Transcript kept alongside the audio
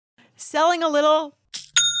Selling a little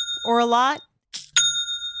or a lot?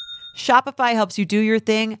 Shopify helps you do your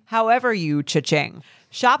thing however you cha-ching.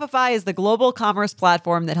 Shopify is the global commerce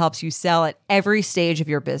platform that helps you sell at every stage of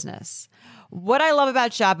your business. What I love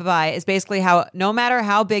about Shopify is basically how no matter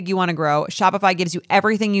how big you want to grow, Shopify gives you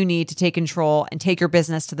everything you need to take control and take your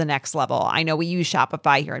business to the next level. I know we use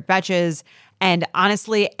Shopify here at Betches, and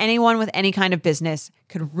honestly, anyone with any kind of business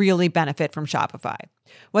could really benefit from Shopify.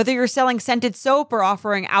 Whether you're selling scented soap or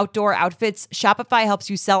offering outdoor outfits, Shopify helps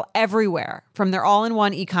you sell everywhere, from their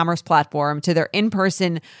all-in-one e-commerce platform to their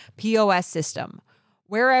in-person POS system.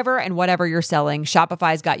 Wherever and whatever you're selling,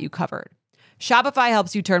 Shopify's got you covered. Shopify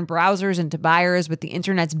helps you turn browsers into buyers with the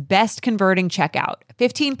internet's best converting checkout,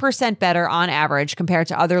 15% better on average compared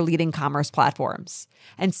to other leading commerce platforms.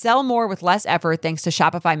 And sell more with less effort thanks to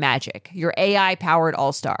Shopify Magic, your AI-powered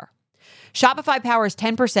all-star. Shopify powers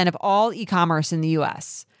 10% of all e-commerce in the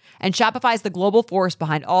U.S., and Shopify is the global force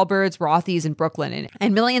behind Allbirds, Rothy's, and Brooklyn,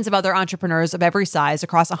 and millions of other entrepreneurs of every size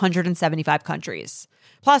across 175 countries.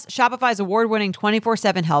 Plus, Shopify's award-winning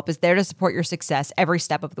 24/7 help is there to support your success every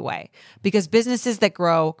step of the way, because businesses that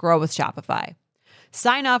grow, grow with Shopify.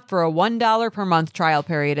 Sign up for a $1 per month trial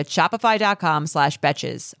period at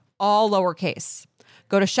shopify.com/betches, all lowercase.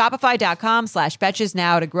 Go to shopify.com/betches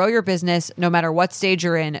now to grow your business no matter what stage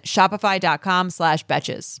you're in.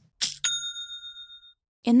 Shopify.com/betches.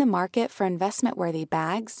 In the market for investment-worthy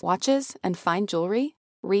bags, watches, and fine jewelry,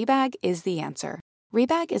 Rebag is the answer.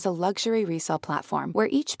 Rebag is a luxury resale platform where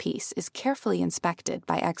each piece is carefully inspected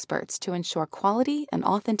by experts to ensure quality and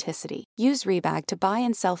authenticity. Use Rebag to buy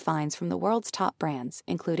and sell finds from the world's top brands,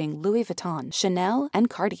 including Louis Vuitton, Chanel, and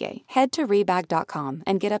Cartier. Head to Rebag.com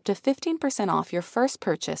and get up to 15% off your first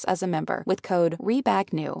purchase as a member with code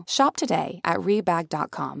REBAGNEW. Shop today at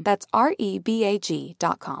Rebag.com. That's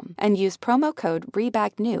REBAG.com. And use promo code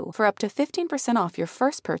REBAGNEW for up to 15% off your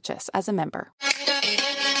first purchase as a member.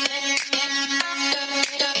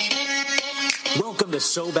 Welcome to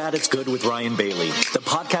So Bad It's Good with Ryan Bailey, the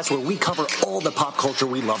podcast where we cover all the pop culture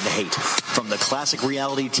we love to hate, from the classic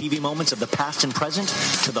reality TV moments of the past and present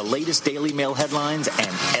to the latest Daily Mail headlines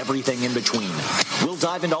and everything in between. We'll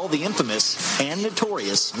dive into all the infamous and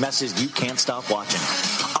notorious messes you can't stop watching.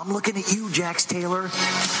 I'm looking at you, Jax Taylor.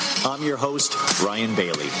 I'm your host, Ryan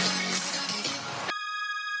Bailey.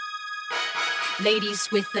 Ladies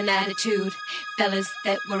with an attitude, fellas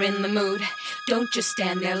that were in the mood. Don't just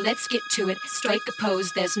stand there, let's get to it. Strike a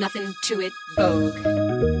pose, there's nothing to it. Vogue.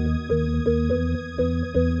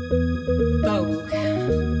 Vogue.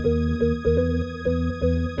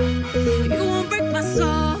 You won't break my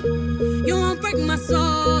soul. You won't break my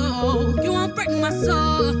soul. You won't break my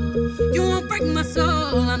soul. You won't break my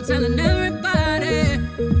soul. I'm telling everybody.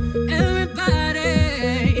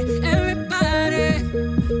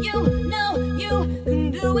 You know you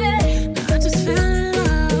can do it. I just fell in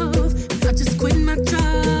love. I just quit my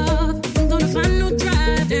job. I'm gonna find no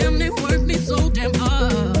drive. Damn, they work me so damn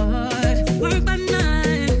hard. Work by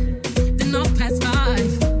 9, then I'll pass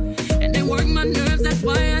 5. And they work my nerves, that's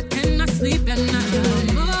why I cannot sleep at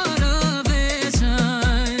night. Motivation.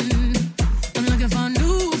 I'm looking for a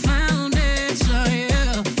new foundation,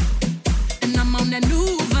 yeah. And I'm on that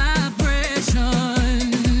new vibration.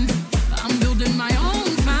 I'm building my own.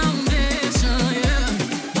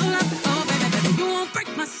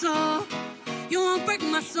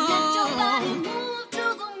 Soul. Let your body move to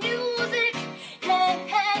the music. Hey,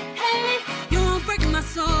 hey, hey. You won't break my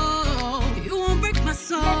soul. You won't break my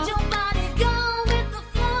soul. Let your body go with the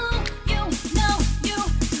flow. You know you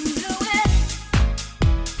can do it.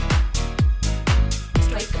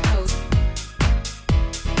 Strike a pose.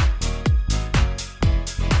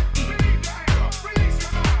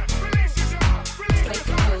 Strike a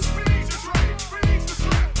pose.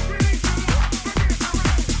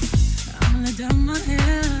 I'm gonna let down my head.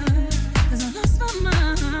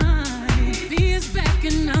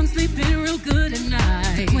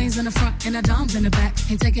 In the front and the doms in the back.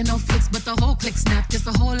 Ain't taking no flicks, but the whole click snap. Just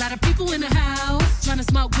a whole lot of people in the house trying to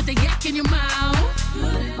smoke with the yak in your mouth.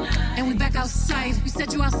 And we back outside. You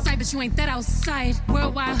said you outside, but you ain't that outside.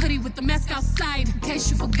 Worldwide hoodie with the mask outside. In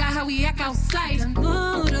case you forgot how we act outside.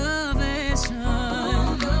 Motivation.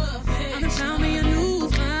 I done found me a new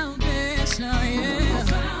foundation, yeah.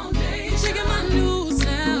 Shaking my new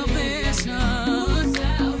salvation. And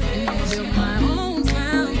I'ma build my own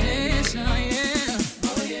foundation, yeah.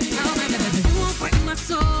 My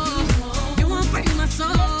soul, you won't break my soul.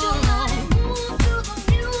 Let your body move to the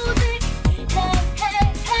music. Hey, hey,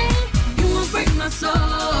 hey. You won't break my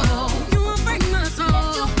soul. You won't break my soul.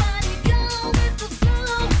 Let your body go with the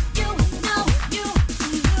flow. You know you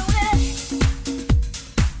can do it.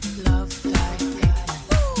 Love like that.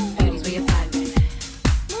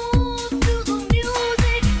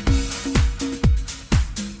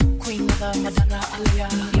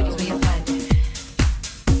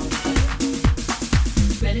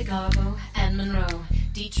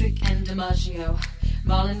 and DiMaggio,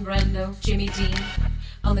 Marlon Brando, Jimmy Dean,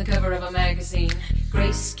 on the cover of a magazine.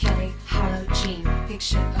 Grace Kelly, Harlow Jean,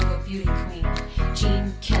 picture of a beauty queen.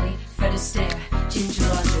 Jean Kelly, Fred Astaire, Ginger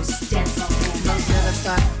Rogers, dance on air. Rosetta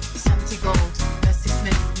Scott, Santi Gold, Bessie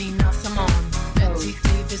Smith, Nina Simone, Betty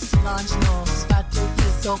Davis, Solange Knowles, Fatu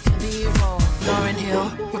Izzo, Kelly Roll, Lauryn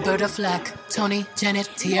Hill, Roberta Flack, Tony, Janet,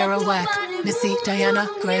 Tierra Whack, Missy, Diana,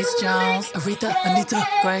 Grace Jones, Aretha, Anita,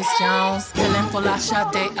 Grace Jones, Helen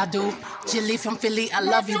Folasha, Day I Do, Jilly from Philly, I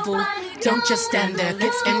love you, boo. Don't just stand there,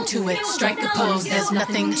 get into it, strike a pose, there's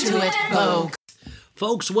nothing to it, Vogue.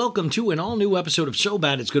 Folks, welcome to an all-new episode of So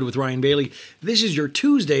Bad It's Good with Ryan Bailey. This is your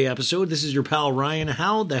Tuesday episode. This is your pal Ryan.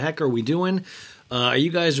 How the heck are we doing? Are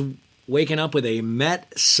you guys waking up with a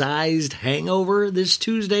Met-sized hangover this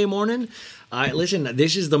Tuesday morning? Listen,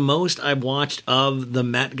 this is the most I've watched of the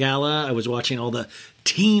Met Gala. I was watching all the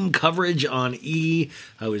team coverage on E!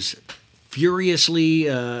 I was furiously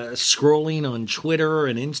scrolling on Twitter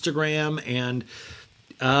and Instagram, and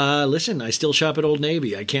listen, I still shop at Old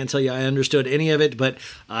Navy. I can't tell you I understood any of it, but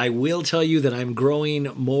I will tell you that I'm growing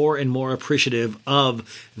more and more appreciative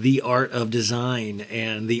of the art of design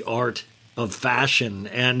and the art of fashion,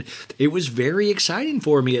 and it was very exciting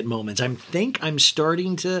for me at moments. I think I'm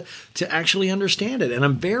starting to actually understand it, and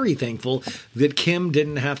I'm very thankful that Kim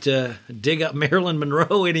didn't have to dig up Marilyn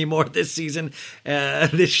Monroe anymore this season,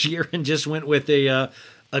 this year, and just went with a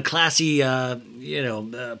classy,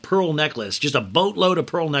 pearl necklace, just a boatload of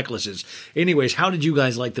pearl necklaces. Anyways, how did you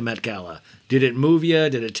guys like the Met Gala? Did it move you?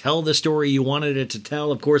 Did it tell the story you wanted it to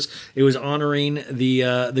tell? Of course, it was honoring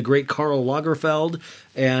the great Karl Lagerfeld,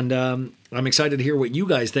 and I'm excited to hear what you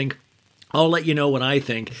guys think. I'll let you know what I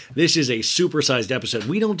think. This is a supersized episode.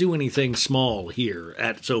 We don't do anything small here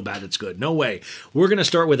at So Bad It's Good. No way. We're going to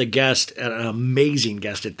start with a guest, an amazing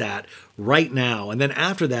guest at that, right now. And then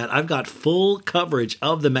after that, I've got full coverage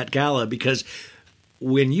of the Met Gala, because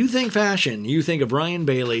when you think fashion, you think of Ryan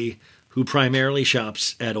Bailey, who primarily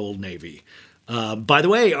shops at Old Navy. By the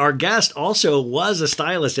way, our guest also was a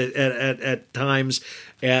stylist at times,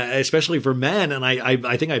 especially for men, and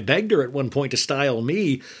I think I begged her at one point to style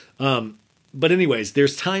me. But anyways,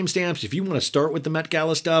 there's timestamps. If you want to start with the Met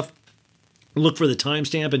Gala stuff, look for the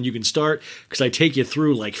timestamp and you can start, because I take you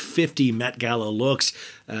through like 50 Met Gala looks,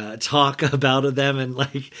 talk about them, and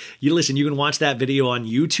you can watch that video on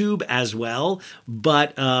YouTube as well.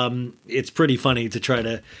 But it's pretty funny to try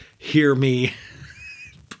to hear me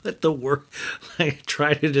put the word,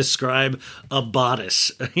 try to describe a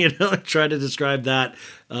bodice, try to describe that.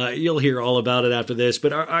 You'll hear all about it after this.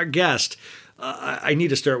 But our guest, I need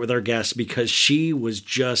to start with our guest, because she was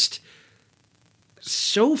just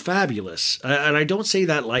so fabulous. And I don't say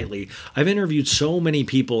that lightly. I've interviewed so many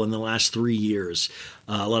people in the last 3 years,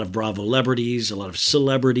 a lot of Bravo celebrities, a lot of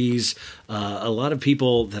celebrities, a lot of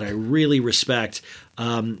people that I really respect.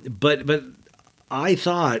 But I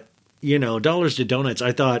thought, dollars to donuts,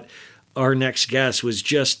 I thought our next guest was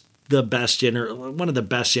just the best, one of the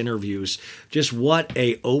best interviews. Just what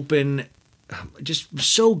a open, just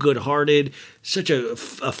so good-hearted, such a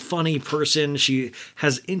funny person. She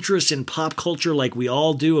has interests in pop culture like we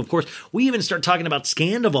all do. Of course, we even start talking about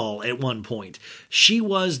Scandoval at one point. She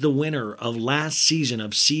was the winner of last season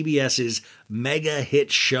of CBS's mega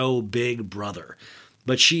hit show Big Brother.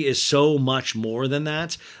 But she is so much more than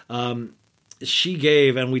that. She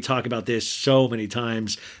gave, and we talk about this so many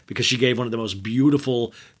times, because she gave one of the most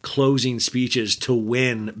beautiful closing speeches to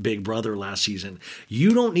win Big Brother last season.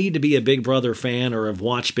 You don't need to be a Big Brother fan or have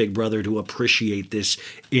watched Big Brother to appreciate this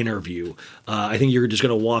interview. I think you're just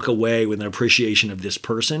going to walk away with an appreciation of this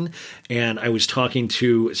person. And I was talking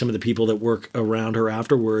to some of the people that work around her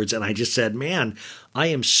afterwards, and I just said, man, I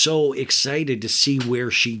am so excited to see where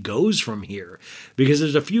she goes from here. Because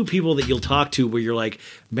there's a few people that you'll talk to where you're like,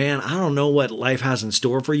 man, I don't know what life has in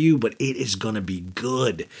store for you, but it is going to be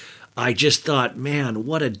good. I just thought, man,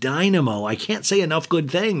 what a dynamo. I can't say enough good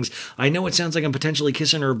things. I know it sounds like I'm potentially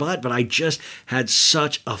kissing her butt, but I just had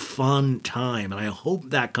such a fun time, and I hope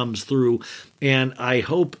that comes through. And I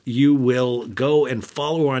hope you will go and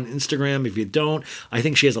follow her on Instagram. If you don't, I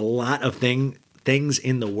think she has a lot of things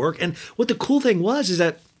in the work. And what the cool thing was is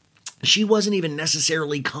that she wasn't even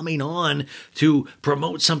necessarily coming on to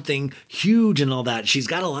promote something huge and all that. She's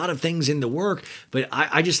got a lot of things in the work, but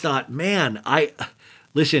I just thought, man,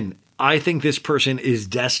 listen, I think this person is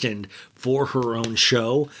destined for her own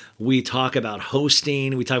show. We talk about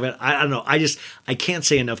hosting. We talk about, I don't know. I can't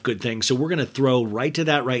say enough good things. So we're going to throw right to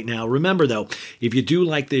that right now. Remember though, if you do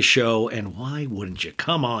like this show, and why wouldn't you?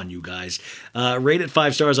 Come on, you guys. Rate it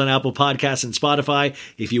 5 stars on Apple Podcasts and Spotify.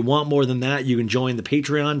 If you want more than that, you can join the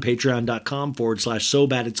Patreon, patreon.com/so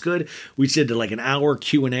bad it's good. We did like an hour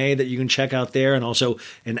Q&A that you can check out there, and also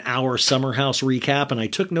an hour Summer House recap. And I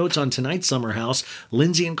took notes on tonight's Summer House.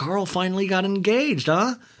 Lindsay and Carl finally got engaged,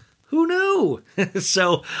 huh? Who knew?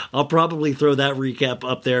 So I'll probably throw that recap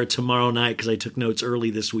up there tomorrow night because I took notes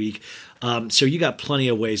early this week. So you got plenty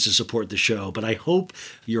of ways to support the show, but I hope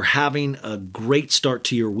you're having a great start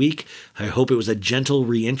to your week. I hope it was a gentle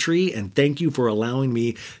reentry, and thank you for allowing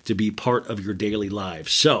me to be part of your daily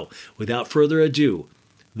lives. So without further ado,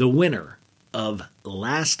 the winner of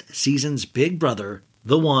last season's Big Brother,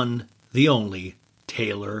 the one, the only,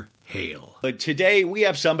 Taylor Hale. But today we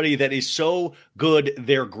have somebody that is so good,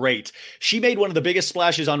 they're great. She made one of the biggest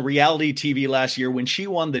splashes on reality TV last year when she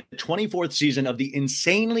won the 24th season of the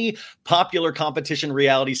insanely popular competition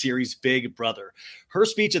reality series Big Brother. Her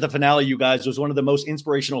speech at the finale, you guys, was one of the most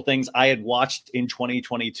inspirational things I had watched in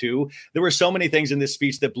 2022. There were so many things in this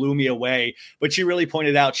speech that blew me away, but she really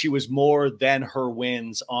pointed out she was more than her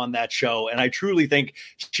wins on that show. And I truly think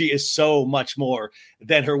she is so much more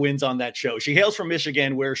than her wins on that show. She hails from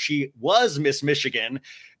Michigan, where she was Miss Michigan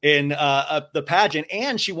in the pageant,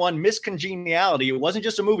 and she won Miss Congeniality. It wasn't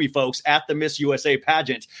just a movie, folks, at the Miss USA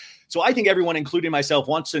pageant. So I think everyone, including myself,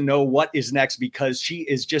 wants to know what is next, because she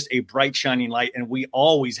is just a bright, shining light, and we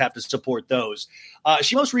always have to support those.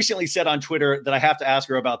 She most recently said on Twitter that I have to ask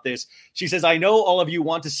her about this. She says, "I know all of you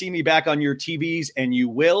want to see me back on your TVs, and you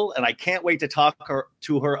will, and I can't wait to talk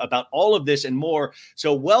to her about all of this and more.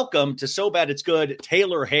 So welcome to So Bad It's Good,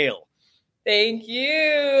 Taylor Hale." Thank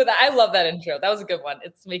you. I love that intro. That was a good one.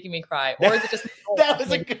 It's making me cry. Or is it just that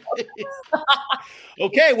was a good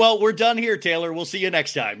Okay, well, we're done here, Taylor. We'll see you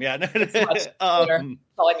next time. Yeah. That's all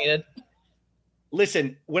I needed.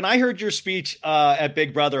 Listen, when I heard your speech at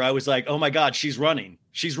Big Brother, I was like, oh my God, she's running.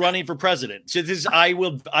 She's running for president. So this is, I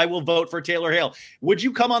will vote for Taylor Hale. Would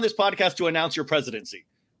you come on this podcast to announce your presidency?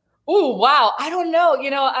 Oh, wow. I don't know.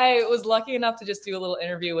 I was lucky enough to just do a little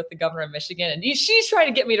interview with the governor of Michigan, and she's trying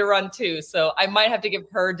to get me to run too. So I might have to give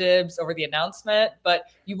her dibs over the announcement, but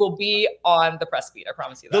you will be on the press beat. I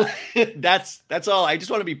promise you that. That's all. I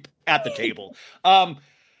just want to be at the table.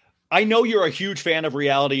 I know you're a huge fan of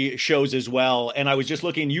reality shows as well. And I was just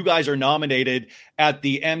looking, you guys are nominated at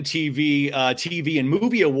the MTV TV and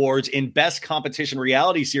Movie Awards in Best Competition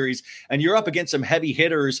Reality Series, and you're up against some heavy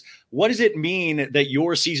hitters. What does it mean that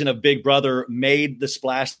your season of Big Brother made the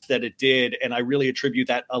splash that it did? And I really attribute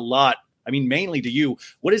that a lot. I mean, mainly to you.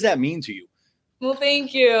 What does that mean to you? Well,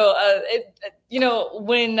 thank you.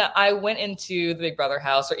 When I went into the Big Brother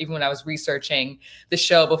house, or even when I was researching the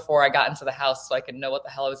show before I got into the house so I could know what the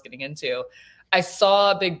hell I was getting into, I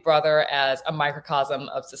saw Big Brother as a microcosm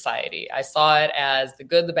of society. I saw it as the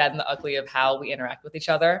good, the bad, and the ugly of how we interact with each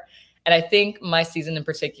other. And I think my season in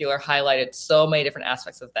particular highlighted so many different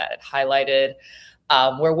aspects of that. It highlighted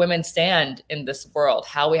where women stand in this world,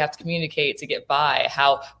 how we have to communicate to get by,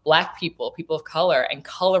 how Black people, people of color, and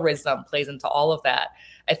colorism plays into all of that.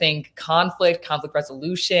 I think conflict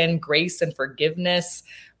resolution, grace and forgiveness,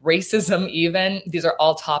 racism even, these are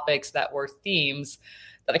all topics that were themes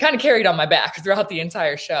that I kind of carried on my back throughout the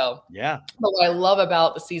entire show. Yeah. But what I love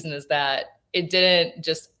about the season is that it didn't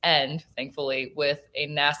just end, thankfully, with a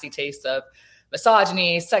nasty taste of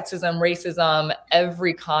misogyny, sexism, racism.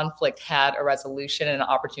 Every conflict had a resolution and an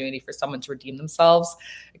opportunity for someone to redeem themselves,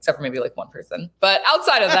 except for maybe like one person. But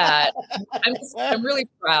outside of that, I'm really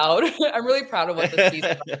proud. I'm really proud of what this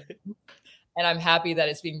season is. And I'm happy that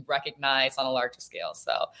it's being recognized on a larger scale.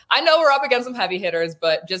 So I know we're up against some heavy hitters,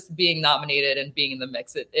 but just being nominated and being in the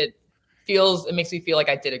mix, it makes me feel like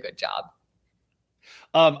I did a good job.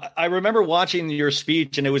 I remember watching your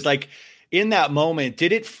speech, and it was like, in that moment,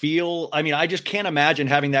 did it feel, I mean, I just can't imagine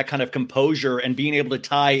having that kind of composure and being able to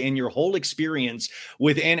tie in your whole experience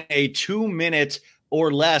within a 2-minute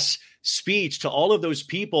or less speech to all of those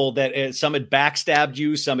people that some had backstabbed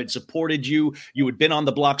you, some had supported you, you had been on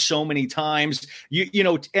the block so many times,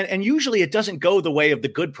 and usually it doesn't go the way of the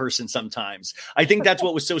good person sometimes. I think that's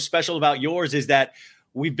what was so special about yours, is that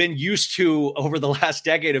we've been used to over the last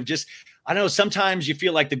decade of just, I don't know, sometimes you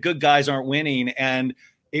feel like the good guys aren't winning, and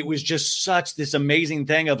it was just such this amazing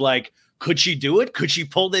thing of like, could she do it? Could she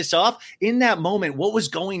pull this off? In that moment, what was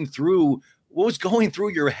going through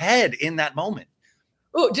your head in that moment?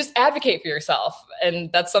 Ooh, just advocate for yourself.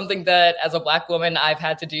 And that's something that as a Black woman, I've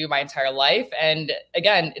had to do my entire life. And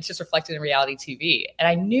again, it's just reflected in reality TV. And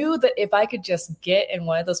I knew that if I could just get in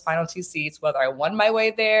one of those final 2 seats, whether I won my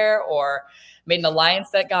way there or made an alliance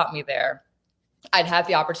that got me there, I'd have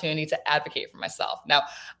the opportunity to advocate for myself. Now,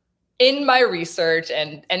 in my research,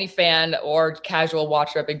 and any fan or casual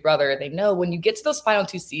watcher of Big Brother, they know when you get to those final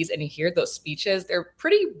 2 seats and you hear those speeches, they're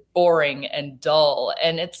pretty boring and dull.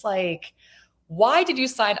 And it's like, why did you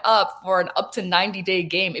sign up for an up to 90-day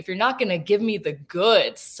game if you're not going to give me the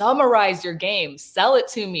goods? Summarize your game, sell it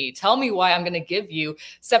to me, tell me why I'm going to give you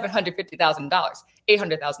 $750,000,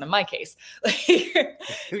 $800,000 in my case.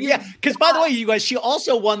 Yeah, because by the way, you guys, she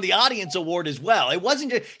also won the audience award as well. It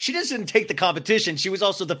wasn't just, she just didn't take the competition. She was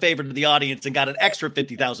also the favorite of the audience and got an extra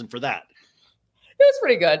 $50,000 for that. It was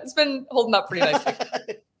pretty good. It's been holding up pretty nicely.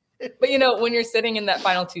 But when you're sitting in that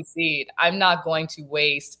final 2 seat, I'm not going to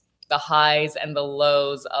waste the highs and the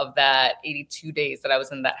lows of that 82 days that I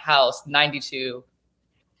was in that house, 92,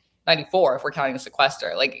 94, if we're counting the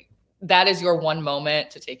sequester. Like, that is your one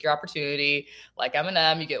moment to take your opportunity. Like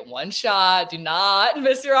Eminem, you get one shot. Do not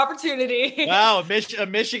miss your opportunity. Wow, a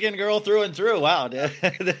Michigan girl through and through. Wow.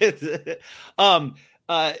 The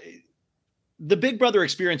Big Brother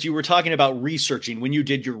experience, you were talking about researching when you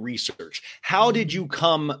did your research. How did you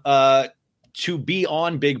come to be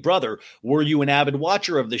on Big Brother? Were you an avid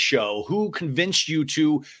watcher of the show? Who convinced you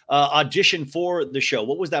to audition for the show?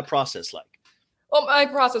 What was that process like? Well, my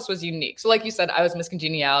process was unique. So like you said, I was Miss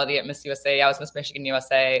Congeniality at Miss USA. I was Miss Michigan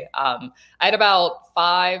USA. I had about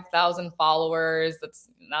 5,000 followers. That's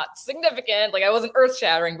not significant. Like, I wasn't earth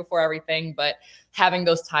shattering before everything, but having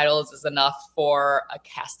those titles is enough for a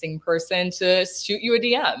casting person to shoot you a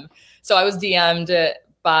DM. So I was DM'd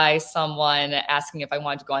by someone asking if I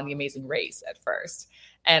wanted to go on The Amazing Race at first.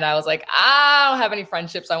 And I was like, I don't have any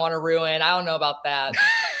friendships I want to ruin. I don't know about that.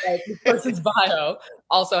 Like, this person's bio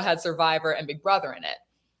also had Survivor and Big Brother in it.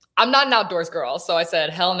 I'm not an outdoors girl, so I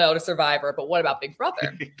said, hell no to Survivor, but what about Big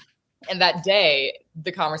Brother? And that day,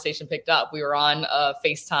 the conversation picked up. We were on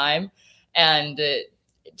FaceTime, and it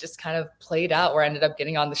just kind of played out where I ended up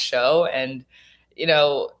getting on the show. And,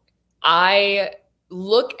 I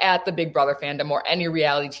look at the Big Brother fandom or any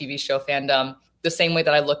reality TV show fandom the same way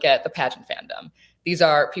that I look at the pageant fandom. These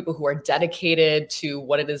are people who are dedicated to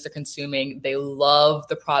what it is they're consuming. They love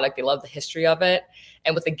the product. They love the history of it.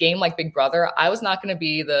 And with a game like Big Brother, I was not going to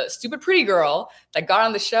be the stupid pretty girl that got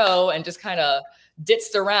on the show and just kind of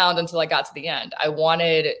ditzed around until I got to the end. I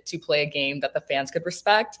wanted to play a game that the fans could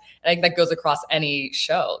respect. And I think that goes across any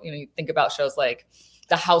show. You think about shows like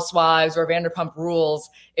the Housewives or Vanderpump Rules.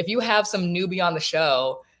 If you have some newbie on the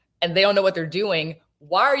show and they don't know what they're doing,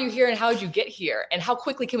 why are you here and how did you get here? And how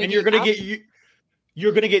quickly can we And you're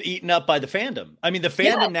going to get eaten up by the fandom. I mean, the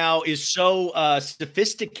fandom now is so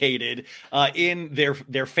sophisticated in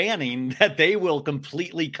their fanning that they will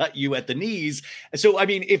completely cut you at the knees. So, I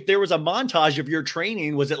mean, if there was a montage of your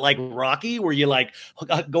training, was it like Rocky? Were you like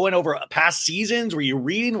going over past seasons? Were you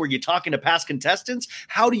reading? Were you talking to past contestants?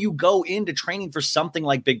 How do you go into training for something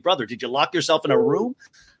like Big Brother? Did you lock yourself in a room?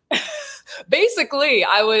 Basically,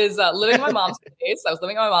 I was living at my mom's place. I was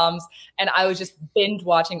living at my mom's, and I was just binge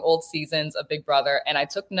watching old seasons of Big Brother. And I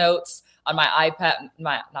took notes on my iPad,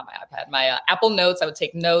 my Apple Notes. I would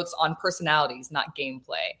take notes on personalities, not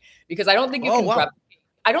gameplay, because I don't think you can.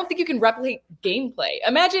 I don't think you can replicate gameplay.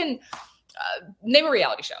 Imagine, name a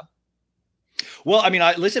reality show. Well, I mean,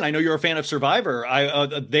 listen, I know you're a fan of Survivor.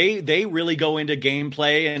 They really go into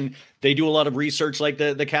gameplay and they do a lot of research like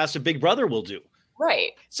the cast of Big Brother will do.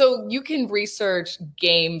 Right. So you can research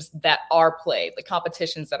games that are played, the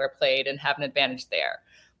competitions that are played, and have an advantage there.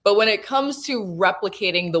 But when it comes to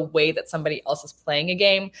replicating the way that somebody else is playing a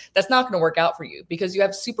game, that's not going to work out for you because you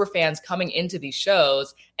have super fans coming into these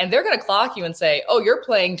shows and they're going to clock you and say, oh, you're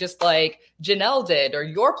playing just like Janelle did, or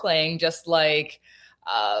you're playing just like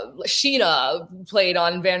Sheena played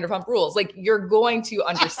on Vanderpump Rules. Like, you're going to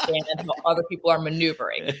understand how other people are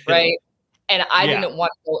maneuvering, right? And I didn't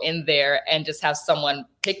want to go in there and just have someone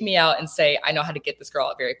pick me out and say, I know how to get this girl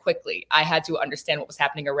out very quickly. I had to understand what was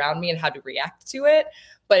happening around me and how to react to it.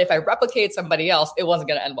 But if I replicated somebody else, it wasn't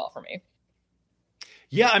going to end well for me.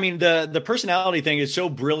 Yeah, I mean, the personality thing is so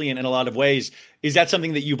brilliant in a lot of ways. Is that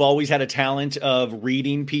something that you've always had a talent of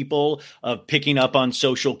reading people, of picking up on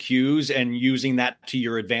social cues and using that to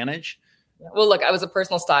your advantage? Well, look, I was a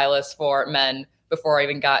personal stylist for men before I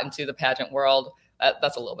even got into the pageant world.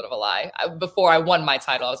 That's a little bit of a lie. Before I won my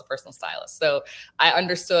title, I was a personal stylist. So I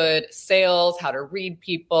understood sales, how to read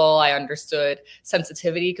people. I understood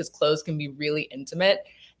sensitivity because clothes can be really intimate.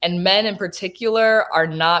 And men in particular are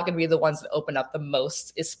not going to be the ones that open up the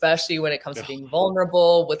most, especially when it comes to being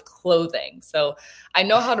vulnerable with clothing. So I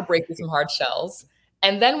know how to break through some hard shells.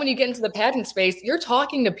 And then when you get into the pageant space, you're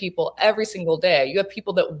talking to people every single day. You have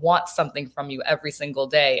people that want something from you every single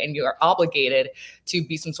day, and you are obligated to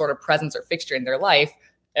be some sort of presence or fixture in their life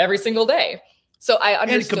every single day. So I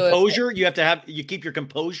understood. And composure, you keep your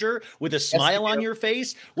composure with a smile on your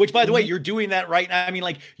face, which, by the way, you're doing that right now. I mean,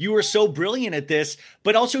 like, you are so brilliant at this,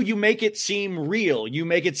 but also you make it seem real. You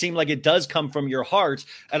make it seem like it does come from your heart.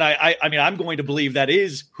 And I mean, I'm going to believe that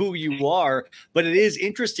is who you are, but it is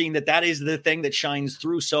interesting that is the thing that shines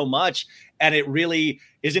through so much. And it really,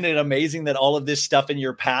 isn't it amazing that all of this stuff in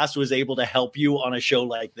your past was able to help you on a show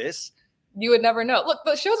like this? You would never know. Look,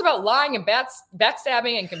 the show's about lying and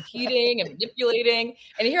backstabbing and competing and manipulating.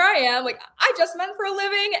 And here I am, like, I just men for a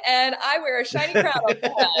living and I wear a shiny crown on my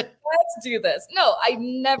head. Let's do this. No, I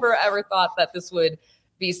never, ever thought that this would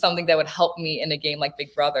be something that would help me in a game like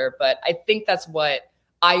Big Brother. But I think that's what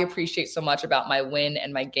I appreciate so much about my win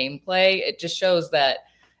and my gameplay. It just shows that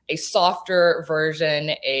a softer version,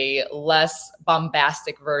 a less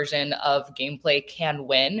bombastic version of gameplay can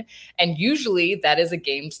win. And usually that is a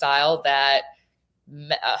game style that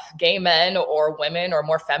gay men or women or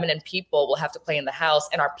more feminine people will have to play in the house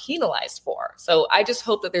and are penalized for. So I just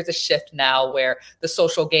hope that there's a shift now where the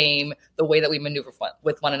social game, the way that we maneuver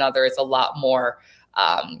with one another is a lot more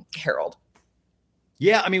heralded.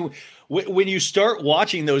 Yeah, I mean, when you start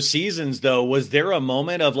watching those seasons, though, was there a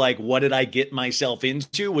moment of like, what did I get myself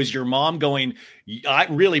into? Was your mom going, I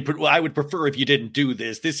would prefer if you didn't do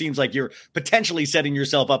this. This seems like you're potentially setting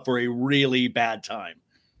yourself up for a really bad time.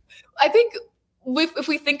 I think if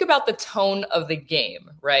we think about the tone of the game,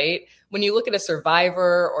 right? When you look at a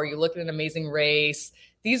Survivor or you look at an Amazing Race,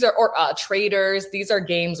 these are Traders. These are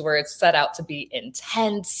games where it's set out to be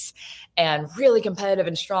intense and really competitive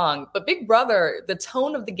and strong. But Big Brother, the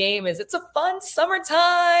tone of the game is it's a fun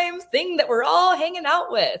summertime thing that we're all hanging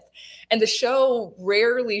out with. And the show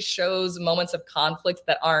rarely shows moments of conflict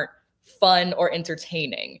that aren't fun or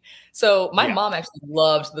entertaining. So my mom actually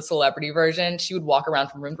loved the celebrity version. She would walk around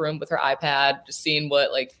from room to room with her iPad, just seeing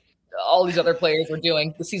what like all these other players were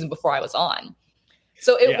doing the season before I was on.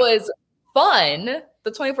 So it was fun. The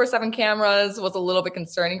 24/7 cameras was a little bit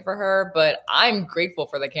concerning for her, but I'm grateful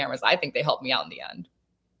for the cameras. I think they helped me out in the end.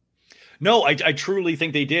 No, I truly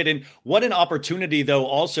think they did. And what an opportunity, though,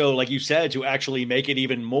 also, like you said, to actually make it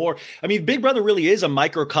even more. I mean, Big Brother really is a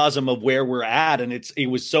microcosm of where we're at. And it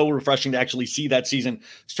was so refreshing to actually see that season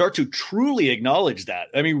start to truly acknowledge that.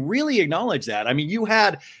 I mean, really acknowledge that. I mean, you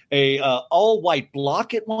had a all white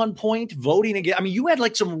block at one point voting again. I mean, you had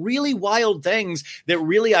like some really wild things that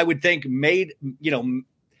really, I would think, made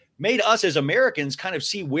us as Americans kind of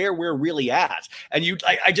see where we're really at. And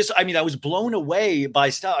I was blown away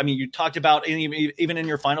by stuff. I mean, you talked about even in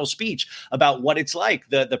your final speech about what it's like,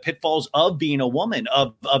 the pitfalls of being a woman,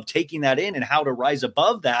 of taking that in and how to rise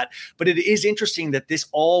above that. But it is interesting that this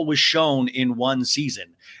all was shown in one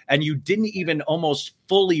season and you didn't even almost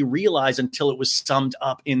fully realize until it was summed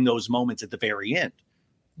up in those moments at the very end.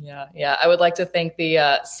 Yeah. I would like to thank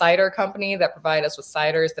the cider company that provided us with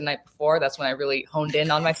ciders the night before. That's when I really honed in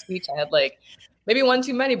on my speech. I had like maybe one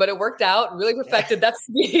too many, but it worked out. Really perfected that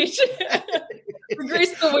speech. We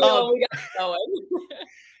greased the wheel. We got going.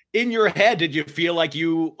 In your head, did you feel like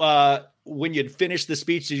you, when you'd finished the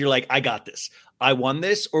speech, did you like, I got this, I won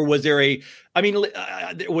this? Or was there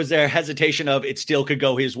was there a hesitation of it still could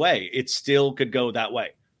go his way? It still could go that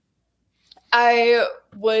way. I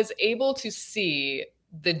was able to see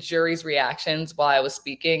the jury's reactions while I was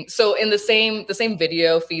speaking. So in the same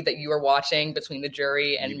video feed that you were watching between the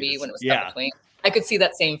jury and me when it was cut between, I could see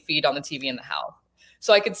that same feed on the TV in the house.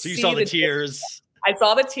 So I could see. You saw the tears. I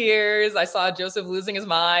saw the tears. I saw Joseph losing his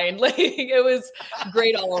mind. Like it was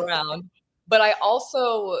great all around. But I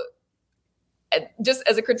also, just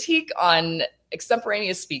as a critique on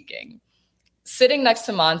extemporaneous speaking, sitting next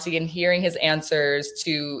to Monty and hearing his answers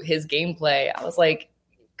to his gameplay, I was like,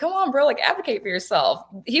 come on, bro, like advocate for yourself.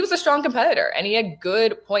 He was a strong competitor and he had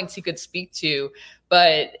good points he could speak to,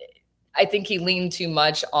 but I think he leaned too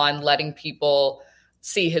much on letting people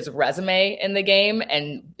see his resume in the game.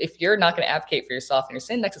 And if you're not going to advocate for yourself and you're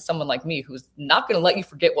sitting next to someone like me who's not going to let you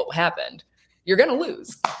forget what happened, you're going to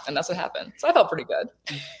lose. And that's what happened. So I felt pretty good.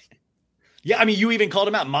 Yeah, I mean, you even called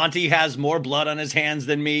him out. Monty has more blood on his hands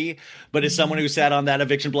than me, but as someone who sat on that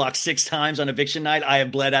eviction block 6 times on eviction night, I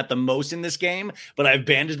have bled at the most in this game, but I've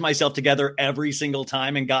bandaged myself together every single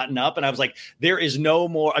time and gotten up. And I was like, there is no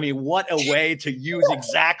more. I mean, what a way to use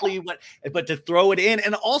exactly what, but to throw it in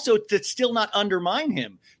and also to still not undermine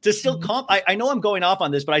him, to still I know I'm going off on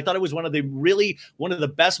this, but I thought it was one of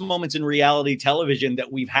the best moments in reality television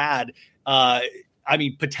that we've had. I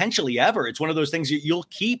mean, potentially ever. It's one of those things you'll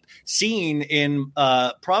keep seeing in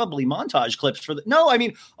probably montage clips for no, I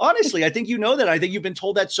mean, honestly, I think you know that. I think you've been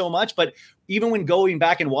told that so much, but even when going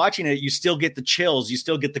back and watching it, you still get the chills, you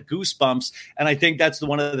still get the goosebumps. And I think that's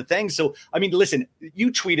one of the things. So, I mean, listen,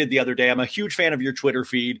 you tweeted the other day. I'm a huge fan of your Twitter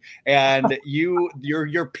feed, and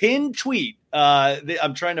your pinned tweet,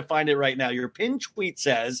 I'm trying to find it right now. Your pinned tweet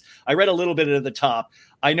says, I read a little bit at the top.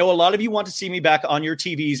 I know a lot of you want to see me back on your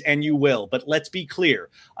TVs, and you will, but let's be clear.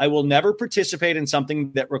 I will never participate in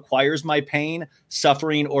something that requires my pain,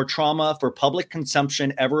 suffering, or trauma for public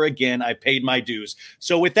consumption ever again. I paid my dues.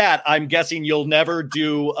 So with that, I'm guessing you'll never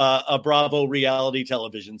do a Bravo reality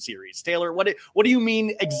television series. Taylor, what do you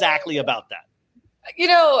mean exactly about that? You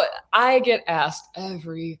know, I get asked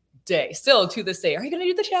every day, still to this day, are you going to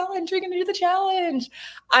do the challenge? Are you going to do the challenge?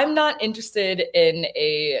 I'm not interested in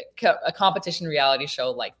a competition reality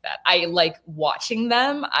show like that. I like watching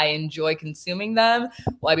them. I enjoy consuming them.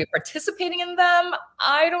 Will I be participating in them?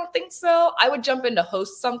 I don't think so. I would jump in to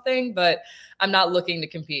host something, but I'm not looking to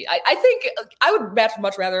compete. I think I would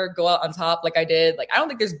much rather go out on top like I did. Like, I don't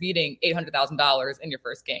think there's beating $800,000 in your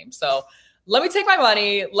first game. So let me take my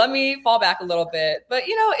money. Let me fall back a little bit. But,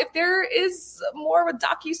 you know, if there is more of a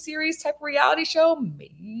docuseries type of reality show,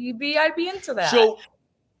 maybe I'd be into that.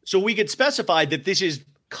 So we could specify that this is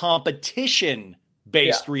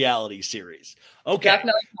competition-based reality series. Okay.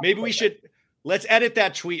 Definitely. Maybe we should – let's edit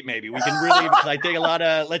that tweet maybe. We can really – because I think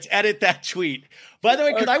let's edit that tweet. By the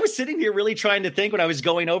way, because I was sitting here really trying to think when I was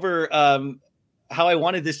going over how I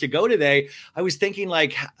wanted this to go today, I was thinking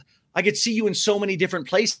like – I could see you in so many different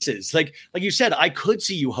places. Like you said, I could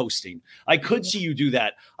see you hosting. I could see you do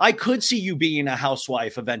that. I could see you being a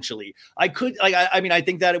housewife eventually. I could, I mean, I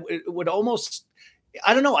think that it would almost,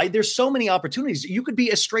 I don't know. There's so many opportunities. You could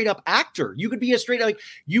be a straight up actor. You could be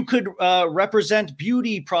you could represent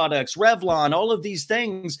beauty products, Revlon, all of these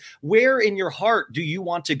things. Where in your heart do you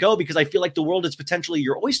want to go? Because I feel like the world is potentially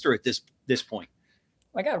your oyster at this point.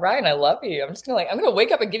 My God, Ryan, I love you. I'm gonna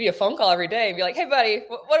wake up and give you a phone call every day and be like, "Hey, buddy,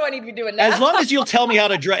 what do I need to be doing now?" As long as you'll tell me how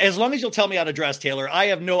to dress, Taylor. I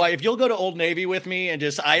have no idea. If you'll go to Old Navy with me and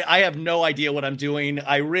I have no idea what I'm doing.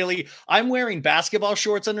 I'm wearing basketball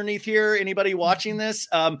shorts underneath here. Anybody watching this?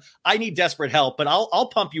 I need desperate help, but I'll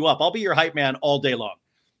pump you up. I'll be your hype man all day long.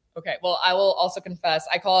 Okay. Well, I will also confess,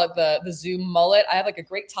 I call it the Zoom mullet. I have like a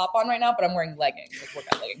great top on right now, but I'm wearing leggings, like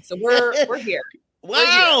workout leggings. So we're here.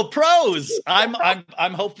 Wow, pros! I'm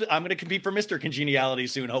hoping I'm going to compete for Mr. Congeniality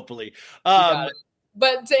soon, hopefully. But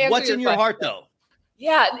to answer what's in your heart, though?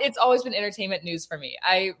 Yeah, it's always been entertainment news for me.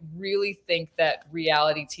 I really think that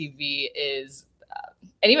reality TV is,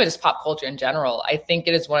 and even just pop culture in general, I think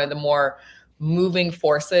it is one of the more moving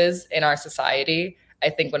forces in our society.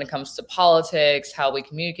 I think when it comes to politics, how we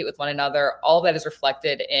communicate with one another, all that is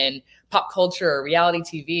reflected in pop culture, reality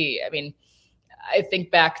TV. I mean, I think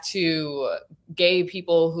back to gay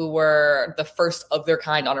people who were the first of their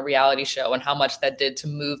kind on a reality show and how much that did to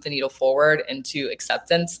move the needle forward into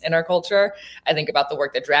acceptance in our culture. I think about the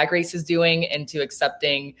work that Drag Race is doing into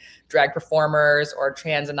accepting drag performers or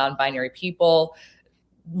trans and non-binary people.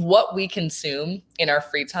 What we consume in our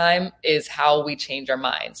free time is how we change our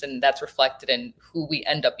minds, and that's reflected in who we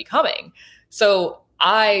end up becoming. So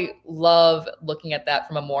I love looking at that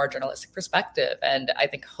from a more journalistic perspective. And I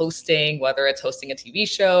think hosting, whether it's hosting a TV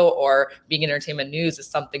show or being in entertainment news, is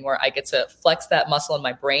something where I get to flex that muscle in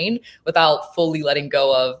my brain without fully letting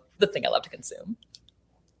go of the thing I love to consume.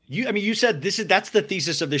 You said that's the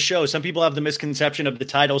thesis of the show. Some people have the misconception of the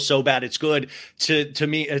title "So Bad It's Good." To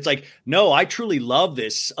me, it's like, no, I truly love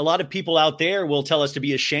this. A lot of people out there will tell us to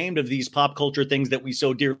be ashamed of these pop culture things that we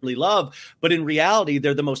so dearly love, but in reality,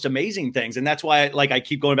 they're the most amazing things. And that's why, I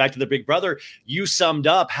keep going back to the Big Brother. You summed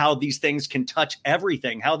up how these things can touch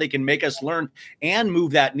everything, how they can make us learn and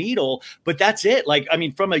move that needle. But that's it.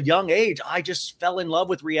 From a young age, I just fell in love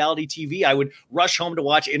with reality TV. I would rush home to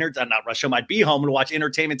watch I'd be home to watch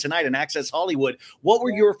Entertainment Tonight and Access Hollywood. What were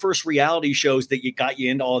your first reality shows that got you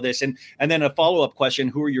into all this? And then a follow-up question,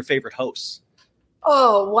 who are your favorite hosts?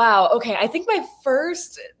 Oh, wow. Okay. I think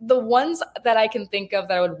the ones that I can think of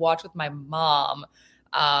that I would watch with my mom,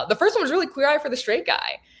 the first one was really Queer Eye for the Straight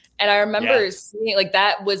Guy. And I remember seeing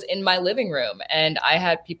that was in my living room. And I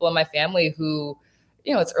had people in my family who,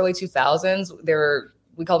 it's early 2000s.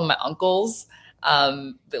 We called them my uncles.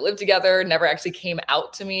 They lived together, never actually came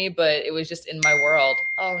out to me, but it was just in my world.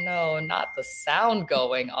 Oh no, not the sound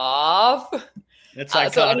going off. That's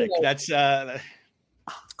iconic. So anyway, That's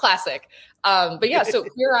classic. But yeah, so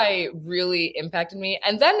Queer Eye really impacted me.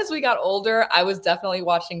 And then as we got older, I was definitely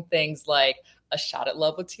watching things like A Shot at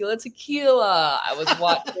Love with Tila Tequila. I was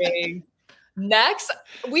watching Next.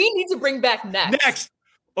 We need to bring back Next.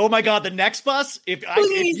 Oh my God, the Next Bus. If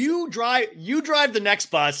you drive the Next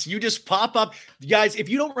Bus, you just pop up. Guys, if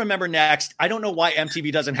you don't remember Next, I don't know why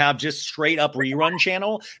MTV doesn't have just straight up rerun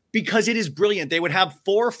channel, because it is brilliant. They would have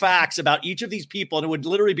 4 facts about each of these people, and it would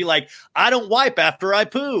literally be like, I don't wipe after I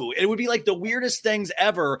poo. It would be like the weirdest things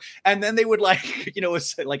ever. And then they would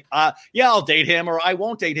it's like, yeah, I'll date him or I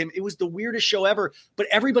won't date him. It was the weirdest show ever, but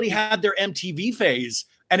everybody had their MTV phase,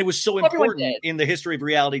 and it was so important in the history of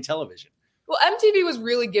reality television. Well, MTV was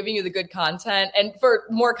really giving you the good content. And for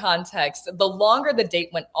more context, the longer the date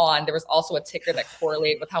went on, there was also a ticker that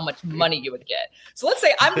correlated with how much money you would get. So let's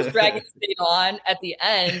say I'm just dragging the date on at the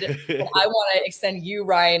end, and I want to extend you,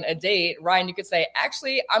 Ryan, a date. Ryan, you could say,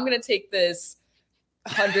 actually, I'm going to take this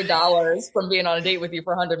 $100 from being on a date with you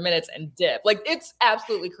for 100 minutes and dip. Like, it's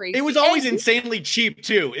absolutely crazy. It was always insanely cheap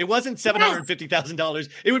too. It wasn't $750,000.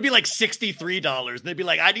 It would be like $63. And they'd be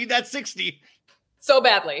like, I need that 60. So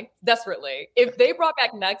badly, desperately. If they brought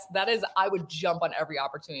back Next, I would jump on every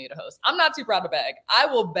opportunity to host. I'm not too proud to beg. I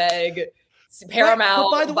will beg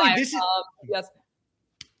Paramount. But by the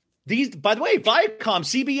way, Viacom,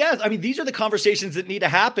 CBS, I mean, these are the conversations that need to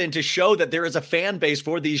happen to show that there is a fan base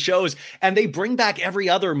for these shows, and they bring back every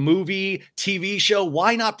other movie, TV show.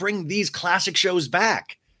 Why not bring these classic shows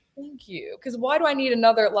back? Thank you. Because why do I need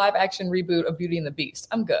another live action reboot of Beauty and the Beast?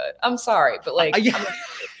 I'm good. I'm sorry, but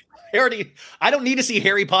I don't need to see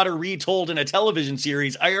Harry Potter retold in a television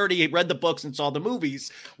series. I already read the books and saw the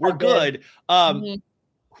movies. We're good. Who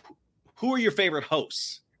are your favorite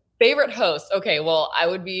hosts? Favorite host? Okay, well, I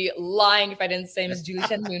would be lying if I didn't say Miss Julie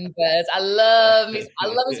Chen Moonves. I love me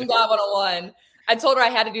some God 101. I told her I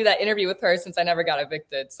had to do that interview with her since I never got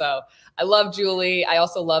evicted. So I love Julie. I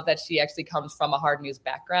also love that she actually comes from a hard news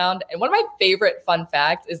background. And one of my favorite fun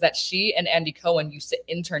facts is that she and Andy Cohen used to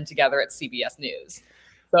intern together at CBS News.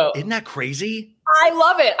 So isn't that crazy? I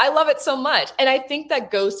love it. I love it so much. And I think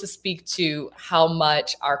that goes to speak to how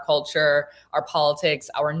much our culture, our politics,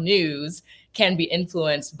 our news can be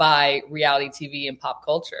influenced by reality TV and pop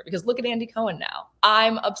culture. Because look at Andy Cohen now.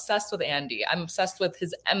 I'm obsessed with Andy. I'm obsessed with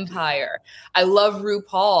his empire. I love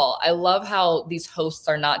RuPaul. I love how these hosts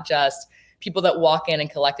are not just people that walk in and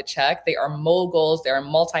collect a check. They are moguls. They are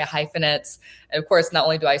multi-hyphenates. And of course, not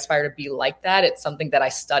only do I aspire to be like that, it's something that I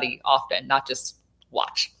study often, not just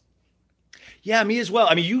watch. Yeah, me as well.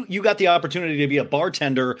 I mean, you got the opportunity to be a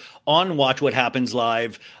bartender on Watch What Happens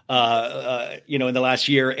Live, in the last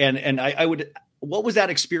year. And I would, what was that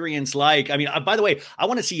experience like? I mean, by the way, I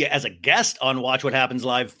want to see you as a guest on Watch What Happens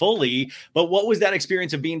Live fully, but what was that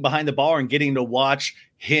experience of being behind the bar and getting to watch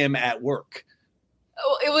him at work?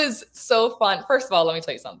 Oh, it was so fun. First of all, let me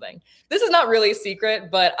tell you something. This is not really a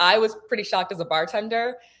secret, but I was pretty shocked as a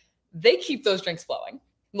bartender. They keep those drinks flowing.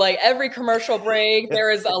 Like every commercial break, there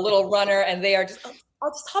is a little runner and they are just,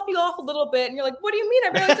 I'll just top you off a little bit. And you're like, what do you mean?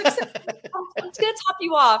 I'm going to top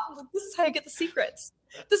you off. I'm like, this is how you get the secrets.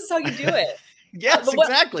 This is how you do it. Yes,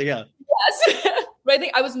 exactly. Yeah. Yes. But I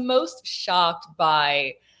think I was most shocked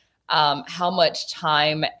by how much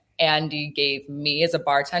time Andy gave me as a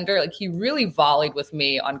bartender. Like he really volleyed with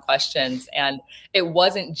me on questions. And it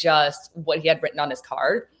wasn't just what he had written on his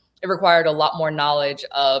card. It required a lot more knowledge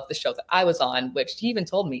of the show that I was on, which he even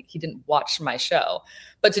told me he didn't watch my show.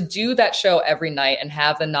 But to do that show every night and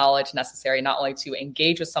have the knowledge necessary, not only to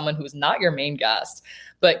engage with someone who's not your main guest,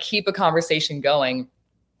 but keep a conversation going,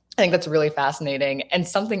 I think that's really fascinating. And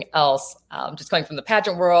something else, just coming from the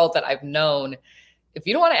pageant world that I've known, if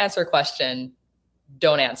you don't want to answer a question,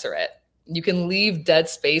 don't answer it. You can leave dead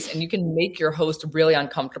space and you can make your host really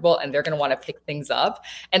uncomfortable and they're going to want to pick things up.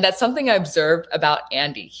 And that's something I observed about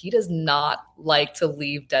Andy. He does not like to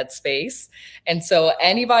leave dead space. And so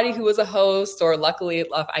anybody who was a host, or luckily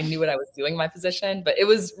I knew what I was doing in my position, but it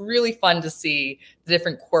was really fun to see the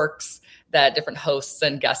different quirks that different hosts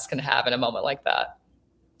and guests can have in a moment like that.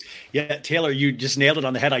 Yeah, Taylor, you just nailed it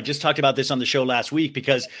on the head. I just talked about this on the show last week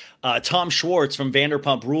because Tom Schwartz from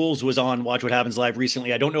Vanderpump Rules was on Watch What Happens Live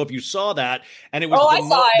recently. I don't know if you saw that. And it was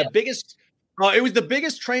the biggest. It was the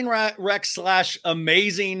biggest train wreck /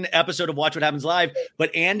 amazing episode of Watch What Happens Live.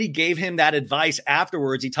 But Andy gave him that advice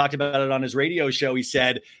afterwards. He talked about it on his radio show. He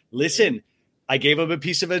said, listen, I gave him a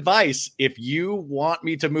piece of advice. If you want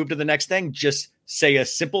me to move to the next thing, just say a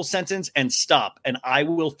simple sentence and stop, and I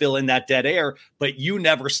will fill in that dead air, but you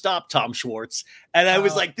never stop, Tom Schwartz. And I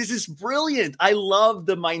was like, this is brilliant. I love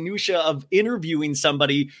the minutia of interviewing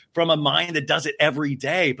somebody from a mind that does it every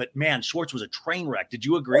day. But man, Schwartz was a train wreck. Did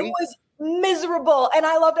you agree? It was miserable, and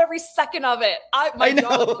I loved every second of it. My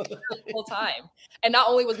jaw was on the whole time. And not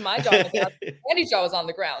only was my jaw on the ground, Andy's jaw was on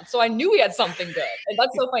the ground. So I knew he had something good. And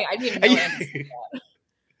that's so funny. I didn't even know Andy said that.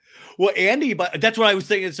 Well, Andy, but that's what I was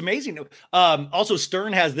thinking. It's amazing. Also,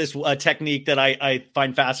 Stern has this technique that I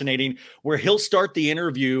find fascinating, where he'll start the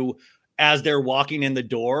interview as they're walking in the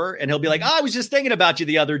door, and he'll be like, I was just thinking about you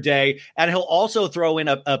the other day. And he'll also throw in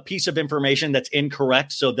a piece of information that's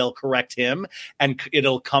incorrect, so they'll correct him, and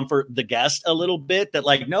it'll comfort the guest a little bit that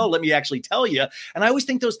like, no, let me actually tell you. And I always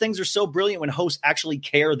think those things are so brilliant when hosts actually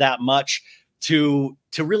care that much to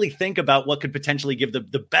really think about what could potentially give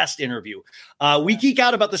the best interview. We geek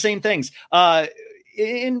out about the same things.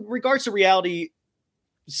 In regards to reality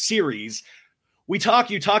series, you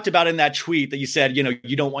talked about in that tweet that you said,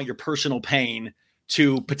 you don't want your personal pain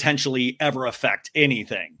to potentially ever affect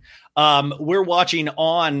anything. We're watching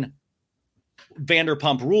on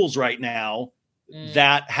Vanderpump Rules right now,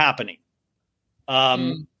 that happening.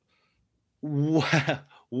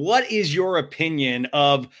 What is your opinion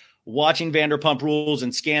of watching Vanderpump Rules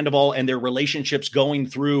and Scandoval and their relationships going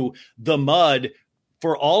through the mud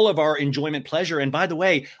for all of our enjoyment pleasure? And by the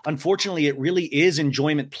way, unfortunately, it really is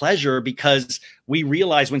enjoyment pleasure, because we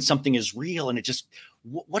realize when something is real. And it just,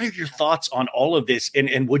 what are your thoughts on all of this?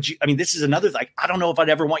 And would you, this is another, like, I don't know if I'd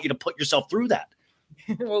ever want you to put yourself through that.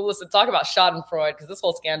 Well, listen, talk about Schadenfreude, because this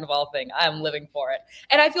whole Scandoval thing, I am living for it.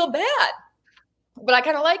 And I feel bad, but I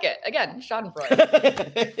kind of like it. Again,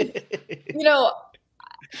 Schadenfreude.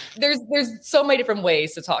 There's so many different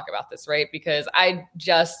ways to talk about this, right? Because I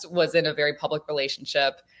just was in a very public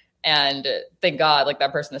relationship, and thank God, like,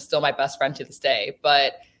 that person is still my best friend to this day.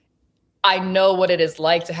 But I know what it is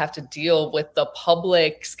like to have to deal with the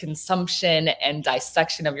public's consumption and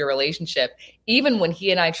dissection of your relationship. Even when he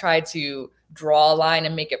and I tried to draw a line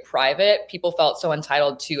and make it private, people felt so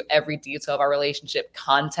entitled to every detail of our relationship,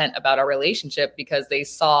 content about our relationship, because they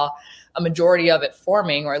saw a majority of it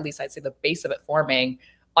forming, or at least I'd say the base of it forming,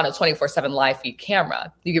 on a 24/7 live feed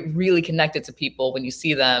camera. You get really connected to people when you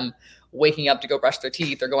see them waking up to go brush their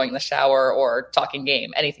teeth, or going in the shower, or talking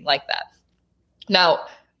game, anything like that. Now,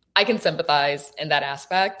 I can sympathize in that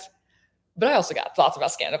aspect, but I also got thoughts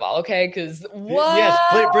about Scandoval, okay? Because what? Yes,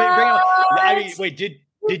 bring on. Wait,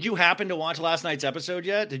 did you happen to watch last night's episode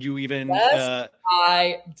yet? Did you even? Yes,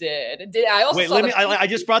 I did. I also wait. I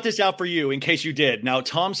just brought this out for you in case you did. Now,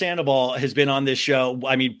 Tom Sandoval has been on this show.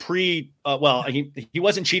 He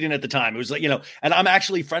wasn't cheating at the time. It was like, and I'm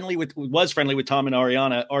actually was friendly with Tom and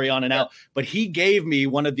Ariana now. But he gave me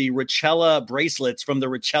one of the Richella bracelets from the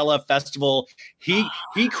Richella Festival. He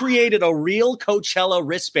created a real Coachella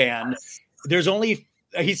wristband.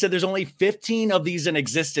 He said there's only 15 of these in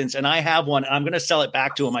existence, and I have one. I'm going to sell it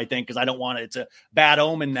back to him, I think, because I don't want it. It's a bad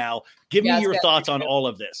omen now. Give me your thoughts on all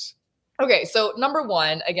of this. Okay, so number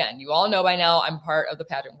one, again, you all know by now I'm part of the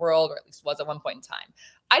pageant world, or at least was at one point in time.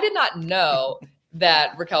 I did not know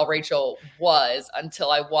that Raquel Rachel was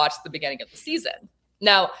until I watched the beginning of the season.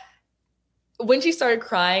 Now, when she started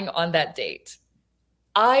crying on that date,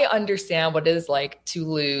 I understand what it is like to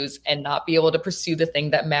lose and not be able to pursue the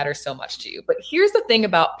thing that matters so much to you. But here's the thing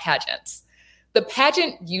about pageants. The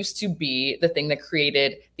pageant used to be the thing that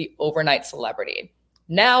created the overnight celebrity.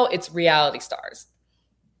 Now it's reality stars.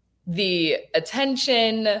 The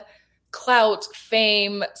attention, clout,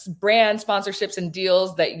 fame, brand sponsorships, and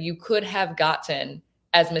deals that you could have gotten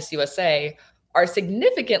as Miss USA are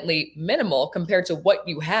significantly minimal compared to what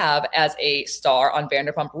you have as a star on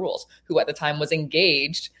Vanderpump Rules, who at the time was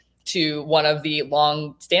engaged to one of the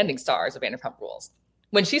long-standing stars of Vanderpump Rules.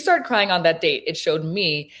 When she started crying on that date, it showed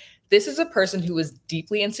me this is a person who is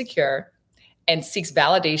deeply insecure and seeks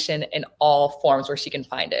validation in all forms where she can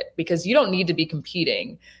find it. Because you don't need to be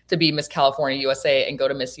competing to be Miss California USA and go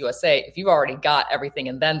to Miss USA if you've already got everything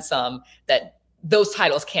and then some that those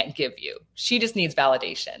titles can't give you. She just needs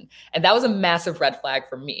validation. And that was a massive red flag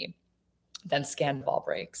for me. Then Scandoval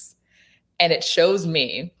breaks. And it shows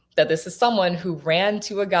me that this is someone who ran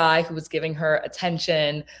to a guy who was giving her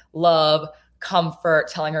attention, love, comfort,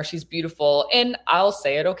 telling her she's beautiful. And I'll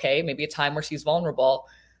say it, okay, maybe a time where she's vulnerable,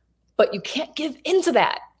 but you can't give into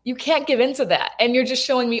that. You can't give into that. And you're just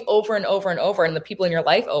showing me over and over and over, and the people in your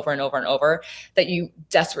life over and over and over, that you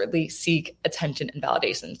desperately seek attention and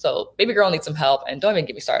validation. So baby girl needs some help. And don't even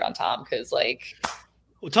get me started on Tom, because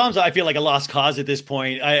well, Tom's, I feel like, a lost cause at this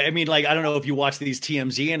point. I mean, I don't know if you watch these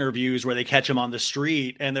TMZ interviews where they catch him on the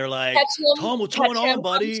street and they're like, Tom, what's going on,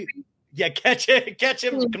 buddy? Yeah, catch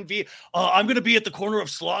him. I'm going to be at the corner of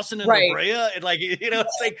Slauson and La Brea, and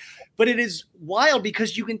it's like, but it is wild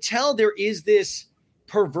because you can tell there is this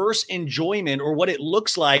perverse enjoyment, or what it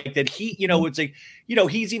looks like, that he, it's like,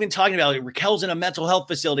 he's even talking about it. Raquel's in a mental health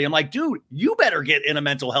facility. I'm like, dude, you better get in a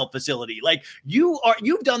mental health facility. Like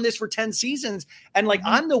you've done this for 10 seasons. And like,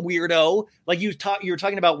 I'm the weirdo. Like you were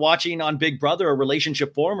talking about watching on Big Brother, a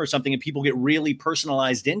relationship forum or something, and people get really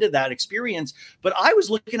personalized into that experience. But I was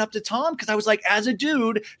looking up to Tom because I was like, as a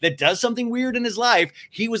dude that does something weird in his life,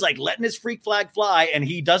 he was like letting his freak flag fly, and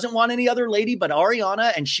he doesn't want any other lady but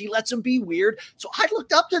Ariana, and she lets him be weird. So I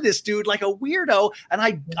looked up to this dude like a weirdo, and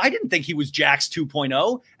I didn't think he was Jax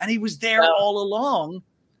 2.0, and he was there all along.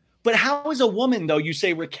 But how, as a woman, though, you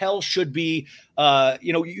say Raquel should be,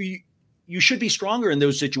 you should be stronger in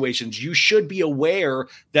those situations. You should be aware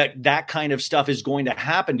that kind of stuff is going to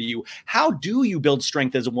happen to you. How do you build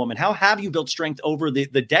strength as a woman? How have you built strength over the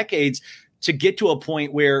decades to get to a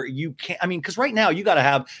point where you can't? I mean, because right now you got to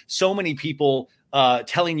have so many people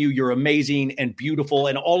telling you you're amazing and beautiful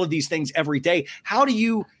and all of these things every day. How do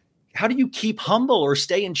you keep humble or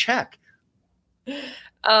stay in check?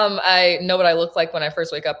 I know what I look like when I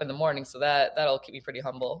first wake up in the morning, so that'll keep me pretty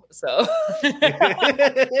humble. So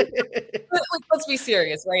let's be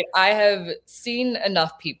serious, right? I have seen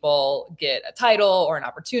enough people get a title or an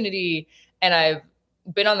opportunity, and I've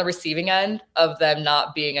been on the receiving end of them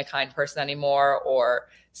not being a kind person anymore, or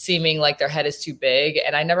seeming like their head is too big.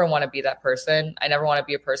 And I never want to be that person. I never want to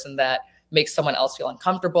be a person that makes someone else feel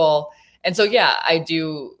uncomfortable. And so, yeah, I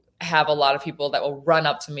do have a lot of people that will run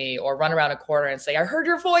up to me or run around a corner and say, I heard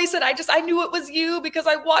your voice and I knew it was you because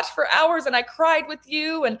I watched for hours and I cried with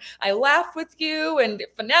you and I laughed with you and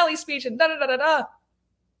finale speech and da-da-da-da-da.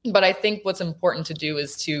 But I think what's important to do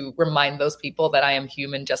is to remind those people that I am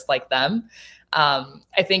human just like them.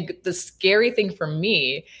 I think the scary thing for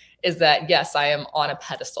me is that, yes, I am on a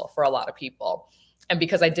pedestal for a lot of people. And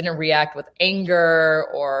because I didn't react with anger,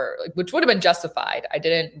 or which would have been justified, I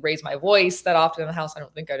didn't raise my voice that often in the house. I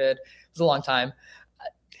don't think I did. It was a long time.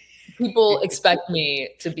 People expect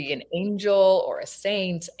me to be an angel or a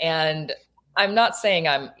saint. And I'm not saying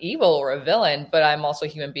I'm evil or a villain, but I'm also a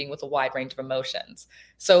human being with a wide range of emotions.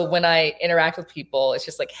 So when I interact with people, it's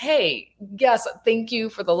just like, hey, yes, thank you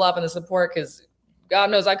for the love and the support, because God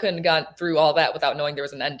knows I couldn't have gone through all that without knowing there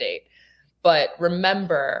was an end date. But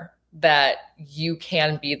remember that you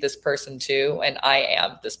can be this person too. And I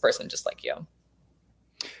am this person just like you.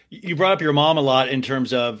 You brought up your mom a lot in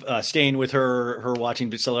terms of staying with her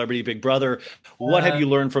watching Celebrity Big Brother. What have you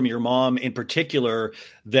learned from your mom in particular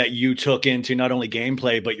that you took into not only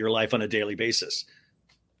gameplay, but your life on a daily basis?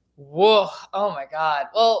 Whoa. Oh my God.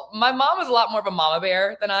 Well, my mom is a lot more of a mama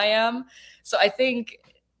bear than I am. So I think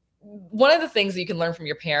one of the things that you can learn from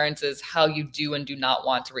your parents is how you do and do not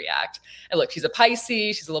want to react. And look, she's a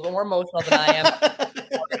Pisces. She's a little bit more emotional than I am.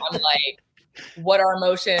 I'm like, what are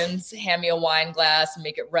emotions? Hand me a wine glass,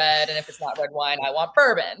 make it red. And if it's not red wine, I want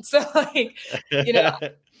bourbon. So like,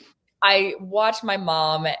 I watch my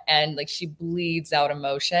mom and like she bleeds out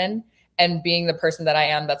emotion, and being the person that I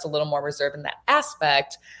am, that's a little more reserved in that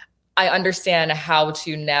aspect. I understand how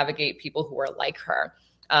to navigate people who are like her.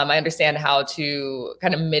 I understand how to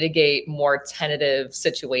kind of mitigate more tentative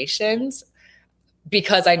situations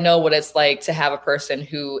because I know what it's like to have a person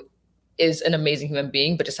who is an amazing human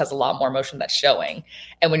being, but just has a lot more emotion that's showing.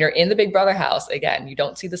 And when you're in the Big Brother house, again, you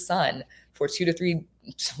don't see the sun for 5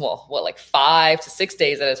 to 6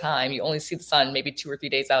 days at a time. You only see the sun maybe 2 or 3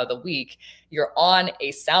 days out of the week. You're on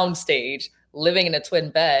a sound stage, living in a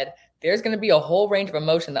twin bed. There's going to be a whole range of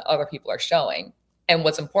emotion that other people are showing. And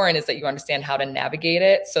what's important is that you understand how to navigate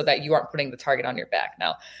it so that you aren't putting the target on your back.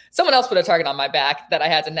 Now, someone else put a target on my back that I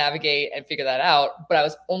had to navigate and figure that out, but I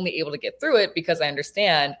was only able to get through it because I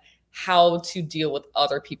understand how to deal with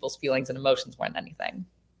other people's feelings and emotions more than anything.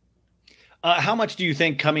 How much do you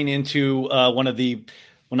think coming into one of the,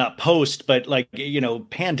 well, not post, but like,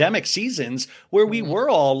 pandemic seasons where we were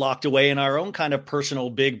all locked away in our own kind of personal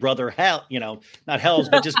Big Brother hell, not hells,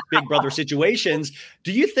 but just Big Brother situations.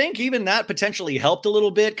 Do you think even that potentially helped a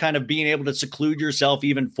little bit, kind of being able to seclude yourself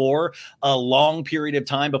even for a long period of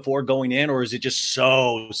time before going in? Or is it just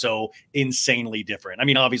so insanely different? I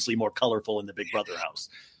mean, obviously more colorful in the Big Brother house.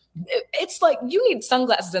 It's like you need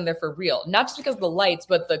sunglasses in there for real, not just because of the lights,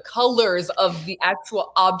 but the colors of the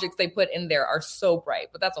actual objects they put in there are so bright.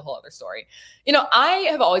 But that's a whole other story. I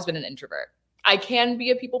have always been an introvert. I can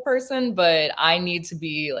be a people person, but I need to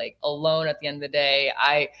be like alone at the end of the day.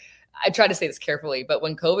 I try to say this carefully, but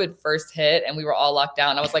when COVID first hit and we were all locked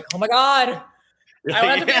down, I was like, oh my God, I don't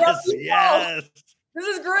have to be around people. Yes. This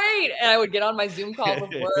is great. And I would get on my Zoom call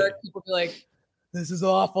with work. People would be like, this is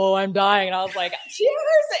awful. I'm dying. And I was like, cheers.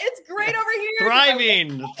 It's great over here.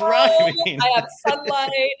 Thriving. I have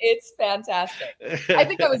sunlight. It's fantastic. I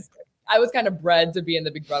think I was kind of bred to be in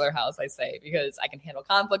the Big Brother house, I say, because I can handle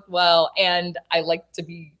conflict well. And I like to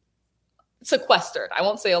be sequestered. I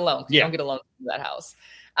won't say alone because you don't get alone in that house.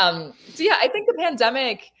 So yeah, I think the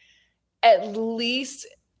pandemic at least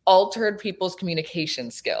altered people's communication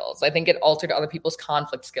skills. I think it altered other people's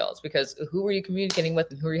conflict skills because who were you communicating with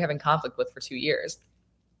and who were you having conflict with for 2 years?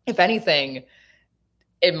 If anything,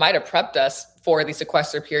 it might have prepped us for the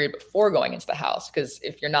sequester period before going into the house. Because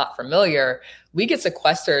if you're not familiar, we get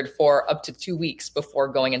sequestered for up to 2 weeks before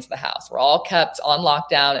going into the house. We're all kept on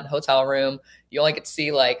lockdown in a hotel room. You only get to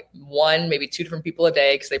see like 1, maybe 2 different people a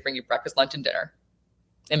day because they bring you breakfast, lunch, and dinner.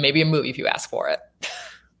 And maybe a movie if you ask for it.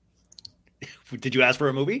 Did you ask for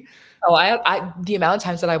a movie? Oh, I the amount of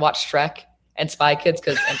times that I watched Shrek and Spy Kids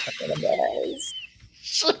because Antonio Banderas.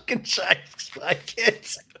 Shrek and Spy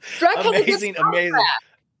Kids. Shrek amazing.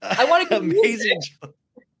 I want to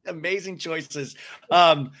amazing choices.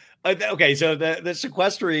 Okay, so the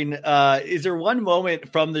sequestering. Is there one moment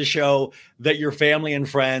from the show that your family and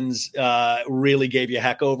friends really gave you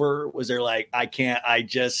heck over? Was there like,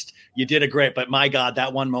 you did a great, but my God,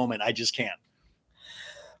 that one moment, I just can't.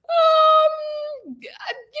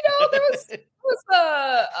 There was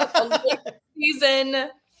a late season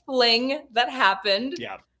fling that happened.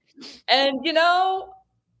 Yeah. And,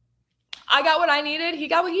 I got what I needed. He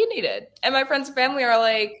got what he needed. And my friends and family are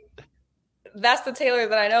like, that's the Taylor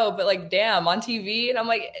that I know, but like, damn, on TV. And I'm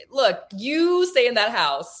like, look, you stay in that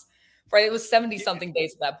house. Right. It was 70 something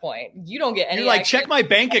days at that point. You don't get any. You're like, check my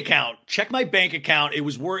bank account. It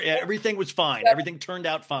was everything was fine. Everything turned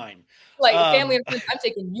out fine. Like family and friends, I'm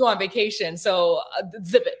taking you on vacation. So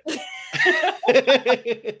zip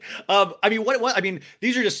it.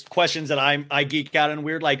 These are just questions that I geek out and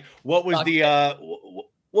weird. Like what was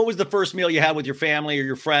what was the first meal you had with your family or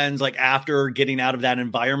your friends, like after getting out of that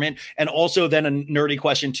environment? And also then a nerdy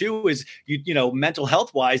question too is, mental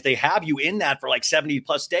health wise, they have you in that for like 70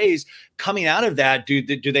 plus days. Coming out of that,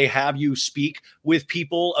 do they have you speak with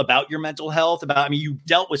people about your mental health? You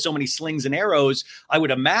dealt with so many slings and arrows. I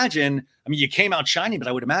would imagine, you came out shining, but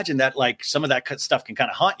I would imagine that like some of that stuff can kind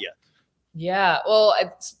of haunt you. Yeah. Well,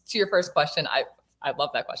 to your first question, I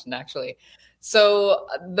love that question actually. So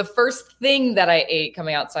the first thing that I ate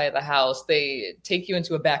coming outside of the house, they take you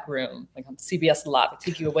into a back room, like on CBS lot.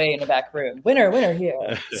 They take you away in a back room. Winner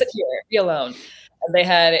here. Sit here. Be alone. And they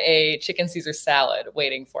had a chicken Caesar salad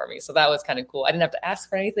waiting for me. So that was kind of cool. I didn't have to ask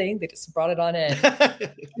for anything. They just brought it on in.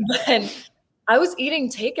 Then I was eating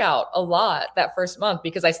takeout a lot that first month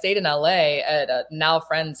because I stayed in LA at a now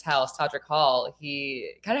friend's house, Todrick Hall.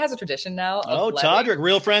 He kind of has a tradition now. Todrick,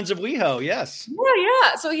 real friends of WeHo. Yes.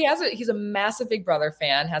 Yeah. So he's a massive Big Brother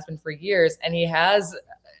fan, has been for years. And he has,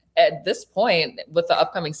 at this point with the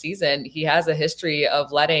upcoming season, he has a history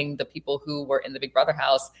of letting the people who were in the Big Brother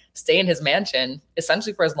house stay in his mansion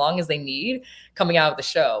essentially for as long as they need coming out of the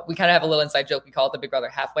show. We kind of have a little inside joke. We call it the Big Brother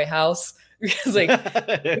halfway house. Because like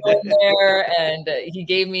go in there and he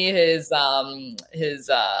gave me his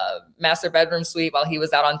master bedroom suite while he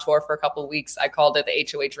was out on tour for a couple of weeks. I called it the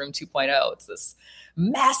HOH room 2.0. It's this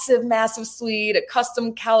massive suite, a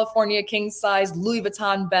custom California king size Louis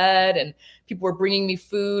Vuitton bed, and people were bringing me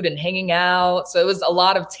food and hanging out. So it was a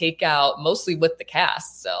lot of takeout, mostly with the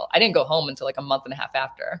cast. So I didn't go home until like a month and a half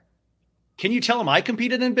after. Can you tell him I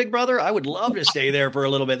competed in Big Brother? I would love to stay there for a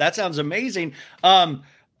little bit. That sounds amazing.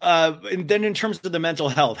 And then in terms of the mental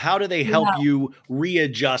health, how do they help you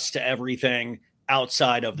readjust to everything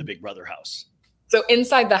outside of the Big Brother house? So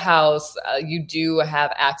inside the house, you do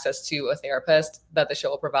have access to a therapist that the show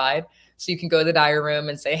will provide. So you can go to the diary room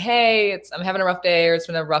and say, hey, I'm having a rough day or it's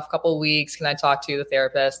been a rough couple of weeks. Can I talk to the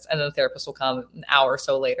therapist? And then the therapist will come an hour or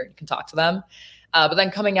so later. You can talk to them. But then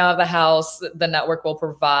coming out of the house, the network will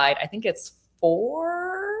provide, I think it's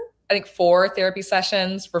 4 therapy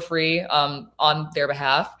sessions for free on their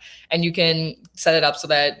behalf. And you can set it up so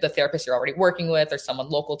that the therapist you're already working with or someone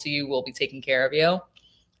local to you will be taking care of you.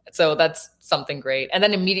 So that's something great. And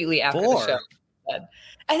then immediately after the show,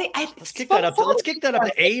 let's kick that up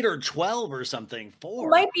to 8 or 12 or something. 4. It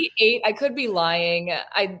might be 8. I could be lying.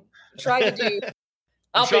 I tried to do.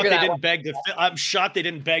 I'm shocked they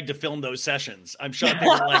didn't beg to film those sessions. I'm shocked they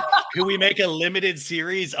were like, can we make a limited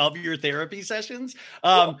series of your therapy sessions?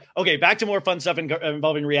 Okay, back to more fun stuff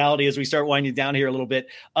involving reality as we start winding down here a little bit.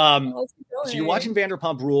 So you're watching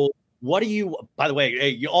Vanderpump Rules. What do you, by the way,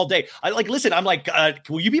 hey, all day. Listen, I'm like,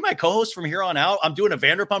 will you be my co-host from here on out? I'm doing a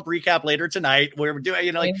Vanderpump recap later tonight where we're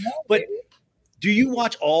doing, but Do you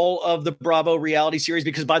watch all of the Bravo reality series?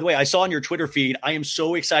 Because, by the way, I saw on your Twitter feed, I am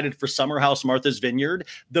so excited for Summer House Martha's Vineyard.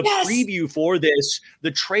 The preview for this, the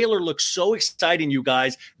trailer looks so exciting, you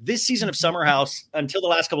guys. This season of Summer House, until the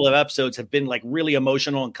last couple of episodes, have been like really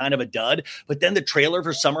emotional and kind of a dud. But then the trailer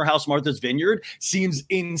for Summer House Martha's Vineyard seems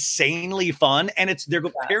insanely fun. And they're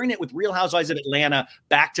pairing it with Real Housewives of Atlanta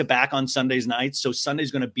back to back on Sundays nights. So Sunday's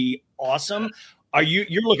going to be awesome.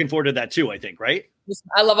 You're looking forward to that too, I think, right?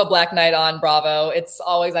 I love a Black night on Bravo. It's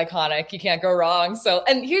always iconic. You can't go wrong. So,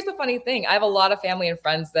 and here's the funny thing. I have a lot of family and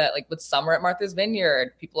friends that like would summer at Martha's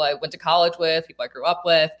Vineyard, people I went to college with, people I grew up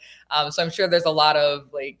with. So I'm sure there's a lot of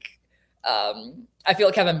like, I feel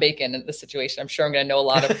like Kevin Bacon in this situation. I'm sure I'm going to know a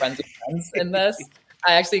lot of friends in this.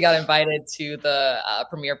 I actually got invited to the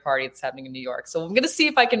premiere party that's happening in New York. So I'm going to see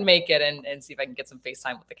if I can make it and see if I can get some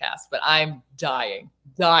FaceTime with the cast. But I'm dying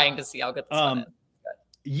to see how good this one is.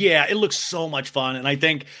 Yeah, it looks so much fun. And I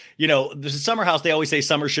think, the Summer House, they always say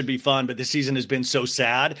summer should be fun, but this season has been so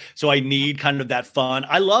sad. So I need kind of that fun.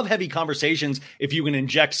 I love heavy conversations if you can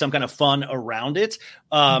inject some kind of fun around it.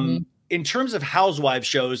 In terms of Housewives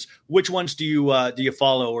shows, which ones do you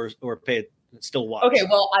follow or pay still watch? Okay,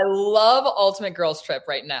 well, I love Ultimate Girls Trip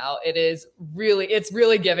right now. It's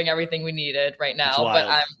really giving everything we needed right now. But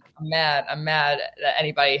I'm mad that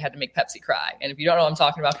anybody had to make Pepsi cry. And if you don't know what I'm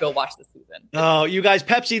talking about, go watch the season. Oh, you guys,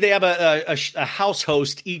 Pepsi, they have a house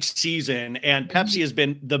host each season, and Pepsi has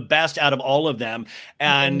been the best out of all of them.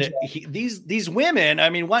 And these women,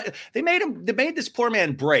 I mean, what they made this poor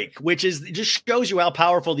man break, which just shows you how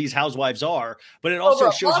powerful these housewives are. But it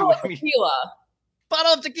also shows you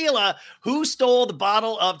bottle of tequila. Who stole the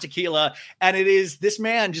bottle of tequila? And it is this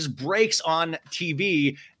man just breaks on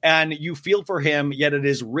TV and you feel for him, yet it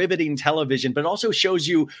is riveting television, but it also shows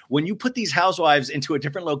you when you put these housewives into a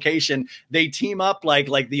different location, they team up like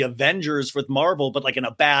the Avengers with Marvel, but like in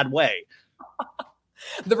a bad way.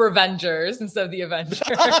 The Revengers instead of the Avengers.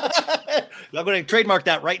 I'm going to trademark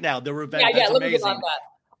that right now. The Revengers. Yeah, let me get on that.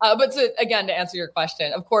 But to answer your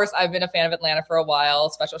question, of course, I've been a fan of Atlanta for a while.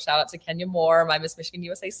 Special shout out to Kenya Moore, my Miss Michigan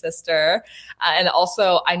USA sister. And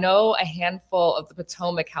also I know a handful of the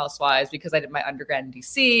Potomac housewives because I did my undergrad in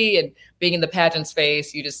DC, and being in the pageant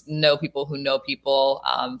space, you just know people who know people.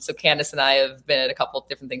 So Candace and I have been at a couple of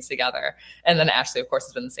different things together. And then Ashley, of course,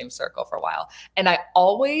 has been in the same circle for a while. And I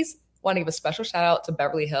always want to give a special shout out to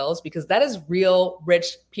Beverly Hills because that is real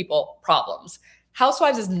rich people problems.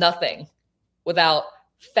 Housewives is nothing without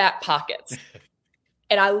fat pockets.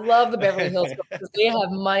 And I love the Beverly Hills because they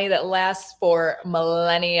have money that lasts for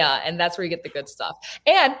millennia. And that's where you get the good stuff.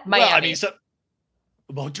 And Miami.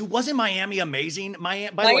 Dude, wasn't Miami amazing?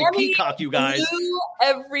 By the way, Peacock, you guys. Blew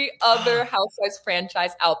every other Housewives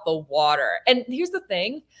franchise out the water. And here's the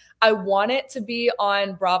thing. I want it to be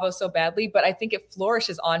on Bravo so badly, but I think it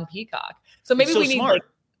flourishes on Peacock. So maybe we need like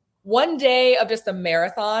one day of just a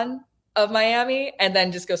marathon of Miami and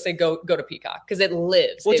then just go to Peacock because it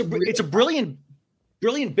lives. Well, it's a brilliant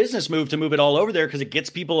business move to move it all over there because it gets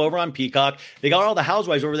people over on Peacock. They got all the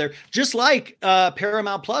housewives over there, just like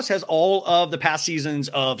Paramount Plus has all of the past seasons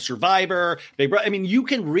of Survivor. I mean, you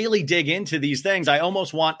can really dig into these things. I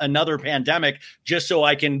almost want another pandemic just so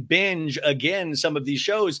I can binge again some of these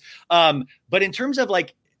shows. But in terms of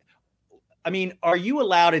are you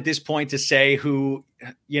allowed at this point to say who,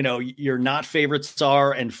 your not favorites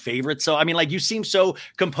are and favorites? So, you seem so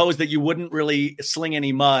composed that you wouldn't really sling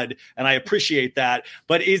any mud. And I appreciate that.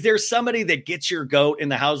 But is there somebody that gets your goat in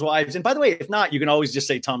the Housewives? And by the way, if not, you can always just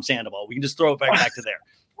say Tom Sandoval. We can just throw it back to there.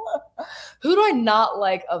 Who do I not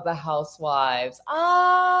like of the Housewives?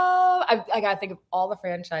 I got to think of all the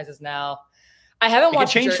franchises now. I haven't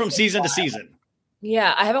watched. It change from season to season.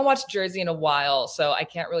 Yeah, I haven't watched Jersey in a while, so I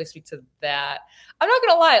can't really speak to that. I'm not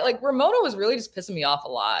going to lie. Ramona was really just pissing me off a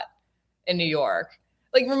lot in New York.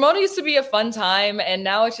 Ramona used to be a fun time, and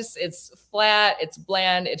now it's flat, it's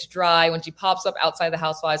bland, it's dry. When she pops up outside the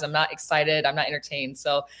Housewives, I'm not excited. I'm not entertained.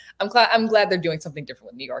 So I'm glad they're doing something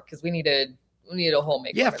different with New York because we need a whole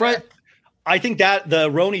makeover. Yeah, Fred, I think that the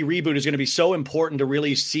Roni reboot is going to be so important to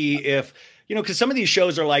really see if – because some of these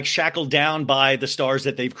shows are shackled down by the stars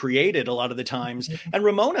that they've created a lot of the times. And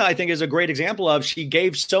Ramona, I think, is a great example of she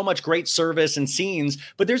gave so much great service and scenes,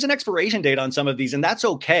 but there's an expiration date on some of these. And that's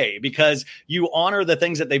okay because you honor the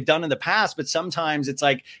things that they've done in the past. But sometimes it's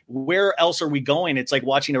where else are we going? It's like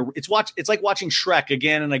watching Shrek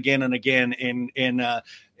again and again and again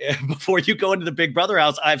before you go into the Big Brother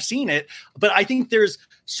house. I've seen it, but I think there's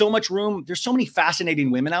so much room. There's so many fascinating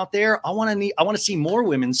women out there. I want to see more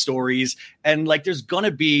women's stories. And there's going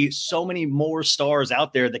to be so many more stars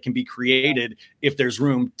out there that can be created if there's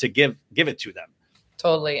room to give it to them.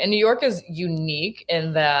 Totally. And New York is unique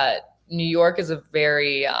in that New York is a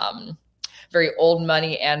very, very old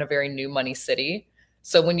money and a very new money city.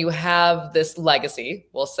 So when you have this legacy,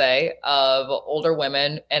 we'll say, of older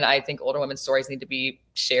women, and I think older women's stories need to be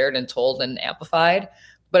shared and told and amplified.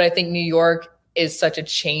 But I think New York is such a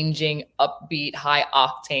changing, upbeat, high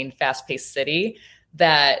octane, fast paced city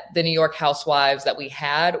that the New York Housewives that we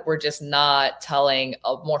had were just not telling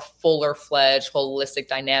a more fuller fledged, holistic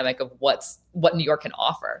dynamic of what New York can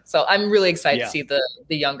offer. So I'm really excited to see the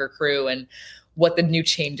younger crew and what the new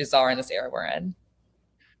changes are in this era we're in.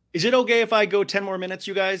 Is it okay if I go 10 more minutes,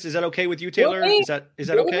 you guys? Is that okay with you, Taylor? Okay. Is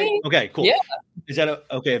that okay? Okay, cool. Yeah. Is that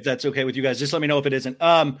okay if that's okay with you guys? Just let me know if it isn't.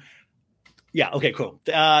 Yeah, okay, cool.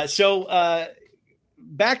 So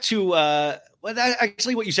back to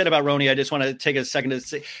actually what you said about Roni, I just want to take a second to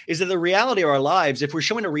say is that the reality of our lives, if we're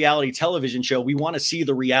showing a reality television show, we want to see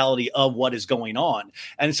the reality of what is going on.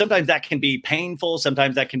 And sometimes that can be painful.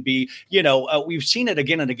 Sometimes that can be, we've seen it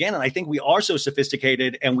again and again. And I think we are so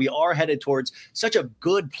sophisticated and we are headed towards such a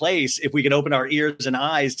good place if we can open our ears and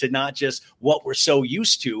eyes to not just what we're so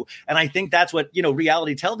used to. And I think that's what,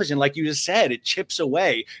 reality television, like you just said, it chips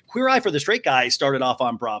away. Queer Eye for the Straight Guy started off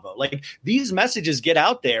on Bravo. Like these messages get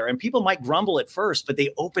out there and people might grumble at first, but they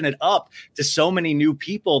open it up to so many new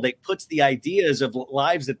people that puts the ideas of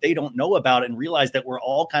lives that they don't know about and realize that we're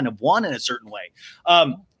all kind of one in a certain way.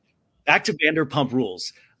 Back to Vanderpump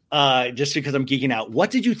Rules. Just because I'm geeking out.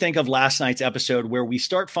 What did you think of last night's episode where we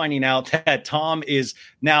start finding out that Tom is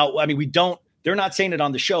now, they're not saying it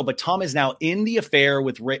on the show, but Tom is now in the affair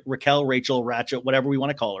with Raquel, Rachel, Ratchet, whatever we want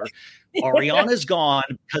to call her. Ariana's gone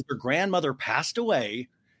because her grandmother passed away.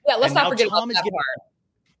 Yeah, let's not forget about that part.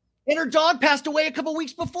 And her dog passed away a couple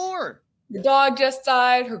weeks before. The dog just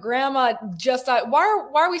died. Her grandma just died. Why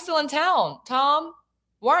are we still in town, Tom?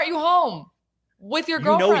 Why aren't you home with your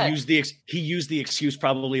girlfriend? He used the excuse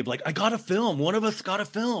probably of like, I got to film. One of us got to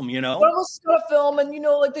film, One of us got to film. And,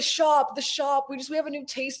 like the shop, we have a new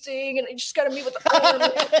tasting and you just got to meet with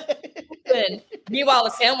the owner. Meanwhile,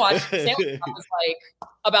 the sandwich was like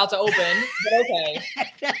about to open, but okay.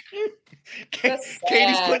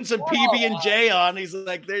 Katie's putting some PB&J on. He's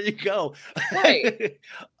like, there you go. Right.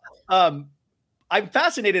 I'm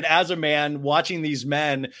fascinated as a man watching these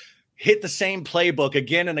men hit the same playbook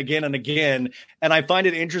again and again and again. And I find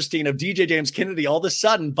it interesting of DJ James Kennedy all of a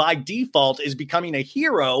sudden by default is becoming a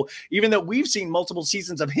hero, even though we've seen multiple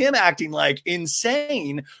seasons of him acting like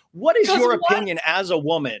insane. What is your opinion as a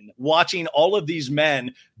woman watching all of these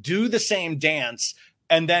men do the same dance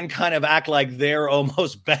and then kind of act like they're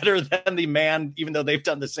almost better than the man, even though they've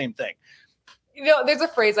done the same thing? There's a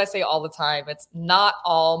phrase I say all the time. It's not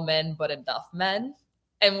all men, but enough men.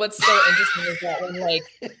 And what's so interesting is that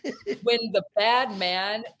when the bad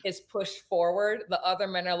man is pushed forward, the other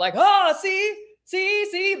men are like, oh,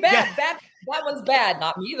 see, bad, that one's bad.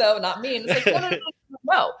 Not me, though, not me. And it's like,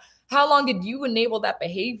 no. How long did you enable that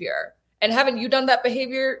behavior? And haven't you done that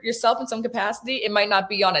behavior yourself in some capacity? It might not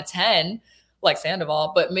be on a 10, like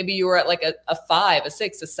Scandoval, but maybe you were at like a 5, a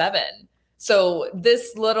 6, a 7. So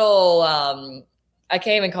this little, I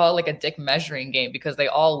can't even call it like a dick measuring game because they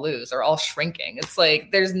all lose. They're all shrinking. It's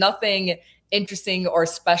like there's nothing interesting or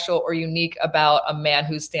special or unique about a man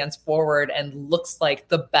who stands forward and looks like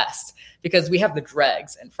the best because we have the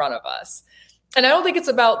dregs in front of us. And I don't think it's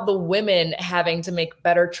about the women having to make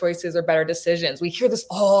better choices or better decisions. We hear this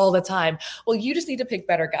all the time. Well, you just need to pick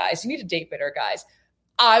better guys. You need to date better guys.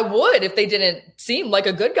 I would if they didn't seem like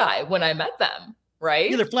a good guy when I met them, right?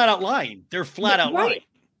 Yeah, they're flat out lying.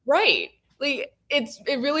 Right. Like,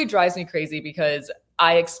 it really drives me crazy because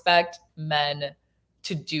I expect men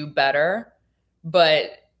to do better,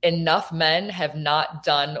 but enough men have not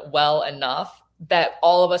done well enough that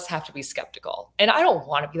all of us have to be skeptical. And I don't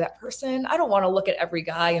want to be that person. I don't want to look at every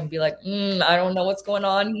guy and be like, I don't know what's going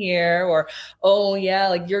on here. Or, oh yeah,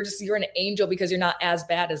 like you're an angel because you're not as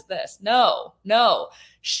bad as this. No.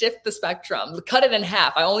 Shift the spectrum, cut it in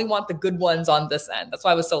half. I only want the good ones on this end. That's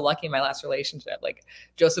why I was so lucky in my last relationship. Like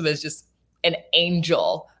Joseph is just an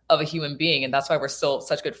angel of a human being. And that's why we're still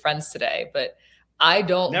such good friends today. But I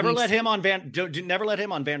don't never let him on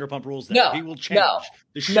Vanderpump Rules. Then. No, he will change. No,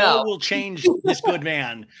 the show will change this good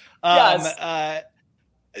man. Yes.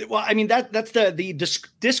 Well, I mean, that's the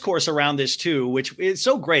discourse around this too, which is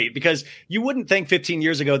so great because you wouldn't think 15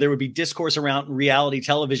 years ago there would be discourse around reality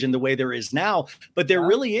television the way there is now, but there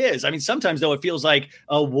really is. I mean, sometimes though it feels like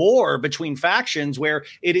a war between factions where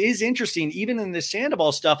it is interesting. Even in this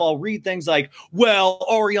Scandoval stuff, I'll read things like, well,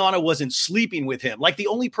 Ariana wasn't sleeping with him. Like the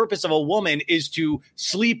only purpose of a woman is to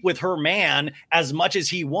sleep with her man as much as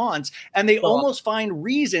he wants. And they almost find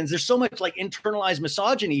reasons. There's so much like internalized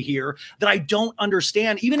misogyny here that I don't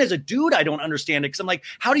understand. Even as a dude, I don't understand it because I'm like,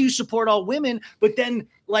 how do you support all women? But then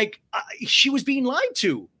like she was being lied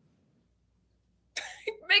to.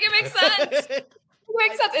 Make it make sense. It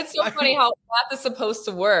makes sense. It's so funny how math is supposed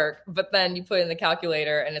to work, but then you put it in the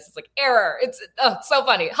calculator and it's just like error. It's so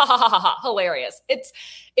funny. Ha ha ha ha ha. Hilarious.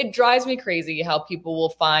 It drives me crazy how people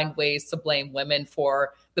will find ways to blame women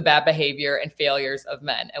for the bad behavior and failures of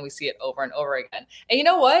men. And we see it over and over again. And you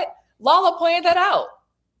know what? Lala pointed that out.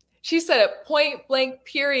 She said it point blank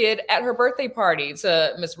period at her birthday party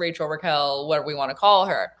to Miss Rachel Raquel, whatever we want to call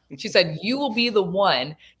her. She said, you will be the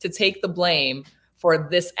one to take the blame for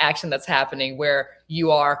this action that's happening where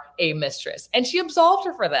you are a mistress. And she absolved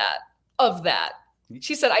her for that.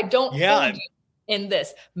 She said, I don't hold you in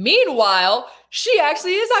this. Meanwhile, she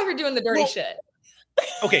actually is out here doing the dirty shit.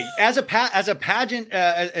 Okay, as a pageant,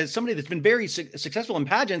 as somebody that's been very successful in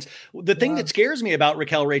pageants, the thing that scares me about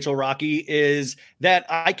Rachel Rocky is that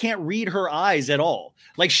I can't read her eyes at all.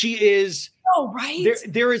 Like she is. Oh, right.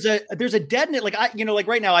 There's a deadness. Like like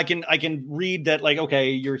right now I can read that like, okay,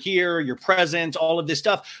 you're here, you're present, all of this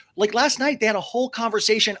stuff. Like last night they had a whole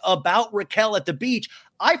conversation about Raquel at the beach.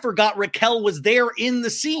 I forgot Raquel was there in the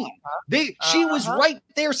scene. She was right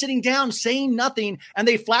there sitting down saying nothing, and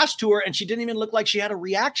they flashed to her and she didn't even look like she had a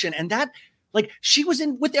reaction. And that like she was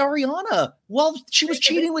in with Ariana while she was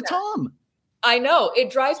cheating with Tom. I know.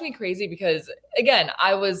 It drives me crazy because, again,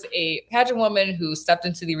 I was a pageant woman who stepped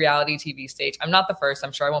into the reality TV stage. I'm not the first.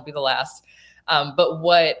 I'm sure I won't be the last. But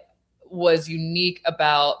what was unique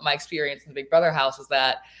about my experience in the Big Brother house is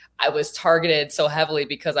that I was targeted so heavily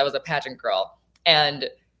because I was a pageant girl. And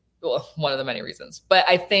one of the many reasons. But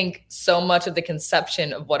I think so much of the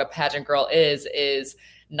conception of what a pageant girl is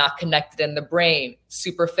not connected in the brain,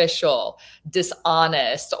 superficial,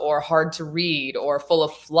 dishonest, or hard to read, or full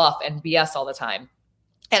of fluff and BS all the time.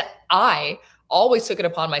 And I always took it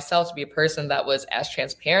upon myself to be a person that was as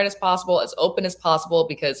transparent as possible, as open as possible,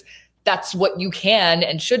 because that's what you can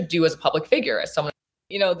and should do as a public figure, as someone,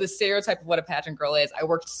 the stereotype of what a pageant girl is. I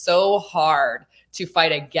worked so hard to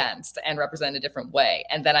fight against and represent a different way.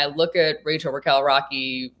 And then I look at Rachel, Raquel,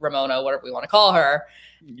 Rocky, Ramona, whatever we want to call her,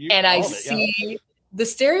 and I see the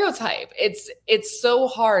stereotype. It's so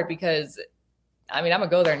hard because, I'm going to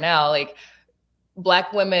go there now. Like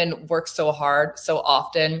Black women work so hard, so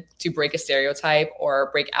often to break a stereotype or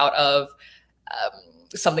break out of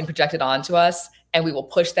something projected onto us. And we will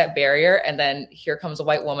push that barrier. And then here comes a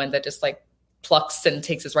white woman that just like plucks and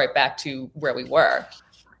takes us right back to where we were.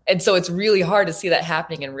 And so it's really hard to see that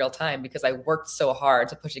happening in real time because I worked so hard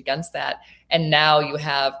to push against that. And now you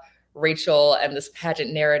have Rachel and this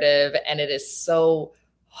pageant narrative, and it is so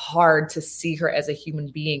hard to see her as a human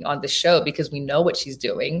being on the show because we know what she's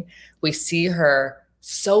doing. We see her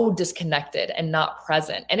so disconnected and not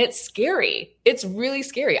present. And it's scary. It's really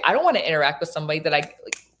scary. I don't want to interact with somebody that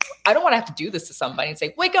I don't want to have to do this to somebody and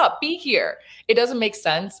say, wake up, be here. It doesn't make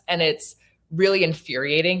sense. And it's really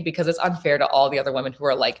infuriating because it's unfair to all the other women who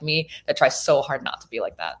are like me that try so hard not to be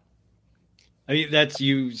like that. I mean,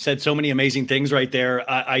 you said so many amazing things right there.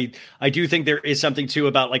 I do think there is something too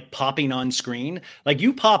about like popping on screen. Like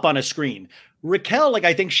you pop on a screen. Raquel, like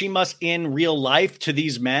I think she must in real life to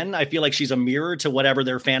these men. I feel like she's a mirror to whatever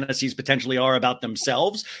their fantasies potentially are about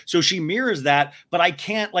themselves. So she mirrors that, but I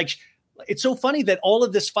can't like, it's so funny that all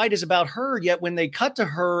of this fight is about her. Yet when they cut to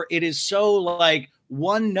her, it is so like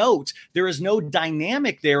one note. There is no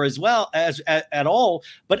dynamic there as well as at all.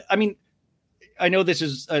 But I mean, I know this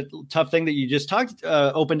is a tough thing that you just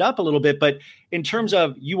opened up a little bit, but in terms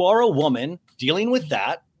of you are a woman dealing with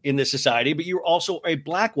that in this society, but you're also a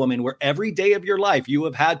Black woman where every day of your life you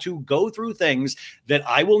have had to go through things that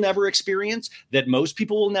I will never experience, that most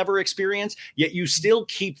people will never experience, yet you still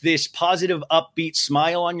keep this positive, upbeat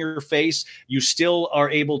smile on your face. You still are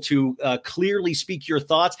able to clearly speak your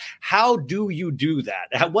thoughts. How do you do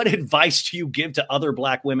that? What advice do you give to other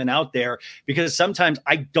Black women out there? Because sometimes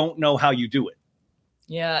I don't know how you do it.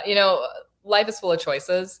 Yeah, life is full of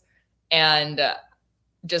choices, and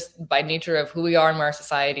just by nature of who we are and where our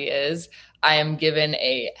society is, I am given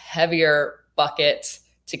a heavier bucket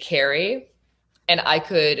to carry, and I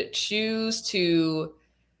could choose to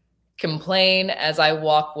complain as I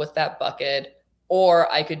walk with that bucket,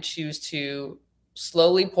 or I could choose to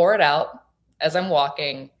slowly pour it out as I'm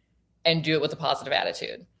walking and do it with a positive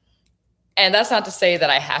attitude. And that's not to say that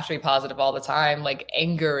I have to be positive all the time. Like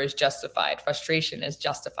anger is justified, frustration is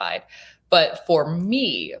justified. But for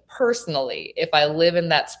me personally, if I live in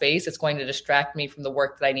that space, it's going to distract me from the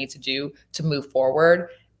work that I need to do to move forward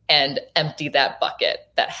and empty that bucket,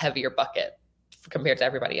 that heavier bucket compared to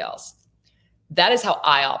everybody else. That is how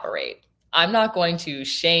I operate. I'm not going to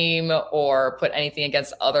shame or put anything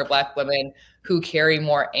against other Black women who carry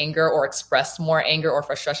more anger or express more anger or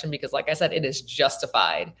frustration because, like I said, it is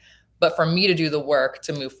justified. But for me to do the work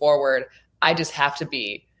to move forward, I just have to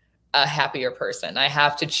be a happier person. I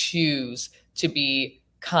have to choose to be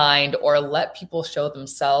kind or let people show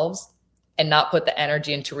themselves and not put the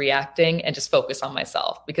energy into reacting and just focus on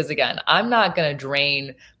myself. Because again, I'm not going to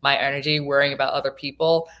drain my energy worrying about other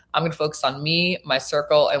people. I'm going to focus on me, my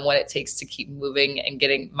circle, and what it takes to keep moving and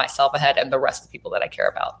getting myself ahead and the rest of the people that I care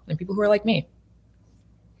about and people who are like me.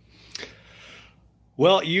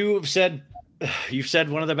 Well, you've said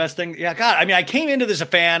one of the best things. Yeah, God, I mean, I came into this a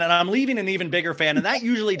fan and I'm leaving an even bigger fan, and that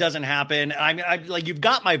usually doesn't happen. I mean, like, you've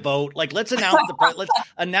got my vote. Like, let's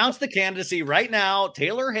announce the candidacy right now.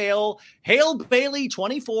 Taylor Hale Bailey,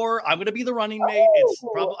 24. I'm going to be the running mate.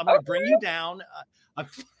 I'm going to bring you down. I'm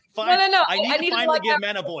fine. No. I need to finally give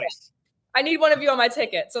men a voice. I need one of you on my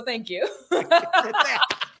ticket, so thank you.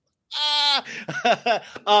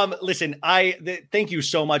 Listen, thank you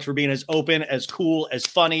so much for being as open, as cool, as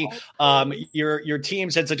funny. Your team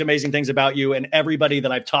said such amazing things about you, and everybody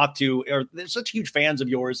that I've talked to they're such huge fans of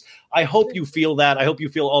yours. I hope you feel that. I hope you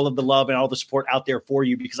feel all of the love and all the support out there for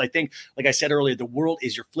you, because I think, like I said earlier, the world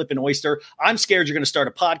is your flipping oyster. I'm scared you're going to start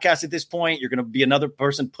a podcast at this point. You're going to be another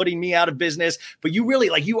person putting me out of business, but you really,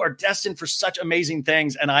 you are destined for such amazing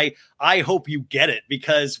things. And I hope you get it,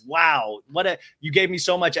 because wow, you gave me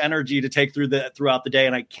so much energy to take throughout the day.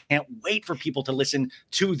 And I can't wait for people to listen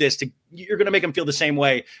to this. You're going to make them feel the same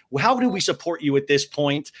way. How do we support you at this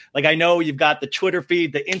point? Like, I know you've got the Twitter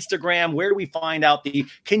feed, the Instagram. Where do we find out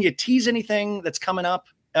can you tease anything that's coming up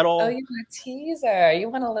at all? Oh, you want a teaser? You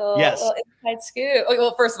want a little inside scoop?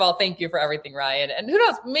 Well, first of all, thank you for everything, Ryan. And who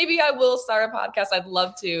knows, maybe I will start a podcast. I'd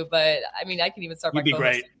love to, but I mean, I can even start my You'd be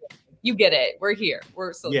great. You get it. We're here.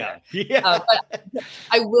 We're still there. Yeah. But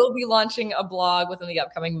I will be launching a blog within the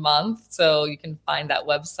upcoming month. So you can find that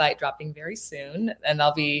website dropping very soon. And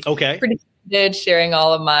I'll be pretty excited sharing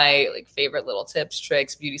all of my favorite little tips,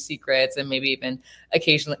 tricks, beauty secrets, and maybe even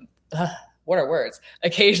occasionally, what are words?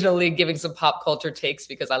 Occasionally giving some pop culture takes,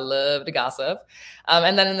 because I love to gossip.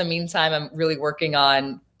 And then in the meantime, I'm really working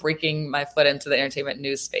on breaking my foot into the entertainment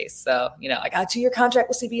news space. So, I got a 2-year contract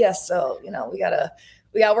with CBS. So, we got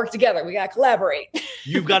to work together. We got to collaborate.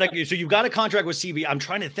 you've got a contract with CB. I'm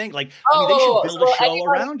trying to think they should build a show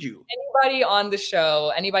around you. Anybody on the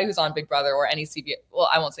show, anybody who's on Big Brother or any CBS, well,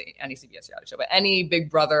 I won't say any CBS reality show, but any Big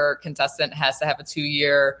Brother contestant has to have a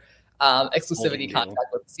 2-year exclusivity contract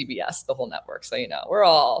with CBS, the whole network. So, we're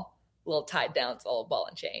all a little tied down to all ball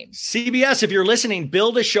and chain. CBS, if you're listening,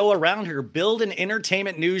 build a show around her. Build an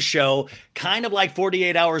entertainment news show, kind of like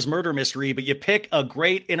 48 Hours Murder Mystery, but you pick a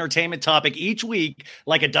great entertainment topic each week,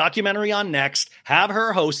 like a documentary on Next. Have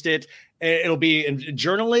her host it. It'll be in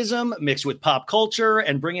journalism mixed with pop culture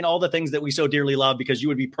and bringing all the things that we so dearly love, because you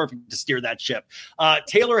would be perfect to steer that ship.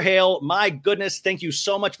 Taylor Hale, my goodness, thank you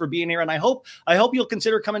so much for being here. And I hope you'll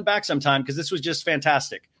consider coming back sometime, because this was just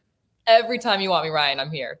fantastic. Every time you want me, Ryan, I'm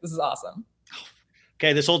here. This is awesome.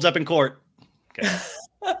 Okay, this holds up in court. Okay.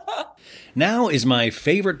 Now is my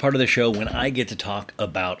favorite part of the show, when I get to talk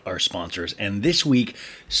about our sponsors. And this week,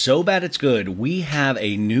 So Bad It's Good, we have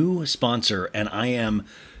a new sponsor, and I am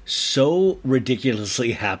so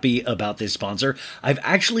ridiculously happy about this sponsor. I've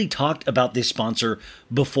actually talked about this sponsor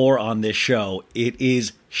before on this show. It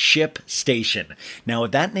is ShipStation. Now,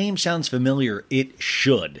 if that name sounds familiar, it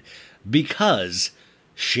should, because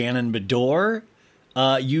Shannon Bedore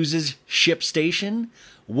uses ShipStation.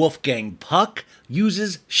 Wolfgang Puck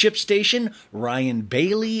uses ShipStation. Ryan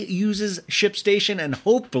Bailey uses ShipStation. And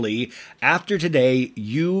hopefully, after today,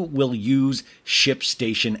 you will use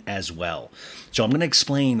ShipStation as well. So I'm going to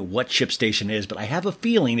explain what ShipStation is, but I have a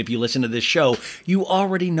feeling if you listen to this show, you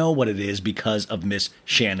already know what it is because of Miss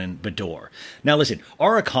Shannon Bedore. Now listen,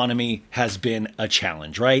 our economy has been a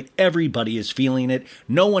challenge, right? Everybody is feeling it.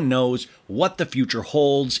 No one knows what the future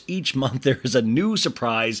holds. Each month there is a new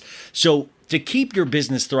surprise. So to keep your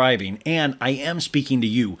business thriving, and I am speaking to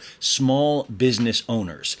you, small business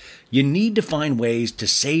owners, you need to find ways to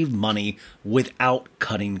save money without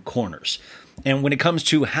cutting corners. And when it comes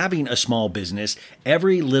to having a small business,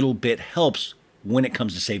 every little bit helps when it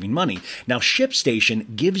comes to saving money. Now,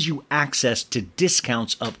 ShipStation gives you access to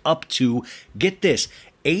discounts of up to, get this,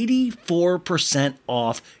 84%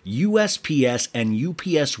 off USPS and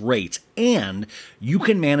UPS rates, and you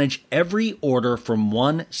can manage every order from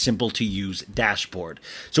one simple-to-use dashboard.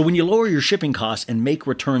 So when you lower your shipping costs and make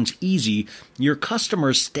returns easy, your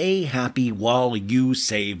customers stay happy while you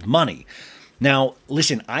save money. Now,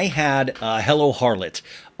 listen, I had Hello Harlot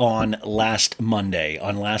on last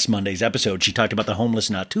Monday's episode. She talked about the Homeless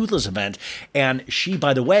Not Toothless event. And she,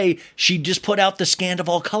 by the way, she just put out the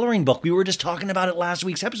Scandoval coloring book. We were just talking about it last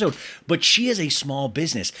week's episode. But she is a small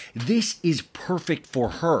business. This is perfect for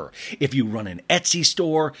her. If you run an Etsy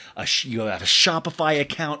store, you have a Shopify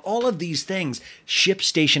account, all of these things,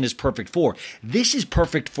 ShipStation is perfect for. This is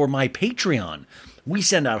perfect for my Patreon. We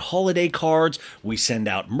send out holiday cards. We send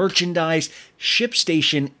out merchandise.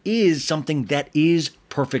 ShipStation is something that is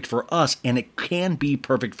perfect for us, and it can be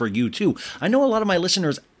perfect for you too. I know a lot of my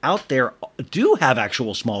listeners out there do have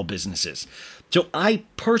actual small businesses. So I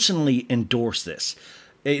personally endorse this.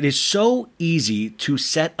 It is so easy to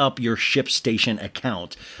set up your ShipStation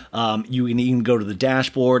account. You can even go to the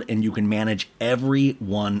dashboard and you can manage every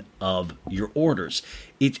one of your orders.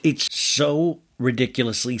 It's so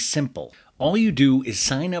ridiculously simple. All you do is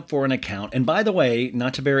sign up for an account. And by the way,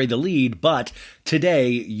 not to bury the lead, but today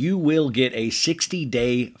you will get a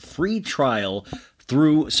 60-day free trial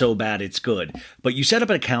through So Bad It's Good. But you set up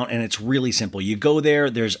an account and it's really simple. You go there,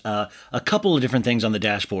 there's a couple of different things on the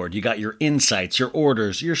dashboard. You got your insights, your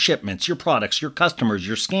orders, your shipments, your products, your customers,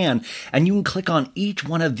 your scan, and you can click on each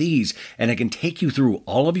one of these and it can take you through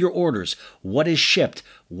all of your orders, what is shipped,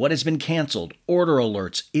 what has been canceled, order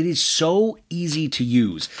alerts. It is so easy to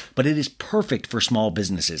use, but it is perfect for small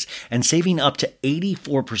businesses and saving up to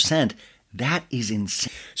 84%. That is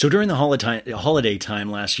insane. So during the holiday time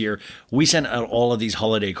last year, we sent out all of these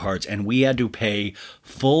holiday cards and we had to pay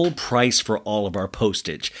full price for all of our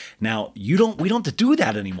postage. Now, we don't have to do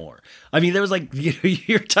that anymore. I mean, there was like,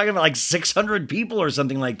 you're talking about like 600 people or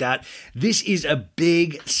something like that. This is a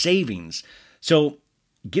big savings. So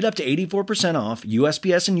get up to 84% off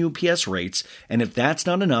USPS and UPS rates. And if that's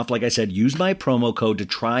not enough, like I said, use my promo code to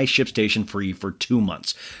try ShipStation free for 2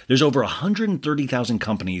 months. There's over 130,000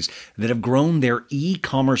 companies that have grown their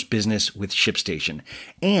e-commerce business with ShipStation.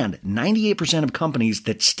 And 98% of companies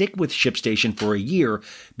that stick with ShipStation for a year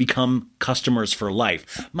become customers for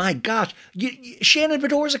life. My gosh, Shannon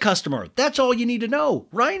Bedore's a customer. That's all you need to know.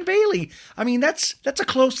 Ryan Bailey, I mean, that's a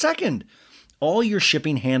close second. All your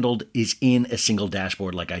shipping handled is in a single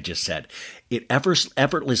dashboard, like I just said. It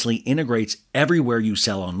effortlessly integrates everywhere you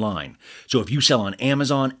sell online. So if you sell on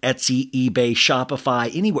Amazon, Etsy, eBay,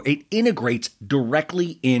 Shopify, anywhere, it integrates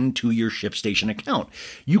directly into your ShipStation account.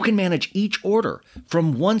 You can manage each order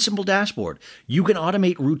from one simple dashboard. You can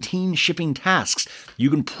automate routine shipping tasks.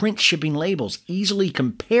 You can print shipping labels, easily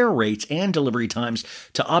compare rates and delivery times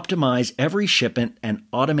to optimize every shipment and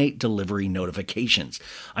automate delivery notifications.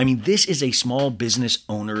 I mean, this is a small business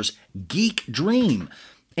owner's geek dream.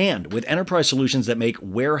 And with enterprise solutions that make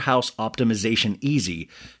warehouse optimization easy,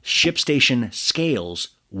 ShipStation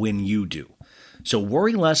scales when you do. So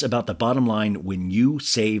worry less about the bottom line when you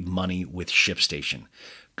save money with ShipStation.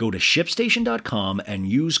 Go to ShipStation.com and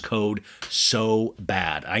use code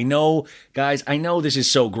SOBAD. I know, guys, this is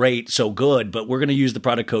so great, so good, but we're going to use the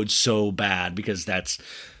product code SOBAD because that's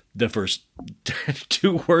the first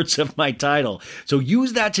 2 words of my title. So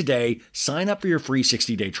use that today. Sign up for your free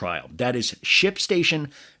 60-day trial. That is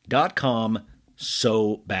ShipStation.com.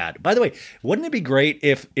 So bad. By the way, wouldn't it be great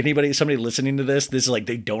if somebody listening to this is like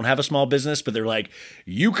they don't have a small business, but they're like,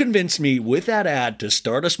 you convinced me with that ad to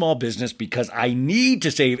start a small business because I need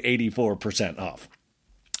to save 84% off.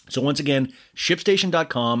 So once again,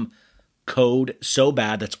 ShipStation.com, code so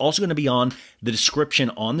bad. That's also going to be on the description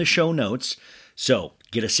on the show notes. So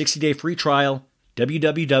get a 60-day free trial,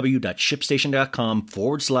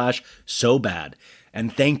 www.shipstation.com/so bad.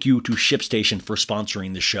 And thank you to ShipStation for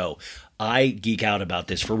sponsoring the show. I geek out about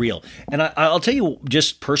this for real. And I'll tell you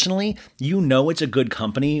just personally, it's a good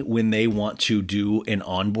company when they want to do an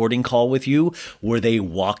onboarding call with you where they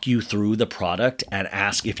walk you through the product and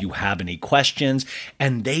ask if you have any questions.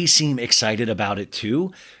 And they seem excited about it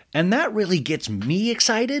too. And that really gets me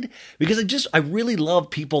excited because I really love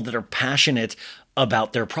people that are passionate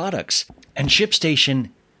about their products. And ShipStation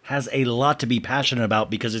has a lot to be passionate about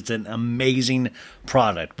because it's an amazing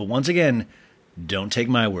product. But once again, don't take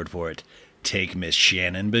my word for it. Take Miss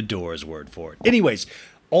Shannon Bedore's word for it. Anyways,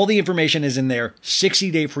 all the information is in there.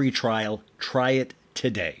 60-day free trial. Try it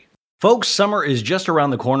today. Folks, summer is just around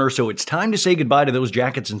the corner, so it's time to say goodbye to those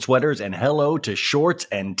jackets and sweaters and hello to shorts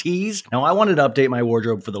and tees. Now, I wanted to update my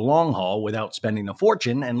wardrobe for the long haul without spending a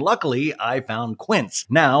fortune, and luckily, I found Quince.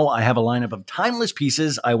 Now, I have a lineup of timeless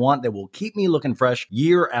pieces I want that will keep me looking fresh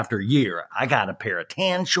year after year. I got a pair of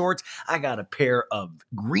tan shorts. I got a pair of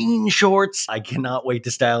green shorts. I cannot wait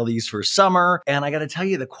to style these for summer, and I gotta tell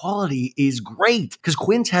you, the quality is great because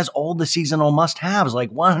Quince has all the seasonal must-haves like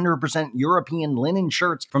 100% European linen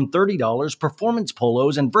shirts from 30 $30 performance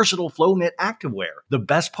polos and versatile flow knit activewear. The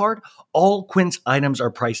best part? All Quince items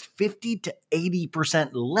are priced 50 to 80%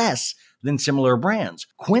 less than similar brands.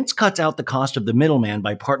 Quince cuts out the cost of the middleman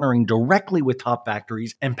by partnering directly with top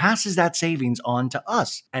factories and passes that savings on to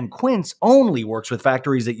us. And Quince only works with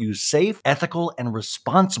factories that use safe, ethical, and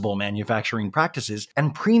responsible manufacturing practices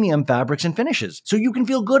and premium fabrics and finishes, so you can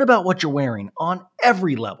feel good about what you're wearing on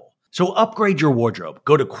every level. So upgrade your wardrobe.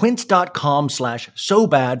 Go to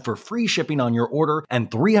quince.com/sobad for free shipping on your order and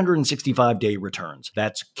 365-day returns.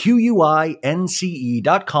 That's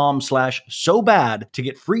QUINCE.com/sobad to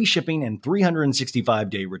get free shipping and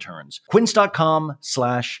 365-day returns.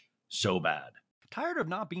 Quince.com/sobad. Tired of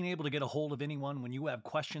not being able to get a hold of anyone when you have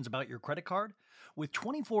questions about your credit card? With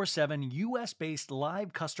 24/7 US-based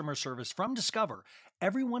live customer service from Discover,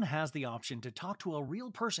 everyone has the option to talk to a real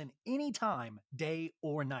person anytime, day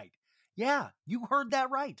or night. Yeah, you heard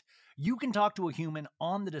that right. You can talk to a human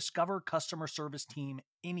on the Discover customer service team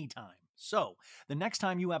anytime. So, the next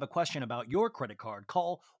time you have a question about your credit card,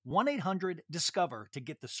 call 1-800-DISCOVER to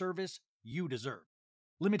get the service you deserve.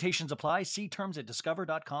 Limitations apply. See terms at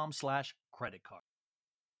discover.com/credit card.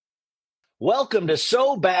 Welcome to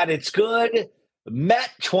So Bad It's Good, Met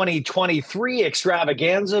 2023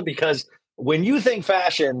 extravaganza, because when you think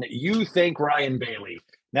fashion, you think Ryan Bailey.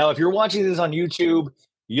 Now, if you're watching this on YouTube,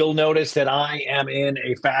 you'll notice that I am in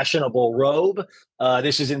a fashionable robe.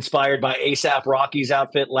 This is inspired by A$AP Rocky's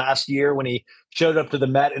outfit last year when he showed up to the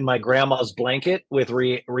Met in my grandma's blanket with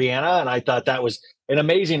Rihanna, and I thought that was an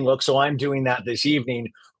amazing look, so I'm doing that this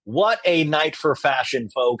evening. What a night for fashion,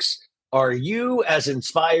 folks. Are you as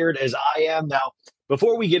inspired as I am? Now,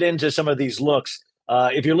 before we get into some of these looks,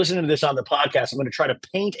 if you're listening to this on the podcast, I'm going to try to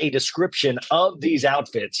paint a description of these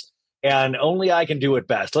outfits, and only I can do it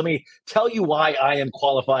best. Let me tell you why I am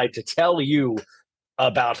qualified to tell you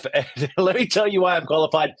about let me tell you why I'm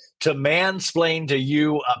qualified to mansplain to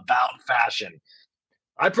you about fashion.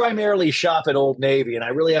 I primarily shop at Old Navy, and I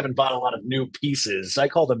really haven't bought a lot of new pieces. I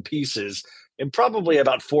call them pieces in probably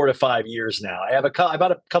about 4 to 5 years now. I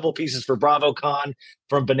bought a couple pieces for BravoCon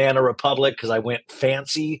from Banana Republic because I went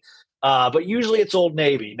fancy, but usually it's Old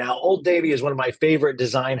Navy. Now, Old Navy is one of my favorite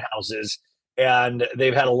design houses, and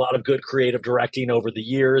they've had a lot of good creative directing over the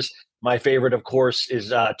years. My favorite, of course,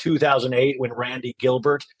 is 2008 when Randy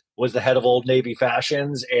Gilbert was the head of Old Navy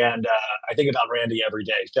Fashions, and I think about Randy every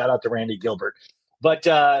day. Shout out to Randy Gilbert. But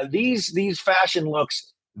these fashion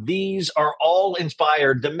looks, these are all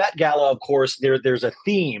inspired. The Met Gala, of course, there's a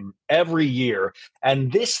theme every year,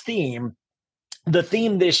 and the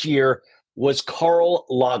theme this year was Karl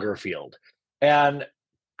Lagerfeld. And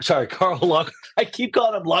sorry, Karl Lager. I keep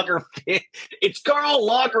calling him Lagerfeld. It's Karl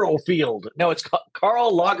Lagerfeld. No, it's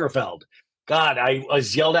Karl Lagerfeld. God, I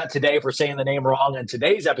was yelled at today for saying the name wrong in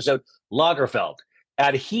today's episode, Lagerfeld.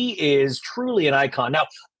 And he is truly an icon. Now,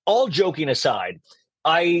 all joking aside,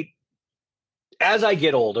 as I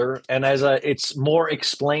get older and as it's more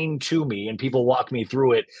explained to me and people walk me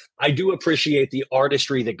through it, I do appreciate the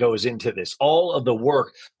artistry that goes into this, all of the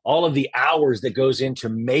work, all of the hours that goes into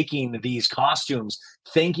making these costumes,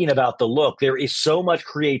 thinking about the look. There is so much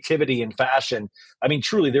creativity in fashion. I mean,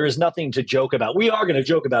 truly, there is nothing to joke about. We are going to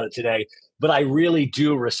joke about it today, but I really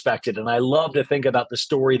do respect it. And I love to think about the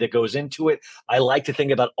story that goes into it. I like to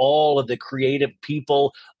think about all of the creative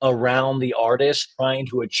people around the artist trying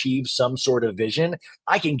to achieve some sort of vision.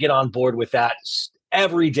 I can get on board with that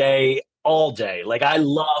every day, all day. Like, I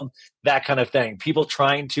love that kind of thing. People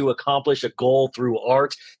trying to accomplish a goal through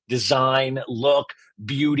art, design, look,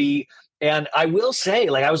 beauty. And I will say,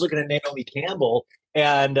 like, I was looking at Naomi Campbell,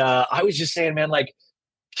 and I was just saying, man, like,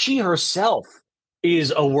 she herself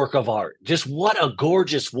is a work of art. Just what a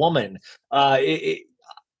gorgeous woman. I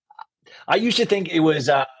used to think it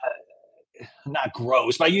was not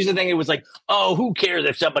gross, but I used to think it was like, oh, who cares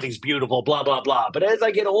if somebody's beautiful, blah, blah, blah. But as I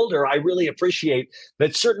get older, I really appreciate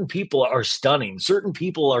that certain people are stunning. Certain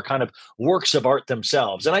people are kind of works of art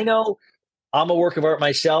themselves. And I know I'm a work of art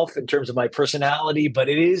myself in terms of my personality, but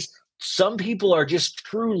some people are just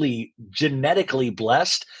truly genetically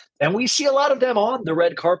blessed. And we see a lot of them on the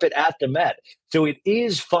red carpet at the Met. So it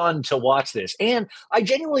is fun to watch this. And I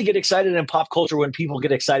genuinely get excited in pop culture when people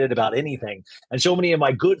get excited about anything. And so many of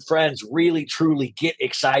my good friends really, truly get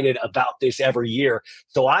excited about this every year.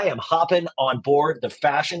 So I am hopping on board the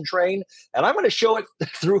fashion train, and I'm going to show it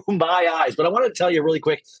through my eyes. But I want to tell you really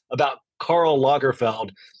quick about Karl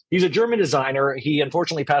Lagerfeld. He's a German designer. He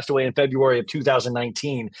unfortunately passed away in February of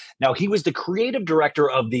 2019. Now, he was the creative director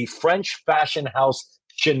of the French fashion house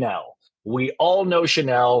Chanel. We all know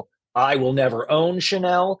Chanel. I will never own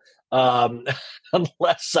Chanel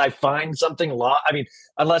unless I find something.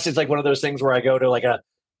 Unless it's like one of those things where I go to like a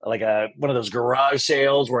one of those garage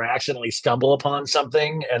sales where I accidentally stumble upon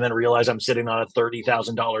something and then realize I'm sitting on a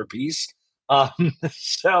 $30,000 piece. But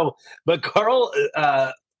Karl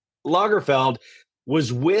Lagerfeld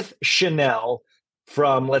was with Chanel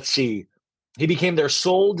from, let's see, he became their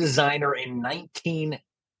sole designer in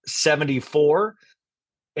 1974.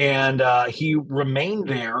 And he remained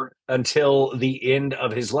there until the end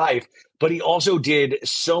of his life. But he also did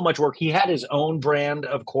so much work. He had his own brand,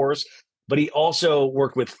 of course, but he also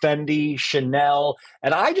worked with Fendi, Chanel.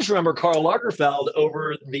 And I just remember Karl Lagerfeld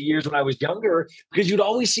over the years when I was younger, because you'd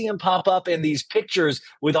always see him pop up in these pictures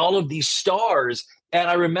with all of these stars. And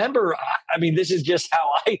I remember, I mean, this is just how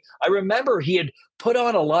I remember he had put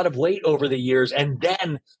on a lot of weight over the years. And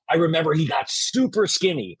then I remember he got super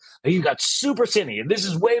skinny. And this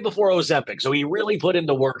is way before Ozempic. So he really put in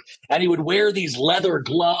the work. And he would wear these leather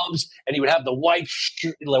gloves, and he would have the white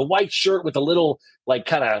shirt with a little like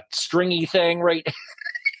kind of stringy thing, right?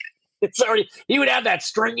 He would have that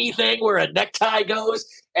stringy thing where a necktie goes,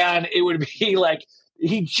 and it would be like,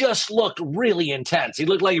 he just looked really intense. He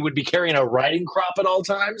looked like he would be carrying a riding crop at all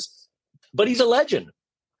times, but he's a legend.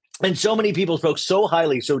 And so many people spoke so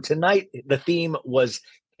highly. So tonight, the theme was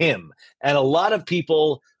him. And a lot of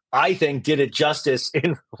people, I think, did it justice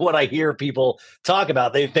in what I hear people talk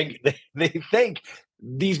about. They think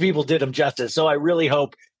these people did him justice. So I really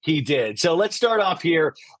hope he did. So let's start off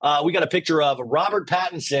here. We got a picture of Robert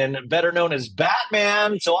Pattinson, better known as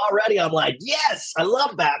Batman. So already I'm like, yes, I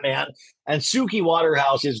love Batman. And Suki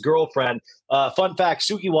Waterhouse, his girlfriend. Fun fact,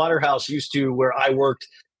 Suki Waterhouse used to, where I worked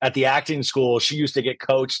at the acting school, she used to get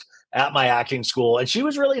coached at my acting school. And she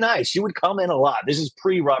was really nice. She would come in a lot. This is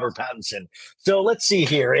pre-Robert Pattinson. So let's see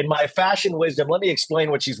here. In my fashion wisdom, let me explain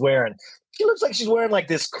what she's wearing. She looks like she's wearing like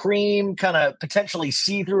this cream, kind of potentially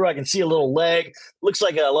see-through. I can see a little leg. Looks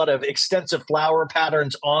like a lot of extensive flower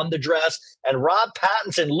patterns on the dress. And Rob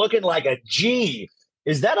Pattinson looking like a G.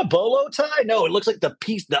 Is that a bolo tie? No, it looks like the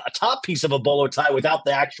top piece of a bolo tie without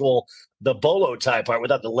the bolo tie part,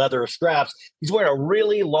 without the leather straps. He's wearing a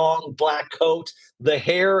really long black coat. The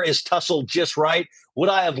hair is tousled just right. Would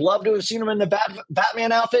I have loved to have seen him in the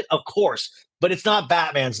Batman outfit? Of course. But it's not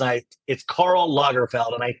Batman's night. It's Karl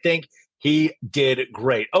Lagerfeld. And I think he did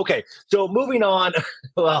great. Okay, so moving on.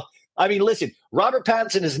 Well, I mean, listen, Robert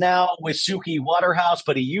Pattinson is now with Suki Waterhouse,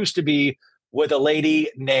 but he used to be with a lady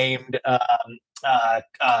named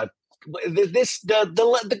the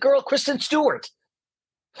girl Kristen Stewart.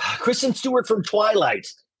 Kristen Stewart from Twilight,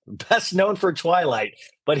 best known for Twilight.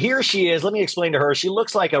 But here she is. Let me explain to her. She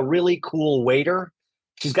looks like a really cool waiter.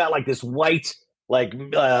 She's got like this white, like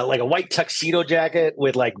a white tuxedo jacket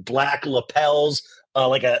with like black lapels,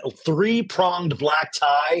 like a 3-pronged black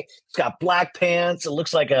tie. It's got black pants. It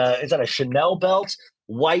looks like is that a Chanel belt?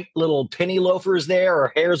 White little penny loafers there.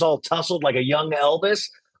 Her hair's all tousled like a young Elvis.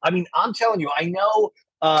 I mean, I'm telling you, I know,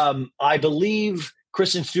 I believe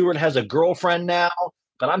Kristen Stewart has a girlfriend now,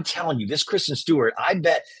 but I'm telling you, this Kristen Stewart, I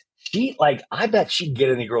bet she'd get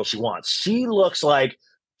any girl she wants. She looks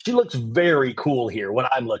very cool here when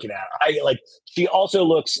I'm looking at her. She also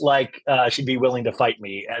looks like she'd be willing to fight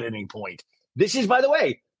me at any point. This is, by the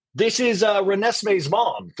way, Renesmee's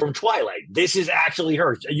mom from Twilight. This is actually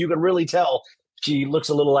her. You can really tell she looks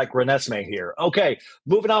a little like Renesmee here. Okay,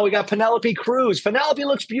 moving on. We got Penelope Cruz. Penelope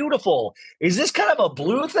looks beautiful. Is this kind of a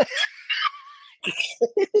blue thing?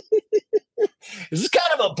 Is this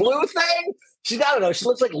kind of a blue thing? I don't know. She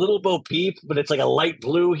looks like Little Bo Peep, but it's like a light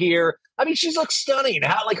blue here. I mean, she looks stunning.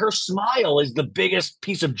 Her smile is the biggest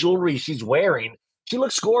piece of jewelry she's wearing. She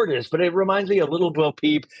looks gorgeous, but it reminds me of Little Bo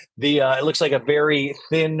Peep. It looks like a very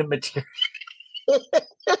thin material.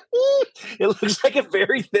 It looks like a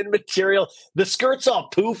very thin material. The skirt's all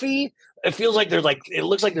poofy. It feels like it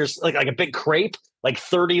looks like there's like a big crepe, like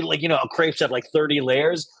 30, crepes have like 30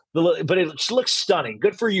 layers. But it looks stunning.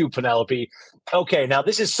 Good for you, Penelope. Okay, now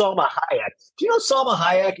this is Salma Hayek. Do you know Salma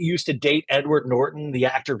Hayek used to date Edward Norton, the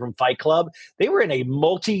actor from Fight Club? They were in a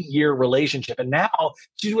multi-year relationship, and now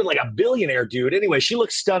she's with like a billionaire dude. Anyway, she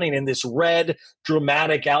looks stunning in this red,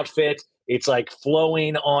 dramatic outfit. It's like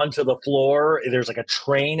flowing onto the floor. There's like a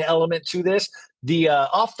train element to this. The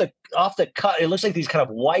off the cut, it looks like these kind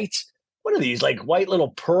of white. What are these, like white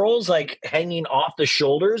little pearls, like hanging off the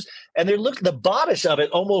shoulders? And the bodice of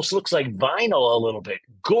it almost looks like vinyl a little bit.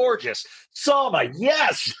 Gorgeous. Salma,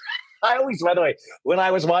 yes. By the way, when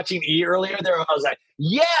I was watching E earlier there, I was like,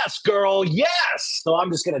 yes, girl, yes. So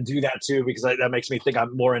I'm just going to do that too, because that makes me think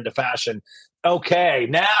I'm more into fashion. Okay,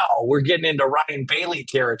 now we're getting into Ryan Bailey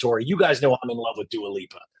territory. You guys know I'm in love with Dua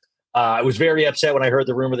Lipa. I was very upset when I heard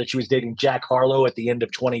the rumor that she was dating Jack Harlow at the end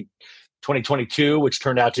of 2020. 2022, which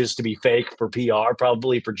turned out just to be fake for PR,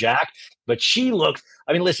 probably for Jack. But she looks,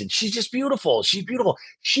 I mean, listen, she's just beautiful. She's beautiful.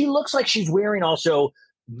 She looks like she's wearing also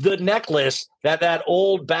the necklace that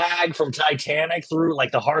old bag from Titanic threw,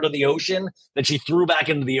 like the heart of the ocean, that she threw back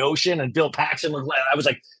into the ocean. And Bill Paxton looked like, I was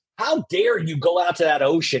like, how dare you go out to that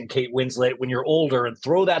ocean, Kate Winslet, when you're older and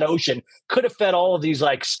throw that ocean? Could have fed all of these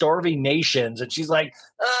like starving nations. And she's like,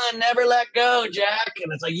 never let go, Jack.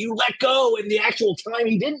 And it's like, you let go in the actual time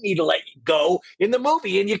he didn't need to let you go in the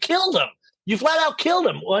movie, and you killed him. You flat out killed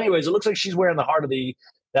him. Well, anyways, it looks like she's wearing that heart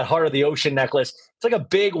of the ocean necklace. It's like a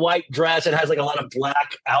big white dress. It has like a lot of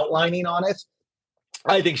black outlining on it.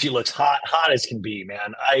 I think she looks hot as can be,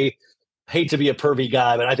 man. I hate to be a pervy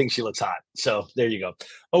guy, but I think she looks hot. So there you go.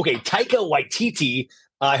 Okay, Taika Waititi.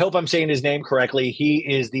 I hope I'm saying his name correctly. He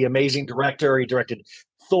is the amazing director. He directed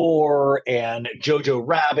Thor and Jojo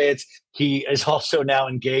Rabbit. He is also now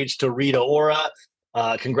engaged to Rita Ora.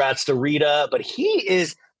 Congrats to Rita. But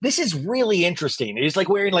this is really interesting. He's like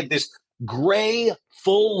wearing like this gray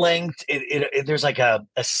full length. There's like a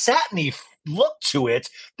satiny look to it.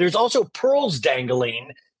 There's also pearls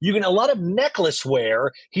dangling. You can a lot of necklace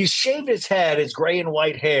wear. He's shaved his head, his gray and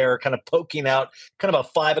white hair kind of poking out, kind of a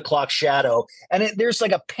 5 o'clock shadow. And there's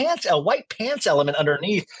like a white pants element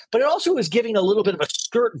underneath, but it also is giving a little bit of a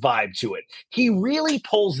skirt vibe to it. He really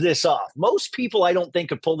pulls this off. Most people I don't think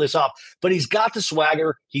could pull this off, but he's got the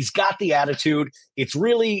swagger. He's got the attitude.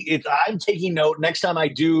 I'm taking note next time I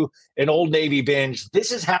do an Old Navy binge.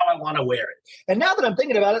 This is how I want to wear it. And now that I'm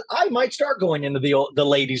thinking about it, I might start going into the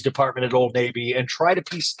ladies department at Old Navy and try to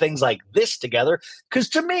piece things like this together. Because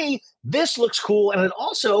to me, this looks cool. And it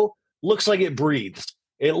also looks like it breathes.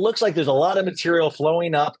 It looks like there's a lot of material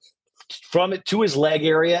flowing up from it to his leg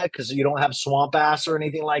area, because you don't have swamp ass or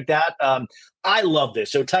anything like that. I love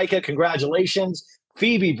this. So Taika, congratulations.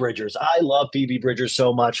 Phoebe Bridgers. I love Phoebe Bridgers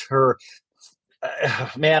so much. Her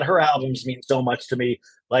albums mean so much to me.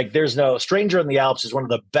 Like, there's no Stranger in the Alps is one of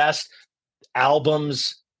the best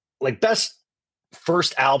albums, like best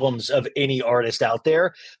first albums of any artist out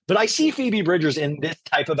there. But I see Phoebe Bridgers in this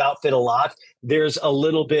type of outfit a lot. There's a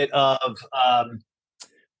little bit of, kind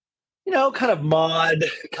of mod,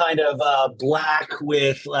 kind of black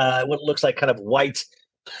with what looks like kind of white.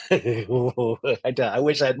 I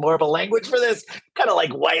wish I had more of a language for this. Kind of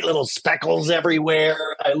like white little speckles everywhere.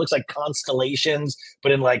 It looks like constellations,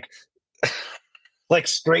 but in like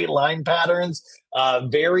straight line patterns.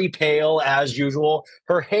 Very pale as usual.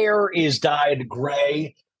 Her hair is dyed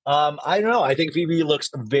gray. I don't know. I think Phoebe looks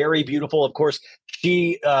very beautiful. Of course,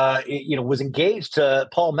 she was engaged to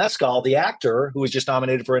Paul Mescal, the actor who was just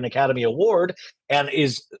nominated for an Academy Award, and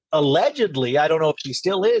is allegedly, I don't know if she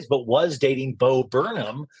still is, but was dating Bo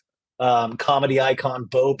Burnham, comedy icon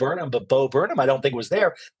Bo Burnham. But Bo Burnham, I don't think was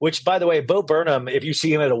there, which, by the way, Bo Burnham, if you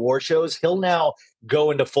see him at award shows, he'll now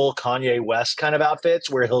go into full Kanye West kind of outfits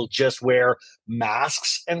where he'll just wear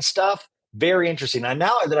masks and stuff. Very interesting. And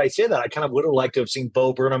now that I say that, I kind of would have liked to have seen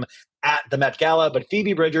Bo Burnham at the Met Gala, but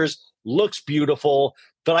Phoebe Bridgers looks beautiful.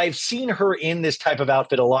 But I've seen her in this type of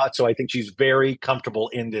outfit a lot, so I think she's very comfortable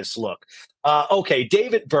in this look. Okay,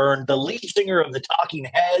 David Byrne, the lead singer of the Talking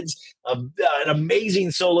Heads, an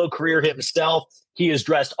amazing solo career himself. He is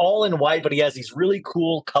dressed all in white, but he has these really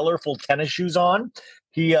cool, colorful tennis shoes on.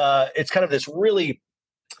 It's kind of this really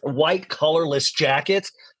white, colorless jacket.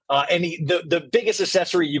 And the biggest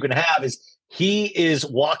accessory you can have is he is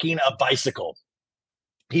walking a bicycle.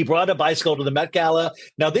 He brought a bicycle to the Met Gala.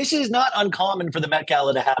 Now, this is not uncommon for the Met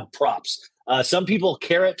Gala to have props. Some people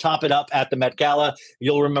carrot top it up at the Met Gala.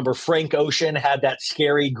 You'll remember Frank Ocean had that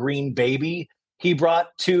scary green baby he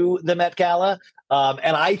brought to the Met Gala.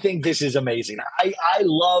 And I think this is amazing. I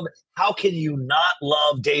love, how can you not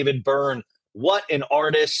love David Byrne? What an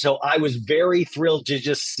artist. So I was very thrilled to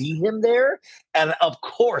just see him there. And of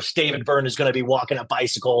course, David Byrne is going to be walking a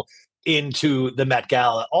bicycle into the Met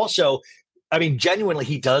Gala. Also, I mean, genuinely,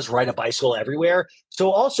 he does ride a bicycle everywhere.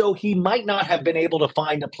 So also, he might not have been able to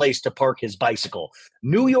find a place to park his bicycle.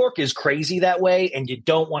 New York is crazy that way, and you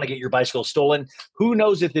don't want to get your bicycle stolen. Who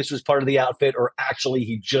knows if this was part of the outfit or actually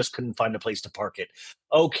he just couldn't find a place to park it.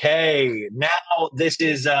 Okay, now this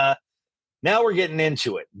is now we're getting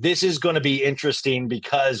into it. This is going to be interesting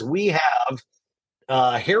because we have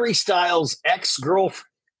Harry Styles' ex-girlfriend.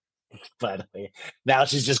 By the way, now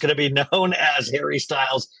she's just going to be known as Harry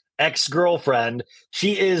Styles' ex-girlfriend.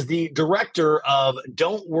 She is the director of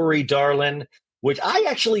Don't Worry, Darling, which I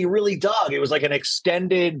actually really dug. It was like an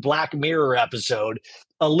extended Black Mirror episode.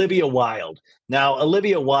 Olivia Wilde. Now,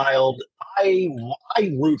 Olivia Wilde, I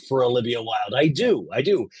root for Olivia Wilde. I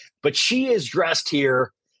do. But she is dressed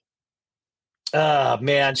here.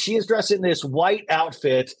 Man, she is dressed in this white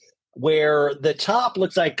outfit where the top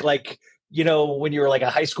looks like when you were like a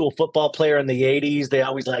high school football player in the 80s, they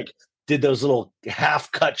always like did those little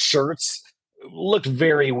half cut shirts. Looked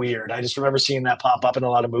very weird. I just remember seeing that pop up in a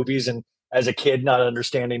lot of movies, and as a kid not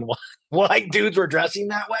understanding why dudes were dressing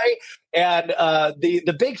that way. And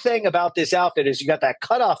the big thing about this outfit is you got that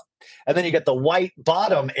cutoff, and then you got the white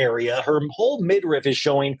bottom area. Her whole midriff is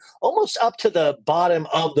showing almost up to the bottom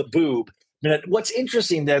of the boob. And what's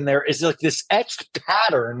interesting then there is like this etched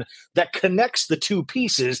pattern that connects the two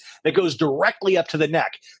pieces that goes directly up to the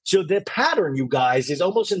neck. So the pattern, you guys, is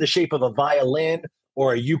almost in the shape of a violin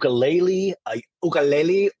or a ukulele,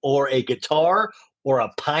 or a guitar, or a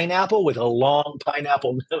pineapple with a long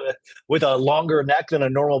pineapple with a longer neck than a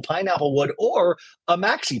normal pineapple would, or a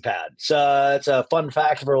maxi pad. So it's a fun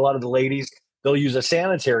fact for a lot of the ladies. They'll use a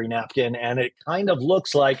sanitary napkin, and it kind of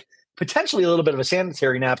looks like potentially a little bit of a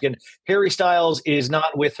sanitary napkin. Harry Styles is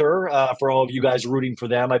not with her, for all of you guys rooting for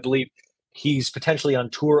them. I believe he's potentially on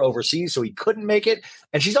tour overseas, so he couldn't make it.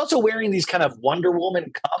 And she's also wearing these kind of Wonder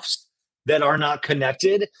Woman cuffs that are not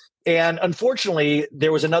connected. And unfortunately,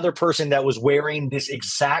 there was another person that was wearing this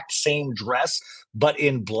exact same dress, but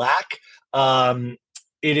in black.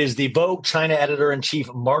 It is the Vogue China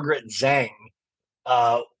editor-in-chief, Margaret Zhang,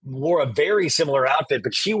 wore a very similar outfit,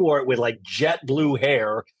 but she wore it with like jet blue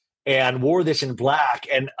hair and wore this in black.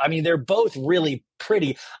 And I mean, they're both really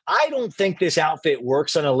pretty. I don't think this outfit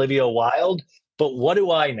works on Olivia Wilde, but what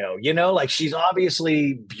do I know? Like she's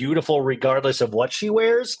obviously beautiful regardless of what she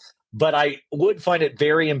wears. But I would find it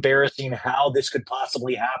very embarrassing how this could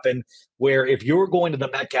possibly happen, where if you're going to the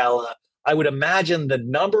Met Gala, I would imagine the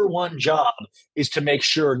number one job is to make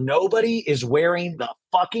sure nobody is wearing the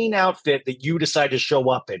fucking outfit that you decide to show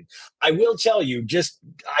up in. I will tell you,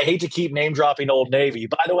 I hate to keep name dropping Old Navy.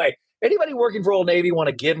 By the way, anybody working for Old Navy want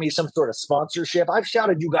to give me some sort of sponsorship? I've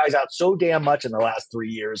shouted you guys out so damn much in the last 3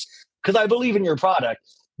 years because I believe in your product.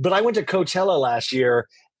 But I went to Coachella last year,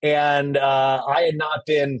 and I had not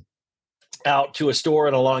been out to a store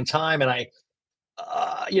in a long time. And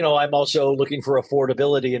I'm also looking for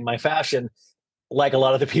affordability in my fashion, like a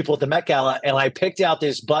lot of the people at the Met Gala. And I picked out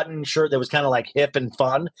this button shirt that was kind of like hip and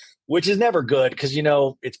fun, which is never good because,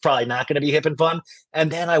 it's probably not going to be hip and fun. And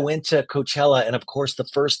then I went to Coachella. And of course, the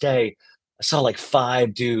first day I saw like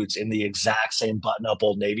 5 dudes in the exact same button up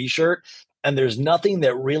Old Navy shirt. And there's nothing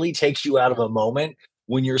that really takes you out of a moment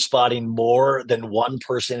when you're spotting more than one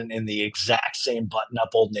person in the exact same button-up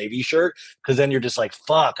Old Navy shirt, because then you're just like,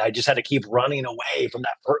 fuck, I just had to keep running away from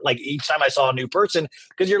that. Like each time I saw a new person,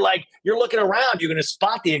 because you're looking around, you're going to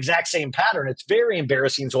spot the exact same pattern. It's very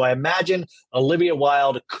embarrassing. So I imagine Olivia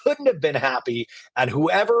Wilde couldn't have been happy, and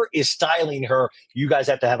whoever is styling her, you guys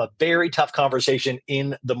have to have a very tough conversation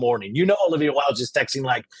in the morning. Olivia Wilde's just texting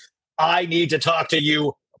like, I need to talk to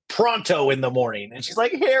you pronto in the morning. And she's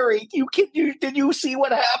like, Harry, did you see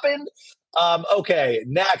what happened? Okay,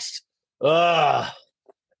 next.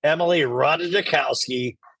 Emily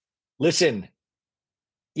Ratajkowski. Listen,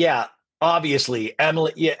 yeah, obviously,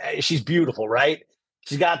 Emily, yeah, she's beautiful, right?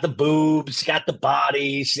 She's got the boobs, she's got the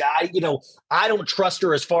body. I don't trust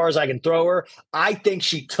her as far as I can throw her. I think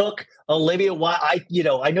she took Olivia Wilde.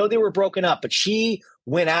 I know they were broken up, but she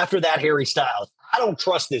went after that Harry Styles. I don't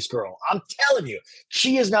trust this girl. I'm telling you,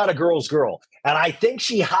 she is not a girl's girl. And I think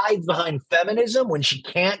she hides behind feminism when she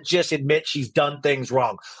can't just admit she's done things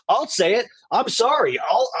wrong. I'll say it. I'm sorry.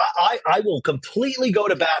 I will completely go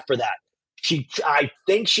to bat for that. I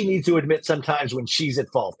think she needs to admit sometimes when she's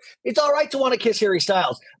at fault. It's all right to want to kiss Harry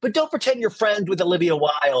Styles, but don't pretend you're friends with Olivia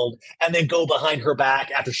Wilde and then go behind her back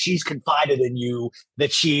after she's confided in you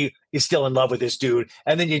that she is still in love with this dude.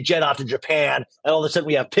 And then you jet off to Japan, and all of a sudden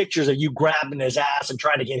we have pictures of you grabbing his ass and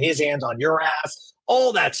trying to get his hands on your ass,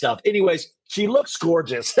 all that stuff. Anyways, she looks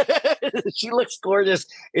gorgeous. She looks gorgeous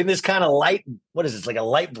in this kind of light, what is this, like a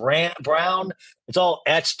light brown? It's all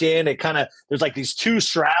etched in. There's like these 2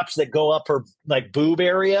 straps that go up her like boob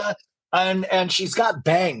area. And she's got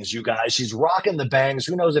bangs, you guys. She's rocking the bangs.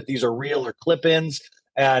 Who knows if these are real or clip-ins?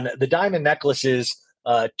 And the diamond necklaces,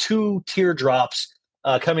 2 teardrops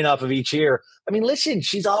coming off of each ear. I mean, listen,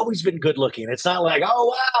 she's always been good looking. It's not like, oh,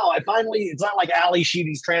 wow, it's not like Ali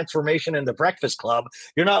Sheedy's transformation in The Breakfast Club.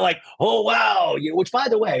 You're not like, oh, wow. Which, by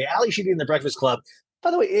the way, Ali Sheedy in The Breakfast Club,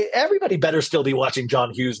 by the way, everybody better still be watching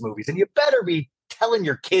John Hughes movies, and you better be telling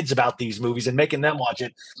your kids about these movies and making them watch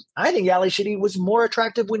it. I think Ali Sheedy was more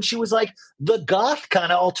attractive when she was like the goth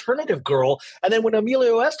kind of alternative girl. And then when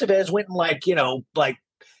Emilio Estevez went and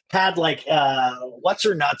had what's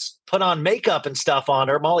her nuts put on makeup and stuff on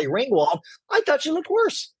her, Molly Ringwald, I thought she looked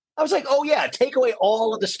worse. I was like, oh yeah, take away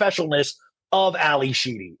all of the specialness of Ali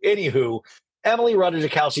Sheedy. Anywho, Emily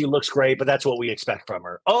Ratajkowski looks great, but that's what we expect from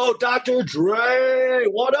her. Oh, Dr. Dre,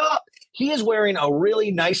 what up? He is wearing a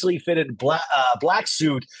really nicely fitted black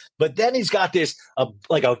suit, but then he's got this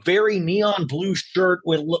like a very neon blue shirt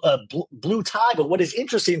with a blue tie. But what is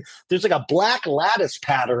interesting, there's like a black lattice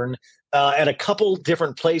pattern at a couple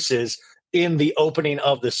different places in the opening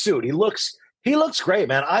of the suit. He looks great,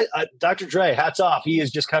 man. Dr. Dre, hats off. He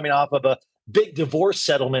is just coming off of a big divorce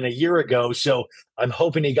settlement a year ago, so I'm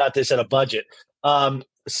hoping he got this at a budget.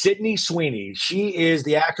 Sydney Sweeney, she is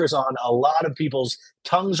the actress on a lot of people's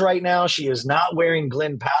tongues right now. She is not wearing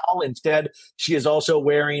Glen Powell. Instead, she is also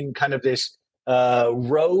wearing kind of this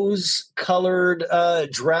rose-colored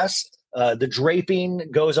dress. The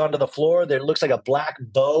draping goes onto the floor. There looks like a black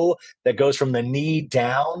bow that goes from the knee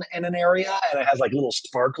down in an area, and it has like little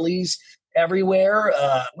sparklies everywhere.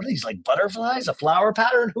 What are these, like butterflies? A flower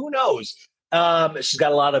pattern? Who knows? She's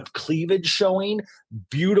got a lot of cleavage showing,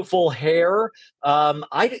 beautiful hair. I'm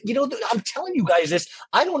telling you guys this.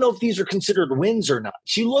 I don't know if these are considered wins or not.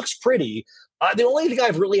 She looks pretty. The only thing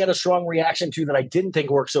I've really had a strong reaction to that I didn't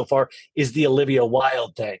think worked so far is the Olivia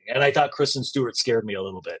Wilde thing. And I thought Kristen Stewart scared me a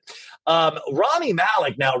little bit. Rami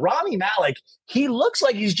Malek, he looks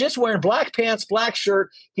like he's just wearing black pants, black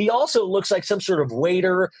shirt. He also looks like some sort of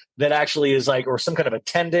waiter that actually is like, or some kind of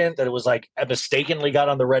attendant that it was like mistakenly got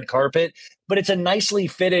on the red carpet. But it's a nicely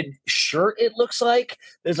fitted shirt, it looks like.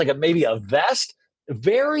 There's like maybe a vest.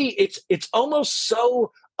 It's almost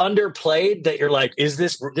so underplayed that you're like,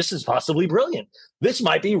 this is possibly brilliant. This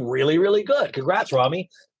might be really, really good. Congrats, Rami.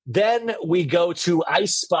 Then we go to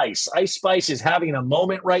Ice Spice. Ice Spice is having a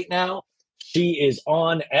moment right now. She is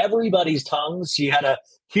on everybody's tongues. She had a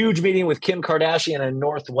huge meeting with Kim Kardashian and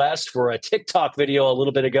Northwest for a TikTok video a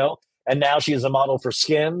little bit ago. And now she is a model for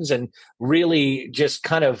Skims and really just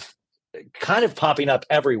kind of popping up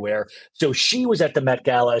everywhere. So she was at the Met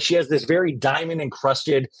Gala. She has this very diamond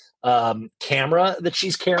encrusted camera that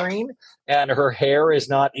she's carrying, and her hair is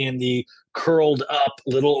not in the curled up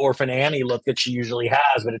Little Orphan Annie look that she usually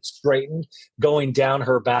has, but it's straightened going down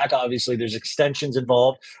her back. Obviously there's extensions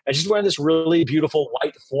involved, and she's wearing this really beautiful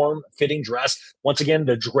white form fitting dress. Once again,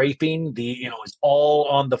 the draping, is all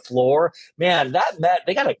on the floor. Man,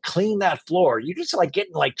 they got to clean that floor. You just like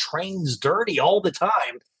getting like trains dirty all the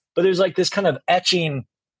time. But there's like this kind of etching.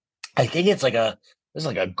 I think there's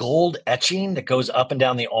like a gold etching that goes up and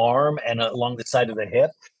down the arm and along the side of the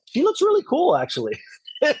hip. She looks really cool, actually.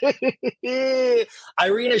 Irina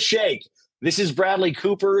Shayk. This is Bradley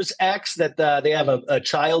Cooper's ex that they have a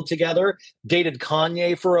child together. Dated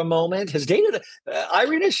Kanye for a moment. Has dated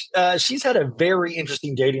Irina. She's had a very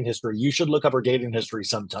interesting dating history. You should look up her dating history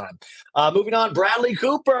sometime. Moving on, Bradley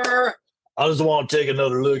Cooper. I just want to take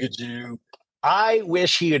another look at you. I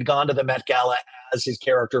wish he had gone to the Met Gala as his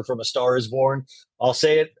character from A Star Is Born. I'll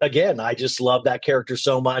say it again. I just love that character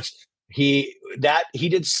so much. He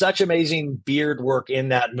did such amazing beard work in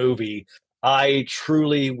that movie. I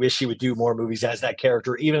truly wish he would do more movies as that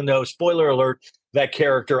character, even though, spoiler alert, that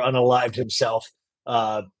character unalived himself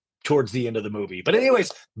towards the end of the movie. But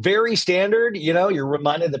anyways, very standard. You're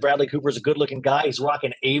reminded that Bradley Cooper is a good-looking guy. He's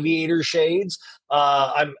rocking aviator shades.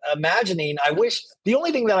 I'm imagining. The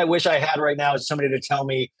only thing that I wish I had right now is somebody to tell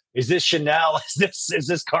me, is this Chanel? Is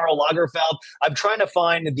this Karl Lagerfeld? I'm trying to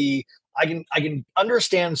find I can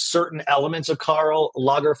understand certain elements of Karl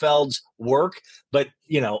Lagerfeld's work, but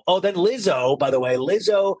then Lizzo, by the way,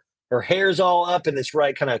 her hair's all up in this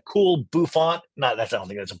right kind of cool bouffant. I don't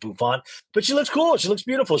think that's a bouffant, but she looks cool. She looks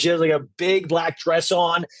beautiful. She has like a big black dress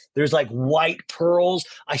on. There's like white pearls.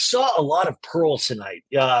 I saw a lot of pearls tonight.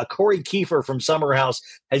 Corey Kiefer from Summer House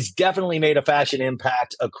has definitely made a fashion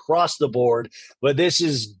impact across the board, but this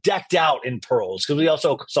is decked out in pearls because we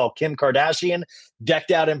also saw Kim Kardashian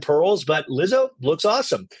decked out in pearls, but Lizzo looks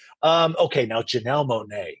awesome. Okay, now Janelle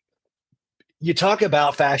Monáe. You talk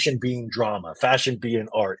about fashion being drama, fashion being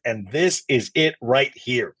art, and this is it right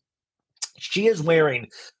here. She is wearing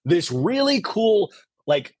this really cool,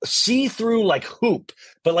 like see-through like hoop,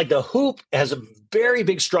 but like the hoop has a very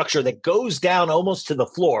big structure that goes down almost to the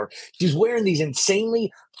floor. She's wearing these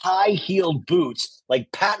insanely high-heeled boots,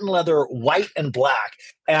 like patent leather, white and black.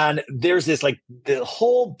 And there's this like the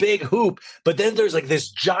whole big hoop, but then there's like this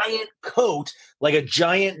giant coat, like a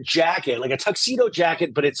giant jacket, like a tuxedo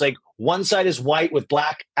jacket, but it's like one side is white with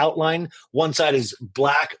black outline, one side is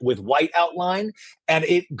black with white outline, and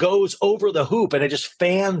it goes over the hoop and it just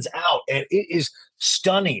fans out, and it is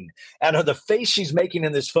stunning. And the face she's making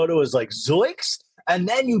in this photo is like zoinks. And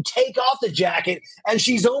then you take off the jacket and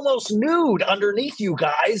she's almost nude underneath, you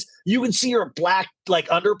guys. You can see her black like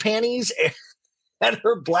underpanties. and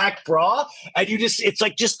her black bra, and it's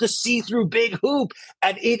like just the see-through big hoop,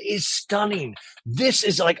 and it is stunning. This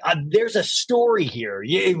is like, there's a story here.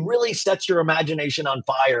 It really sets your imagination on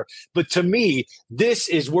fire. But to me, this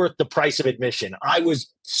is worth the price of admission. I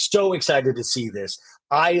was so excited to see this.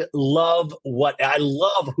 I love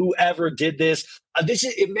whoever did this.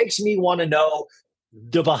 It makes me want to know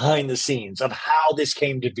the behind the scenes of how this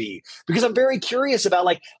came to be, because I'm very curious about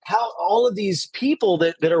like how all of these people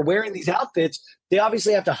that are wearing these outfits, they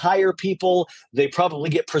obviously have to hire people. They probably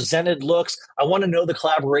get presented looks. I want to know the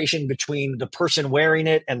collaboration between the person wearing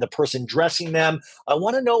it and the person dressing them. I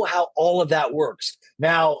want to know how all of that works.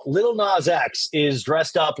 Now, Lil Nas X is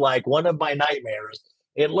dressed up like one of my nightmares.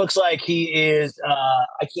 It looks like he is,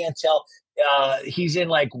 I can't tell. He's in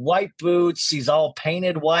like white boots. He's all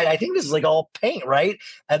painted white. I think this is like all paint, right?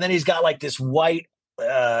 And then he's got like this white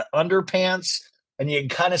underpants, and you can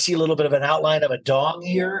kind of see a little bit of an outline of a dong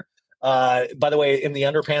here. By the way, in the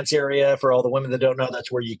underpants area, for all the women that don't know,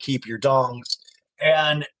 that's where you keep your dongs.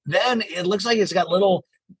 And then it looks like it's got little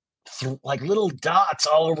dots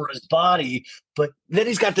all over his body. But then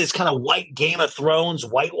he's got this kind of white Game of Thrones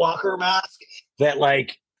White Walker mask that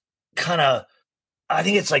like kind of, I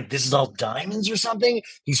think it's like this is all diamonds or something.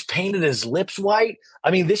 He's painted his lips white. I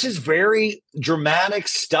mean, this is very dramatic,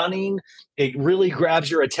 stunning. It really grabs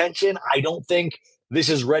your attention. I don't think this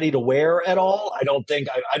is ready to wear at all.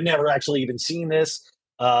 I've never actually even seen this.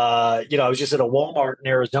 I was just at a Walmart in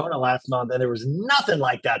Arizona last month, and there was nothing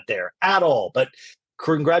like that there at all. But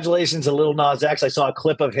congratulations to Lil Nas X. I saw a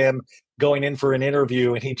clip of him going in for an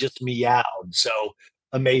interview, and he just meowed. So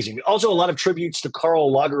amazing. Also, a lot of tributes to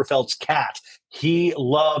Karl Lagerfeld's cat. He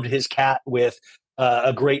loved his cat with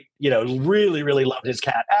a great, really, really loved his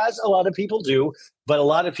cat, as a lot of people do. But a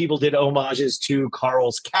lot of people did homages to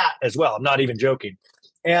Karl's cat as well. I'm not even joking.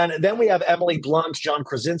 And then we have Emily Blunt, John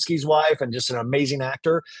Krasinski's wife, and just an amazing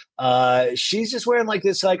actor. She's just wearing like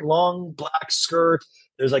this like long black skirt.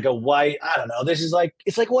 There's like a white, I don't know. This is like,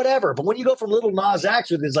 it's like whatever. But when you go from Little Nas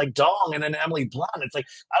X with his like dong and then Emily Blunt, it's like,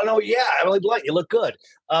 I don't know. Yeah, Emily Blunt, you look good.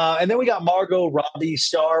 And then we got Margot Robbie,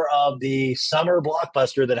 star of the summer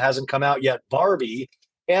blockbuster that hasn't come out yet, Barbie.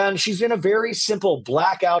 And she's in a very simple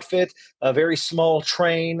black outfit, a very small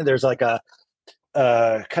train. There's like a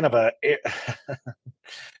kind of a,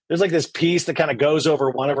 there's like this piece that kind of goes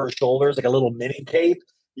over one of her shoulders, like a little mini cape.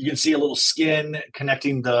 You can see a little skin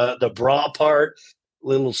connecting the bra part.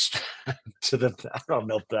 Little to the, I don't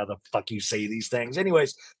know how the fuck you say these things.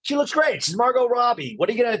 Anyways, she looks great. She's Margot Robbie. What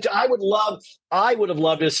are you gonna do? I would have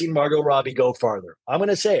loved to have seen Margot Robbie go farther. I'm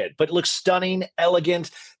gonna say it, but it looks stunning, elegant,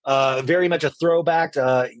 very much a throwback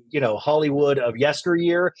to Hollywood of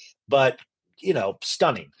yesteryear, but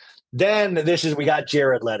stunning. Then we got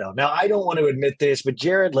Jared Leto. Now I don't want to admit this, but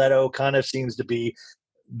Jared Leto kind of seems to be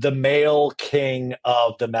the male king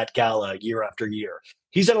of the Met Gala year after year.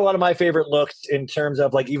 He's done a lot of my favorite looks in terms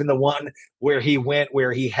of like even the one where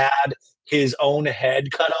he had his own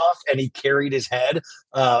head cut off and he carried his head,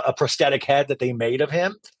 a prosthetic head that they made of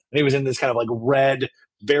him. And he was in this kind of like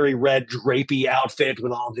very red drapey outfit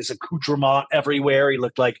with all of this accoutrement everywhere. He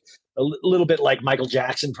looked like a little bit like Michael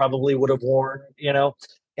Jackson probably would have worn,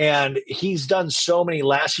 And he's done so many.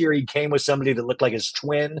 Last year, he came with somebody that looked like his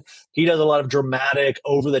twin. He does a lot of dramatic,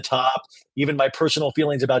 over the top. Even my personal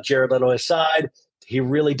feelings about Jared Leto aside, he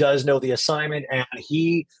really does know the assignment. And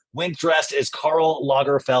he went dressed as Karl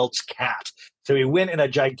Lagerfeld's cat. So he went in a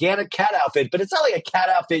gigantic cat outfit, but it's not like a cat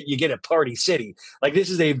outfit you get at Party City. Like this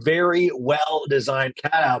is a very well-designed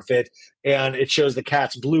cat outfit, and it shows the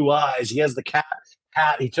cat's blue eyes. He has the cat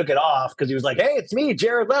hat. He took it off because he was like, hey, it's me,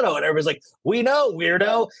 Jared Leto. And everybody's like, we know,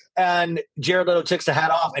 weirdo. And Jared Leto takes the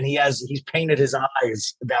hat off and he's painted his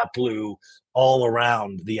eyes that blue all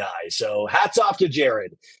around the eyes. So hats off to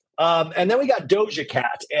Jared. And then we got Doja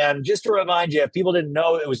Cat. And just to remind you, if people didn't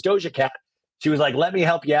know it was Doja Cat, she was like, let me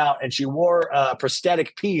help you out. And she wore a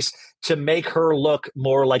prosthetic piece to make her look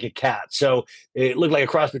more like a cat. So it looked like a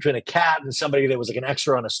cross between a cat and somebody that was like an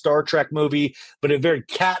extra on a Star Trek movie, but a very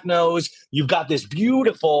cat nose. You've got this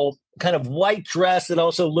beautiful kind of white dress that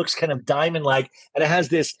also looks kind of diamond-like. And it has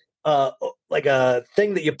this like a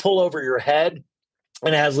thing that you pull over your head,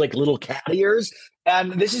 and it has like little cat ears.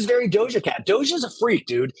 And this is very Doja Cat. Doja's a freak,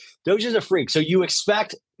 dude. Doja's a freak. So you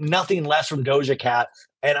expect nothing less from Doja Cat.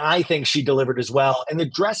 And I think she delivered as well. And the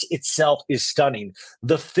dress itself is stunning.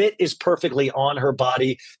 The fit is perfectly on her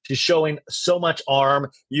body. She's showing so much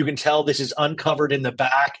arm. You can tell this is uncovered in the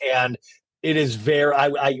back. And it is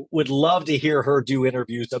I would love to hear her do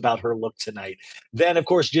interviews about her look tonight. Then, of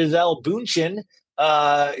course, Gisele Bündchen,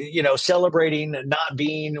 celebrating not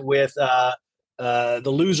being with the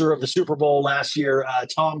loser of the Super Bowl last year,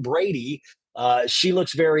 Tom Brady. She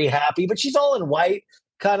looks very happy, but she's all in white.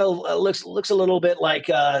 Kind of looks a little bit like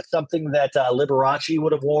something that Liberace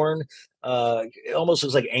would have worn. It almost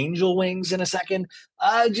looks like angel wings in a second.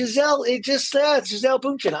 Giselle, Giselle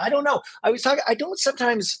Bündchen. I don't know. I was talking. I don't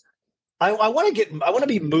sometimes. I want to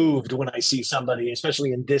be moved when I see somebody,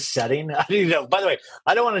 especially in this setting. By the way,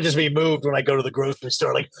 I don't want to just be moved when I go to the grocery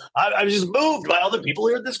store. Like I was just moved by all the people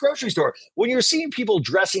here at this grocery store. When you're seeing people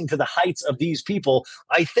dressing to the heights of these people,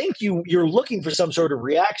 I think you're looking for some sort of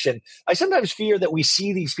reaction. I sometimes fear that we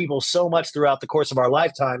see these people so much throughout the course of our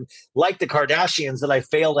lifetime, like the Kardashians, that I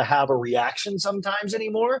fail to have a reaction sometimes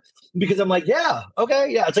anymore because I'm like, yeah,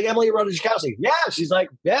 okay, yeah. It's like Emily Ratajkowski. Yeah, she's like,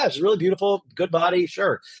 yeah, she's really beautiful, good body,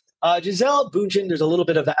 sure. Giselle Bündchen, there's a little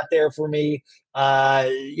bit of that there for me.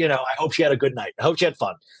 I hope she had a good night. I hope she had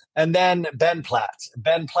fun. And then Ben Platt.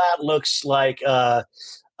 Ben Platt looks like a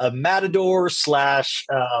matador slash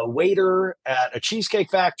waiter at a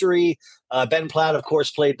cheesecake factory. Ben Platt, of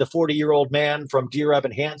course, played the 40-year-old man from Dear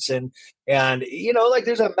Evan Hansen. And,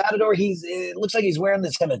 there's a matador. It looks like he's wearing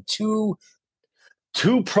this kind of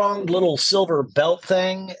two-pronged little silver belt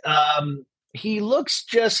thing. He looks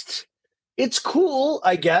just... It's cool,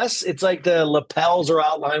 I guess. It's like the lapels are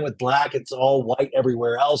outlined with black. It's all white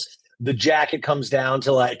everywhere else. The jacket comes down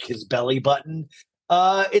to like his belly button.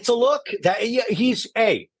 It's a look that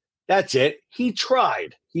that's it. He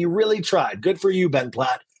tried. He really tried. Good for you, Ben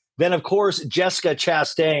Platt. Then, of course, Jessica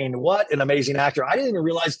Chastain. What an amazing actor. I didn't even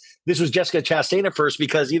realize this was Jessica Chastain at first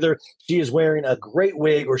because either she is wearing a great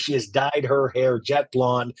wig or she has dyed her hair jet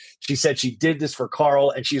blonde. She said she did this for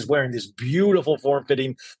Carl, and she's wearing this beautiful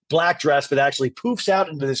form-fitting black dress that actually poofs out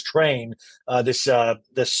into this train, this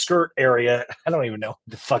skirt area. I don't even know what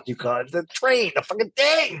the fuck you call it. The train, the fucking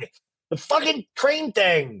thing. The fucking train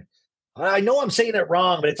thing. I know I'm saying it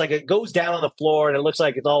wrong, but it's like it goes down on the floor and it looks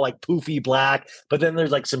like it's all like poofy black. But then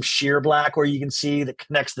there's like some sheer black where you can see that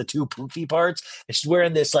connects the two poofy parts. And she's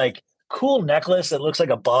wearing this like cool necklace that looks like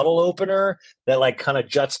a bottle opener that like kind of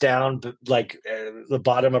juts down like the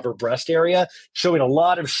bottom of her breast area, showing a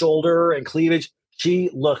lot of shoulder and cleavage. She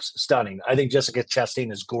looks stunning. I think Jessica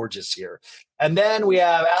Chastain is gorgeous here. And then we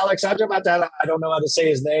have Alex. I don't know how to say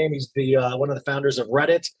his name. He's the one of the founders of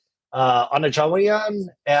Reddit. Anachawian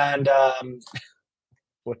and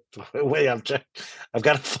wait, I've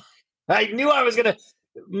got to. I knew I was gonna.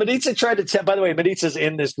 Maritza tried to. By the way, Maritza's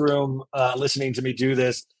in this room listening to me do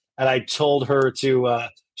this, and I told her to.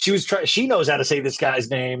 She knows how to say this guy's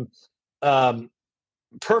name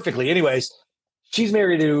perfectly. Anyways, she's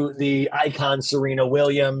married to the icon Serena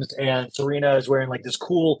Williams, and Serena is wearing like this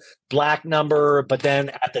cool black number, but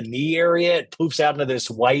then at the knee area, it poofs out into this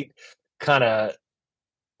white kind of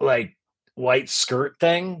like white skirt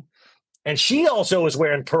thing. And she also is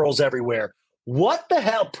wearing pearls everywhere. What the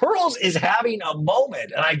hell? Pearls is having a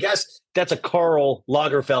moment. And I guess that's a Karl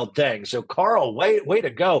Lagerfeld thing. So Karl, way to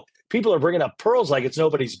go. People are bringing up pearls like it's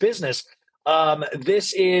nobody's business.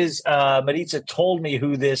 This is, Maritza told me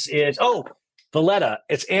who this is. Oh, Valletta.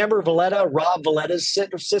 It's Amber Valletta, Rob Valletta's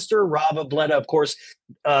sister. Rob Valletta, of course,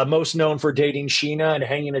 most known for dating Sheena and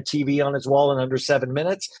hanging a TV on his wall in under 7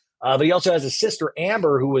 minutes. But he also has a sister,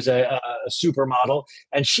 Amber, who was a supermodel,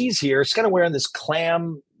 and she's here. She's kind of wearing this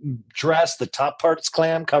clam dress. The top part's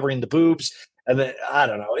clam, covering the boobs. And then, I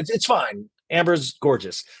don't know. It's fine. Amber's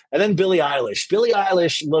gorgeous. And then Billie Eilish. Billie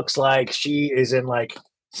Eilish looks like she is in like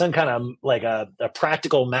some kind of like a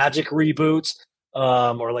Practical Magic reboot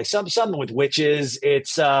or like something with witches. It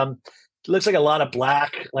looks like a lot of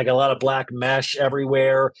black mesh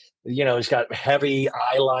everywhere. It's got heavy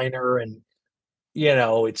eyeliner and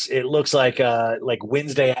it looks like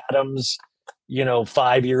Wednesday Addams,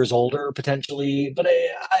 5 years older potentially, but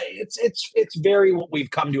it's very what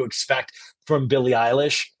we've come to expect from Billie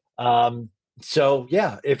Eilish. So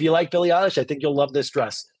yeah, if you like Billie Eilish, I think you'll love this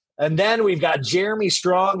dress. And then we've got Jeremy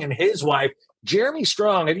Strong and his wife. Jeremy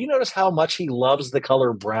Strong, have you noticed how much he loves the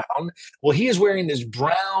color brown? Well, he is wearing this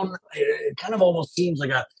brown, it kind of almost seems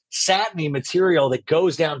like a satiny material that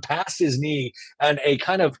goes down past his knee, and a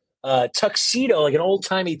kind of tuxedo, like an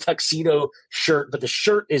old-timey tuxedo shirt, but the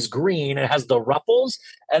shirt is green and has the ruffles.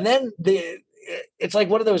 And then it's like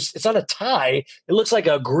one of those, it's not a tie. It looks like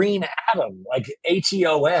a green atom, like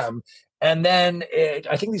ATOM. And then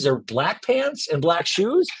I think these are black pants and black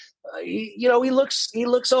shoes. He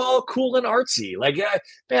looks all cool and artsy. Like,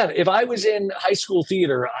 man, if I was in high school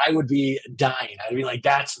theater, I would be dying. I'd be like,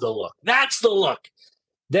 that's the look. That's the look.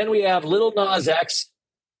 Then we have Lil Nas X.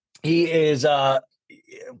 He is,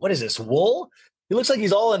 what is this, wool? He looks like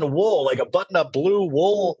he's all in wool, like a button-up blue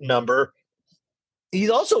wool number. He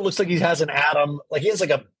also looks like he has an atom, like he has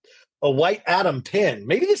like a a white Adam pin.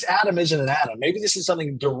 Maybe this Adam isn't an Adam. Maybe this is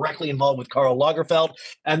something directly involved with Karl Lagerfeld.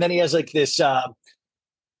 And then he has like this, he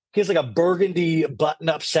has like a burgundy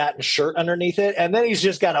button-up satin shirt underneath it. And then he's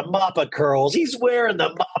just got a mop of curls. He's wearing the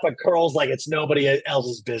mop of curls like it's nobody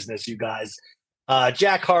else's business, you guys.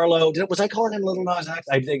 Jack Harlow. Was I calling him Little Nas X?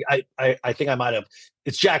 I think I might have.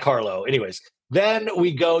 It's Jack Harlow. Anyways, then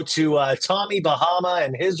we go to Tommy Bahama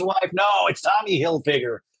and his wife. No, it's Tommy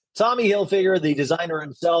Hilfiger. Tommy Hilfiger, the designer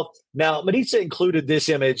himself. Now, Maritza included this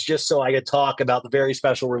image just so I could talk about the very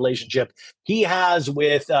special relationship he has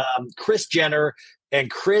with Kris Jenner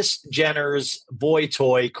and Kris Jenner's boy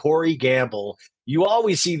toy, Corey Gamble. You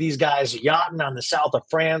always see these guys yachting on the south of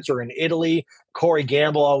France or in Italy. Corey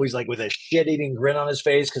Gamble always like with a shit-eating grin on his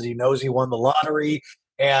face because he knows he won the lottery.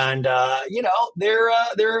 And, they're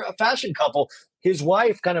a fashion couple. His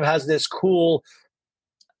wife kind of has this cool,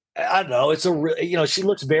 I don't know, she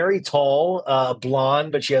looks very tall,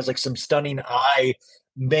 blonde, but she has like some stunning eye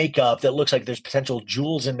makeup that looks like there's potential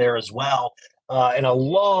jewels in there as well. And a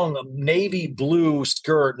long navy blue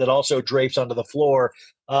skirt that also drapes onto the floor,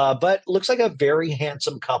 but looks like a very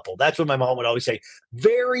handsome couple. That's what my mom would always say.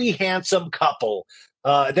 Very handsome couple.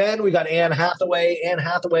 Then we got Anne Hathaway. Anne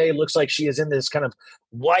Hathaway looks like she is in this kind of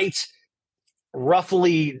white,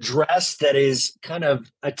 ruffly dress that is kind of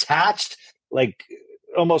attached, like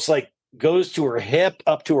almost like goes to her hip,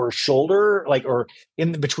 up to her shoulder, like, or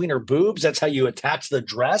in between her boobs. That's how you attach the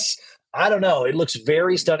dress. I don't know. It looks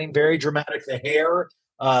very stunning, very dramatic. The hair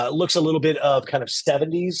looks a little bit of kind of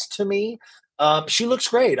 70s to me. She looks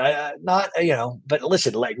great. But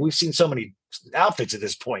listen, like we've seen so many outfits at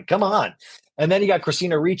this point. Come on. And then you got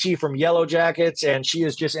Christina Ricci from Yellow Jackets, and she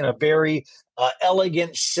is just in a very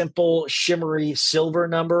elegant, simple, shimmery silver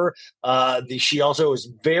number. She also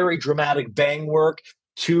is very dramatic bang work.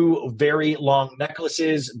 2 very long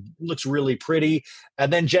necklaces, looks really pretty.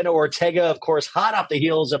 And then Jenna Ortega, of course, hot off the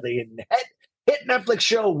heels of the hit Netflix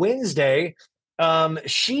show Wednesday.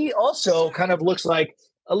 She also kind of looks like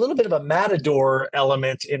a little bit of a matador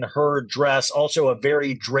element in her dress, also a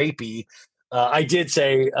very drapey. I did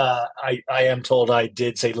say, I am told I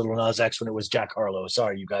did say Little Nas X when it was Jack Harlow.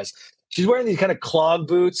 Sorry, you guys. She's wearing these kind of clog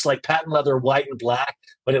boots, like patent leather, white and black,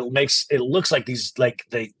 but it looks like these, like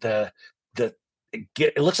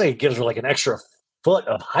it looks like it gives her like an extra foot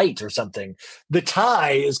of height or something. The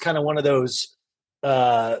tie is kind of one of those,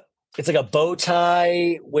 it's like a bow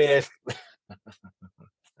tie with,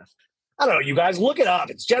 I don't know, you guys look it up.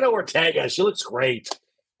 It's Jenna Ortega. She looks great.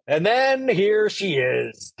 And then here she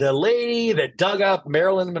is, the lady that dug up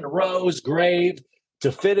Marilyn Monroe's grave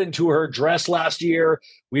to fit into her dress last year.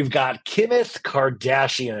 We've got Kimeth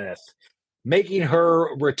Kardashian making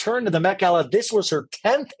her return to the Met Gala. This was her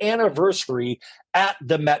 10th anniversary at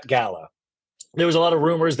the Met Gala. There was a lot of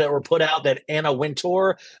rumors that were put out that Anna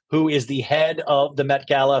Wintour, who is the head of the Met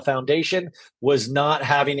Gala Foundation, was not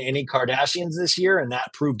having any Kardashians this year, and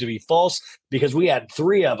that proved to be false because we had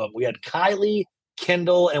 3 of them. We had Kylie,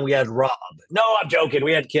 Kendall, and we had Rob. No, I'm joking.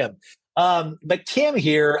 We had Kim. But Kim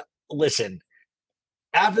here, listen,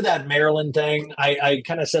 after that Maryland thing, I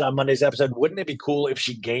kind of said on Monday's episode, wouldn't it be cool if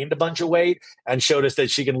she gained a bunch of weight and showed us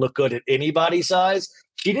that she can look good at any body size?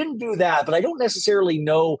 She didn't do that, but I don't necessarily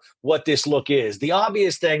know what this look is. The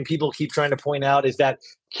obvious thing people keep trying to point out is that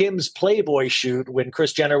Kim's Playboy shoot when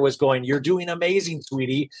Kris Jenner was going, "You're doing amazing,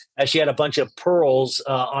 sweetie," as she had a bunch of pearls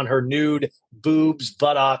on her nude boobs,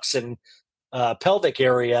 buttocks, and pelvic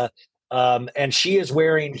area. And she is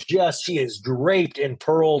wearing she is draped in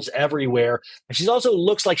pearls everywhere. And she also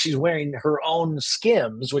looks like she's wearing her own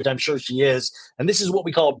Skims, which I'm sure she is. And this is what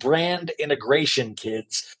we call brand integration,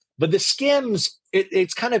 kids. But the Skims,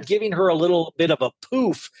 it's kind of giving her a little bit of a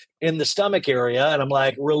poof in the stomach area. And I'm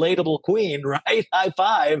like, relatable queen, right? High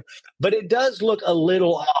five. But it does look a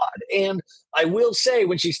little odd. And I will say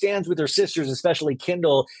when she stands with her sisters, especially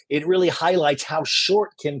Kendall, it really highlights how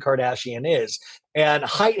short Kim Kardashian is. And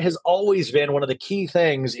height has always been one of the key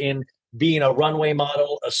things in being a runway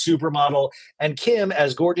model, a supermodel. And Kim,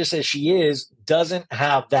 as gorgeous as she is, doesn't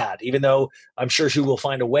have that, even though I'm sure she will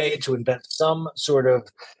find a way to invent some sort of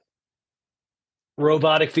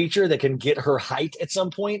robotic feature that can get her height at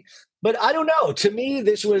some point. But I don't know. To me,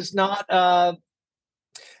 this was not,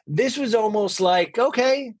 this was almost like,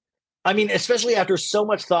 okay. I mean, especially after so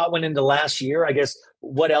much thought went into last year, I guess,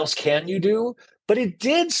 what else can you do? But it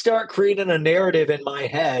did start creating a narrative in my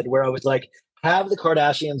head where I was like, have the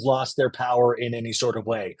Kardashians lost their power in any sort of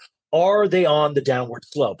way? Are they on the downward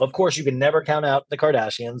slope? Of course, you can never count out the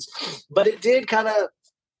Kardashians, but it did kind of,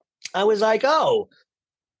 I was like, oh,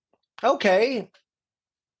 okay.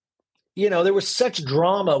 You know, there was such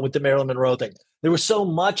drama with the Marilyn Monroe thing. There was so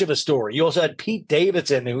much of a story. You also had Pete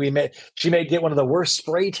Davidson, who she may get one of the worst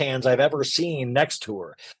spray tans I've ever seen next to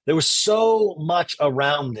her. There was so much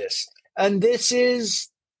around this. And this is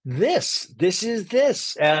this. This is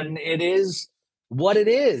this. And it is what it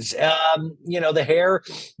is. The hair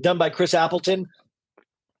done by Chris Appleton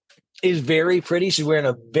is very pretty. She's wearing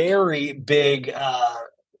a very big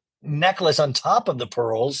necklace on top of the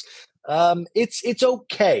pearls. It's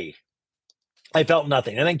okay. I felt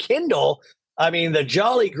nothing. And then Kendall, I mean, the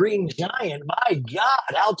Jolly Green Giant, my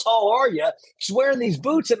God, how tall are you? She's wearing these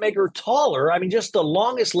boots that make her taller. I mean, just the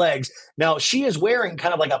longest legs. Now, she is wearing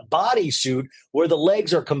kind of like a bodysuit where the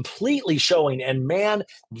legs are completely showing. And man,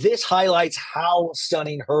 this highlights how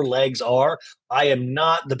stunning her legs are. I am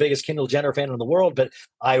not the biggest Kendall Jenner fan in the world, but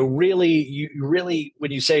you really,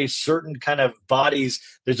 when you say certain kind of bodies,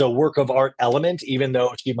 there's a work of art element, even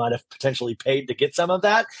though she might have potentially paid to get some of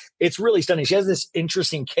that. It's really stunning. She has this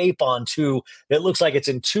interesting cape on too. That looks like it's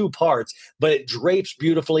in two parts, but it drapes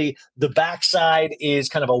beautifully. The backside is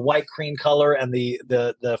kind of a white cream color, and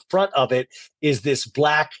the front of it is this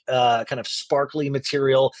black kind of sparkly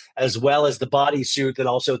material, as well as the bodysuit that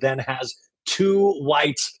also then has two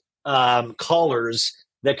white collars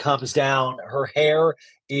that comes down. Her hair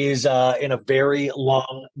is in a very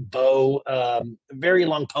long bow, very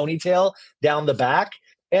long ponytail down the back.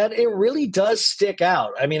 And it really does stick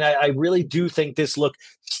out. I mean, I really do think this look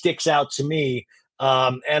sticks out to me.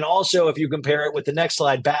 And also, if you compare it with the next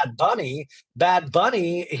slide, Bad Bunny,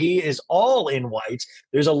 he is all in white.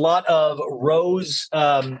 There's a lot of rose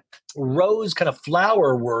kind of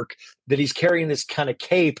flower work that he's carrying this kind of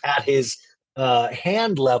cape at his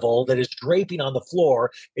hand level that is draping on the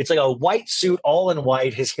floor. It's like a white suit, all in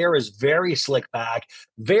white. His hair is very slick back,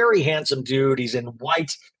 very handsome dude. He's in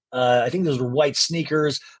white. I think those are white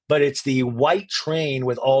sneakers, but it's the white train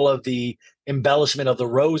with all of the embellishment of the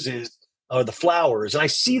roses or the flowers. And I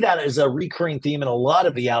see that as a recurring theme in a lot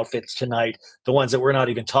of the outfits tonight, the ones that we're not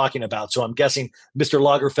even talking about. So I'm guessing Mr.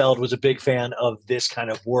 Lagerfeld was a big fan of this kind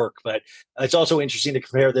of work. But it's also interesting to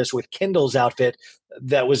compare this with Kendall's outfit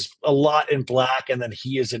that was a lot in black, and then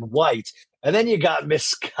he is in white. And then you got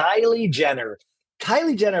Miss Kylie Jenner.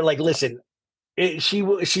 Kylie Jenner, like, listen, she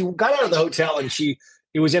got out of the hotel and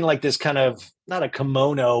it was in like this kind of, not a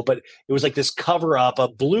kimono, but it was like this cover up, a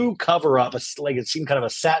blue cover up, like it seemed kind of a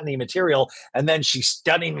satiny material. And then she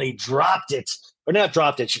stunningly dropped it, or not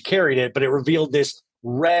dropped it, she carried it, but it revealed this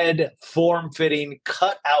red form-fitting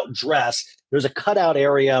cut-out dress. There's a cutout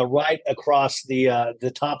area right across the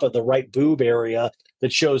top of the right boob area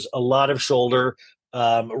that shows a lot of shoulder,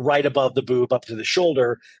 right above the boob up to the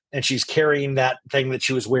shoulder. And she's carrying that thing that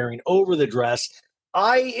she was wearing over the dress.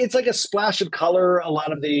 It's like a splash of color. A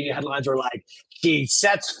lot of the headlines are like, she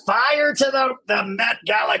sets fire to the Met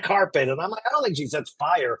Gala carpet. And I'm like, I don't think she sets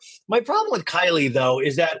fire. My problem with Kylie, though,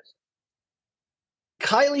 is that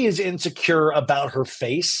Kylie is insecure about her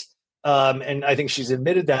face. And I think she's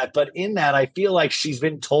admitted that. But in that, I feel like she's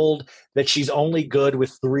been told that she's only good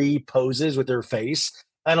with 3 poses with her face.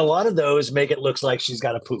 And a lot of those make it look like she's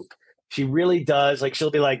got to poop. She really does. Like,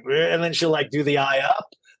 she'll be like, and then she'll like do the eye up.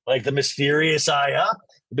 Like the mysterious eye up.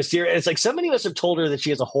 It's like somebody must have told her that she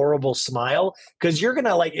has a horrible smile, because you're going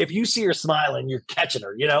to, like, if you see her smiling, you're catching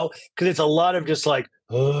her, because it's a lot of just like,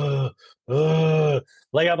 like,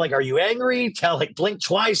 I'm like, are you angry? Blink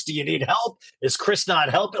twice. Do you need help? Is Chris not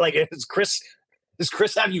helping? Like, does Chris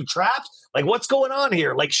have you trapped? Like, what's going on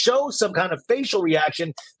here? Like, show some kind of facial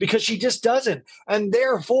reaction, because she just doesn't. And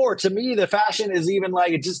therefore, to me, the fashion is even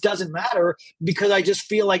like, it just doesn't matter, because I just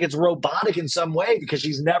feel like it's robotic in some way, because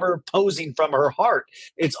she's never posing from her heart.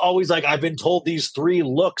 It's always like, I've been told these 3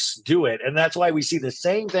 looks do it. And that's why we see the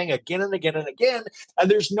same thing again and again and again. And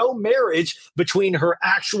there's no marriage between her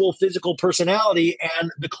actual physical personality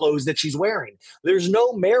and the clothes that she's wearing. There's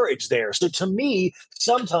no marriage there. So to me,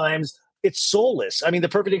 sometimes it's soulless. I mean, the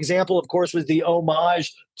perfect example, of course, was the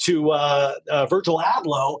homage to Virgil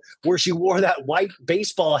Abloh, where she wore that white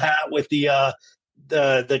baseball hat with the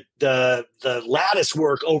lattice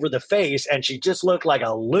work over the face, and she just looked like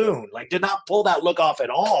a loon. Like, did not pull that look off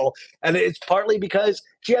at all. And it's partly because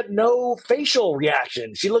she had no facial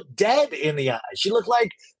reaction. She looked dead in the eyes. She looked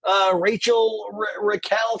like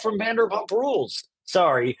Raquel from Vanderpump Rules.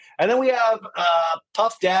 Sorry. And then we have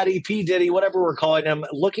Puff Daddy, P. Diddy, whatever we're calling him,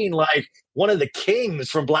 looking like one of the kings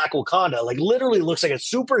from Black Wakanda. Like, literally looks like a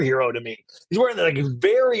superhero to me. He's wearing like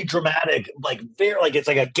very dramatic, like it's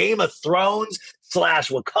like a Game of Thrones /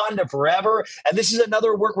 Wakanda Forever. And this is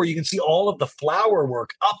another work where you can see all of the flower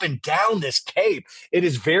work up and down this cape. It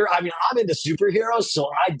is very, I mean, I'm into superheroes, so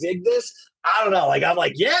I dig this. I don't know. Like, I'm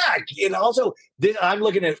like, yeah. And also, I'm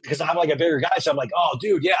looking at, because I'm like a bigger guy, so I'm like, oh,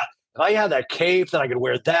 dude, yeah. if I had that cape, then I could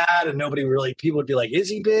wear that, and people would be like, is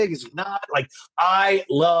he big? Is he not? Like, I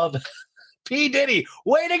love P. Diddy.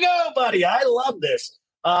 Way to go, buddy. I love this.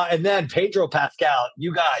 And then Pedro Pascal,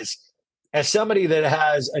 you guys, as somebody that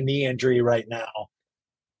has a knee injury right now,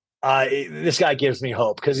 this guy gives me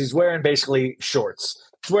hope because he's wearing basically shorts.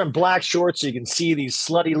 He's wearing black shorts so you can see these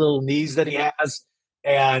slutty little knees that he has.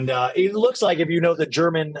 And it looks like, if you know the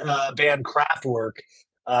German band Kraftwerk,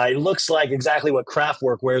 it looks like exactly what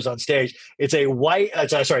Kraftwerk wears on stage. It's a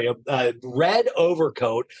a red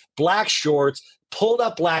overcoat, black shorts, pulled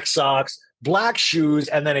up black socks, black shoes,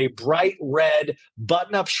 and then a bright red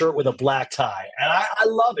button-up shirt with a black tie. And I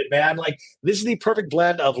love it, man. Like, this is the perfect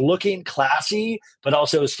blend of looking classy, but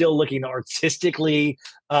also still looking artistically.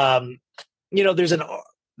 There's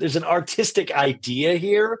an artistic idea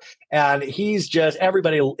here, and he's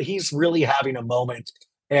really having a moment,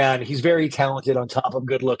 and he's very talented on top of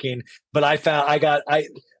good looking. But I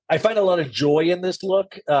find a lot of joy in this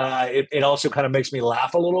look. It also kind of makes me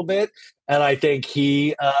laugh a little bit. And I think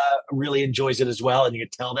he really enjoys it as well. And you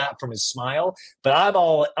can tell that from his smile. But I'm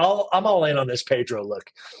all in on this Pedro look.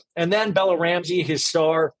 And then Bella Ramsey, his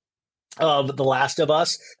star of The Last of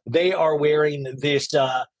Us, they are wearing this,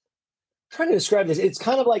 trying to describe this. It's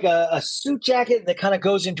kind of like a suit jacket that kind of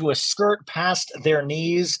goes into a skirt past their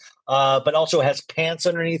knees, but also has pants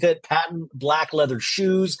underneath it, patent black leather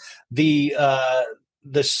shoes. The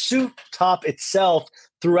suit top itself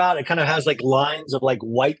throughout, it kind of has like lines of like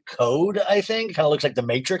white code, I think. Kind of looks like the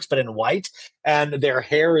Matrix, but in white. And their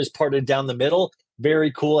hair is parted down the middle.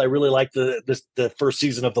 Very cool. I really like the first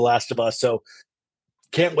season of The Last of Us. So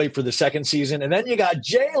can't wait for the second season. And then you got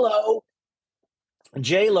J-Lo,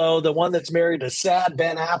 the one that's married to sad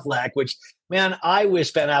Ben Affleck, which, man, I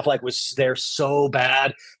wish Ben Affleck was there so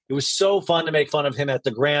bad. It was so fun to make fun of him at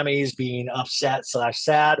the Grammys being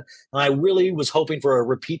upset/sad. And I really was hoping for a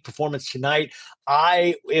repeat performance tonight.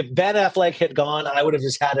 If Ben Affleck had gone, I would have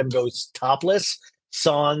just had him go topless,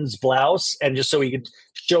 sans blouse, and just so he could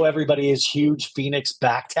show everybody his huge Phoenix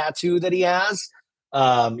back tattoo that he has.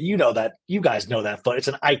 You guys know that photo. It's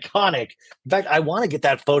an iconic. In fact, I want to get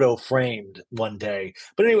that photo framed one day.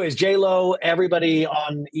 But anyways, J-Lo, everybody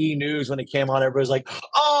on E! News, when it came on, everybody was like,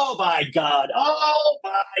 oh my God,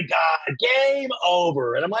 game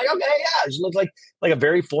over. And I'm like, okay, yeah. She looks like a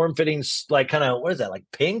very form-fitting, like kind of, what is that, like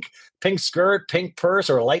pink skirt, pink purse,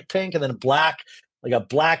 or a light pink, and then like a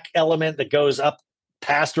black element that goes up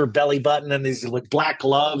past her belly button, and these like black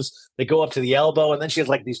gloves that go up to the elbow. And then she has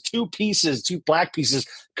like these two black pieces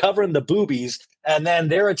covering the boobies. And then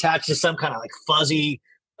they're attached to some kind of like fuzzy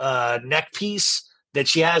neck piece that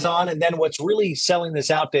she has on. And then what's really selling this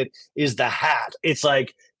outfit is the hat. It's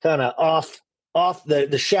like kind of off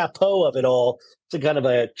the chapeau of it all. It's a kind of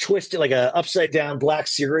a twisted, like a upside down black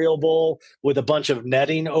cereal bowl with a bunch of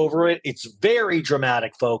netting over it. It's very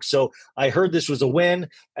dramatic, folks. So I heard this was a win.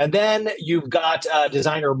 And then you've got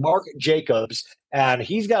designer Marc Jacobs, and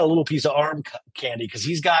he's got a little piece of arm candy because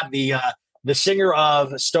he's got the singer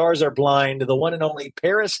of Stars Are Blind, the one and only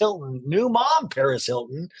Paris Hilton, new mom Paris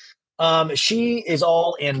Hilton. She is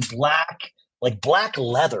all in black, like black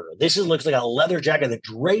leather. Looks like a leather jacket that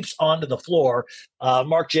drapes onto the floor.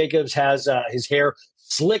 Marc Jacobs has his hair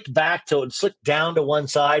slicked down to one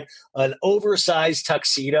side, an oversized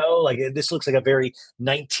tuxedo. Like, this looks like a very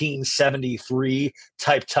 1973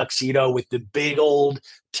 type tuxedo with the big old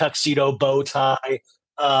tuxedo bow tie.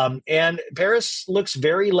 And Paris looks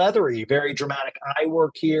very leathery, very dramatic eye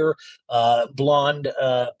work here, blonde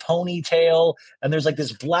ponytail. And there's like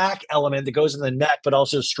this black element that goes in the neck, but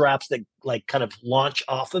also straps that like kind of launch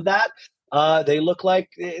off of that. They look like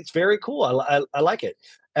it's very cool. I like it.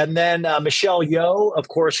 And then Michelle Yeoh, of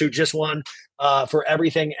course, who just won for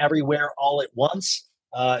Everything Everywhere All at Once.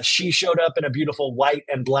 She showed up in a beautiful white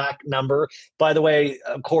and black number. By the way,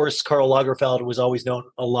 of course, Karl Lagerfeld was always known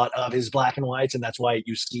a lot of his black and whites, and that's why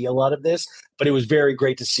you see a lot of this. But it was very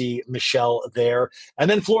great to see Michelle there. And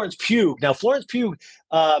then Florence Pugh. Now, Florence Pugh,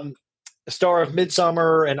 star of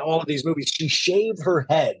Midsommar and all of these movies, she shaved her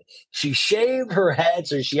head. So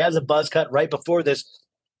she has a buzz cut right before this.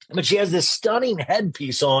 But she has this stunning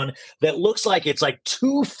headpiece on that looks like it's like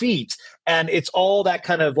 2 feet, and it's all that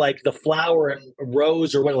kind of like the flower and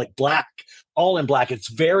rose or what, like black, all in black. It's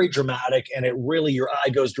very dramatic, and it really, your eye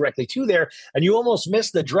goes directly to there, and you almost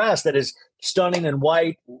miss the dress that is stunning and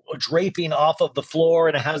white, draping off of the floor,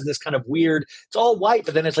 and it has this kind of weird, it's all white,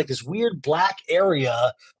 but then it's like this weird black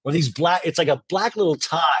area where it's like a black little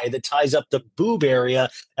tie that ties up the boob area,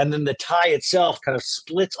 and then the tie itself kind of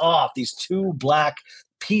splits off these 2 black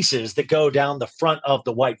pieces that go down the front of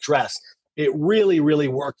the white dress. It really, really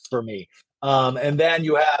works for me. And then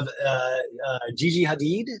you have Gigi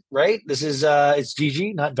Hadid, right? This is it's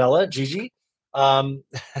Gigi, not Bella. Gigi, um,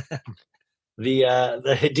 the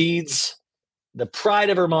Hadids, the pride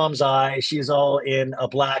of her mom's eye. She's all in a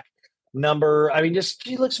black number. I mean, just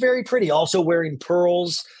she looks very pretty. Also wearing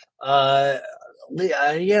pearls. Yeah,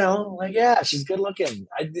 she's good looking.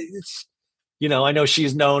 I know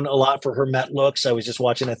she's known a lot for her Met looks. I was just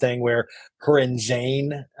watching a thing where her and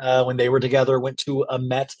Zayn, when they were together, went to a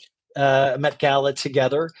Met Gala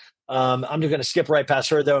together. I'm just going to skip right past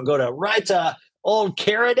her though and go to old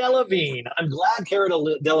Cara Delevingne. I'm glad Cara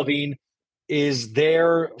Delevingne is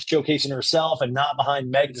there showcasing herself and not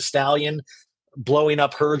behind Meg Thee Stallion blowing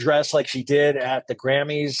up her dress like she did at the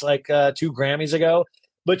Grammys like 2 Grammys ago.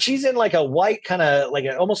 But she's in like a white kind of like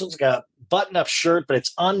it almost looks like a button-up shirt, but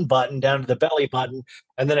it's unbuttoned down to the belly button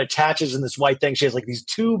and then attaches in this white thing. She has like these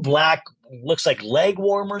 2 black, looks like leg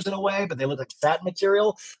warmers in a way, but they look like satin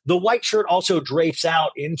material. The white shirt also drapes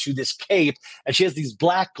out into this cape, and she has these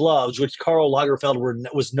black gloves, which Karl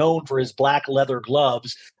Lagerfeld was known for his black leather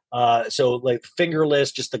gloves. So like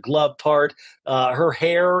fingerless, just the glove part. Her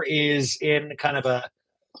hair is in kind of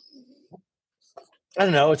I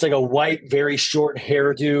don't know. It's like a white, very short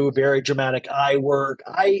hairdo, very dramatic eye work.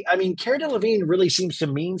 I mean, Cara Delevingne really seems to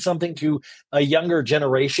mean something to a younger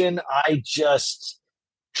generation. I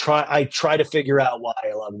try to figure out why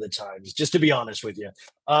a lot of the times, just to be honest with you.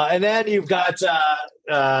 And then you've got,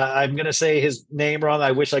 I'm going to say his name wrong.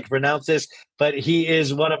 I wish I could pronounce this, but he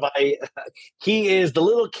is he is the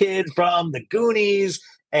little kid from the Goonies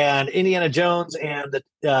and Indiana Jones and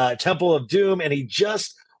the Temple of Doom. And he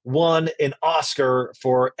just won an Oscar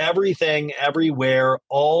for Everything, Everywhere,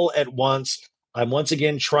 All at Once. I'm once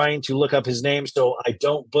again trying to look up his name so I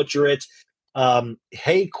don't butcher it.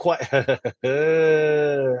 Ke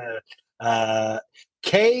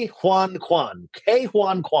Huan Kwan.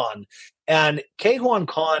 And Ke Huan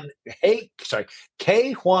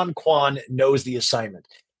Kwan knows the assignment.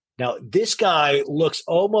 Now, this guy looks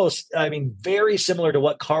very similar to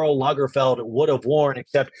what Karl Lagerfeld would have worn,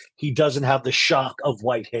 except he doesn't have the shock of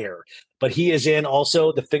white hair. But he is in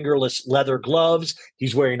also the fingerless leather gloves.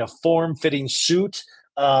 He's wearing a form-fitting suit.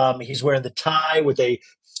 He's wearing the tie with a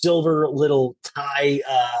silver little tie,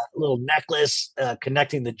 little necklace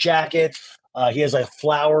connecting the jacket. He has a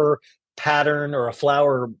flower pattern or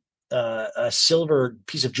a silver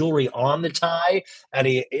piece of jewelry on the tie. And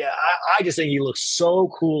I just think he looks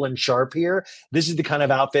so cool and sharp here. This is the kind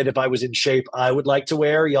of outfit, if I was in shape, I would like to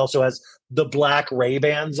wear. He also has the black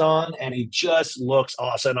Ray-Bans on, and he just looks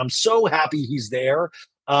awesome. I'm so happy he's there.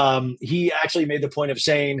 He actually made the point of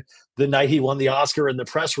saying the night he won the Oscar in the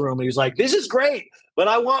press room, he was like, "This is great, but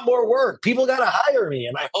I want more work. People got to hire me."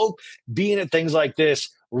 And I hope being at things like this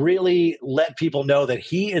really let people know that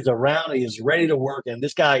he is around, he is ready to work, and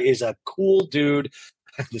this guy is a cool dude.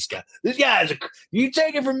 This guy is you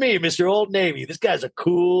take it from me, Mr. Old Navy. This guy's a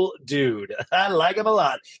cool dude. I like him a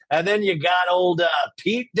lot. And then you got old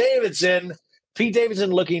Pete Davidson. Pete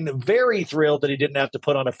Davidson looking very thrilled that he didn't have to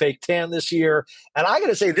put on a fake tan this year. And I got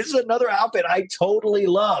to say, this is another outfit I totally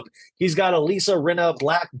love. He's got a Lisa Rinna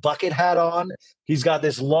black bucket hat on. He's got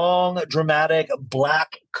this long, dramatic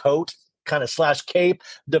black coat kind of slash cape.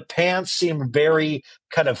 The pants seem very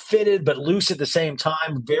kind of fitted, but loose at the same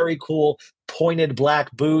time. Very cool pointed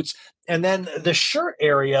black boots. And then the shirt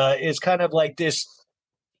area is kind of like this.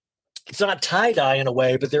 It's not tie-dye in a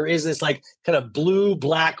way, but there is this like kind of blue,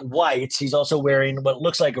 black, white. He's also wearing what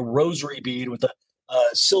looks like a rosary bead with a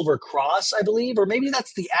silver cross, I believe, or maybe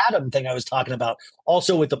that's the Adam thing I was talking about.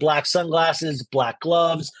 Also with the black sunglasses, black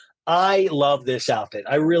gloves. I love this outfit.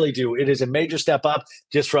 I really do. It is a major step up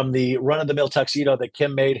just from the run-of-the-mill tuxedo that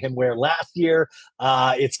Kim made him wear last year.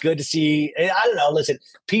 It's good to see. I don't know. Listen,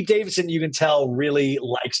 Pete Davidson, you can tell, really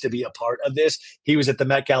likes to be a part of this. He was at the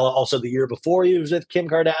Met Gala also the year before he was with Kim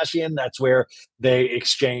Kardashian. That's where they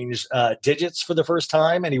exchanged digits for the first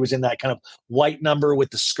time, and he was in that kind of white number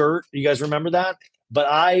with the skirt. You guys remember that? But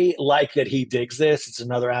I like that he digs this. It's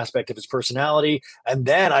another aspect of his personality. And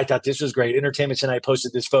then I thought this was great. Entertainment Tonight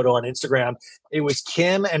posted this photo on Instagram. It was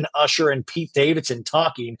Kim and Usher and Pete Davidson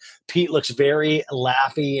talking. Pete looks very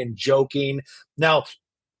laughy and joking. Now,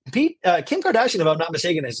 Kim Kardashian, if I'm not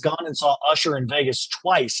mistaken, has gone and saw Usher in Vegas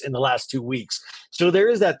twice in the last 2 weeks. So there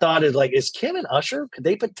is that thought is like, is Kim and Usher, could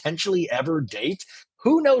they potentially ever date?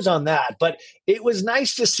 Who knows on that? But it was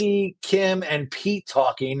nice to see Kim and Pete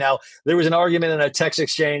talking. Now, there was an argument in a text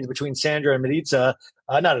exchange between Sandra and Maritza.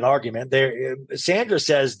 Not an argument. Sandra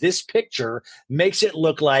says this picture makes it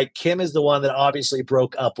look like Kim is the one that obviously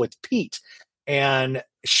broke up with Pete. And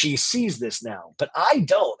she sees this now. But I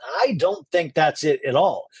don't think that's it at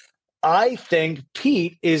all. I think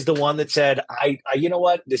Pete is the one that said, I you know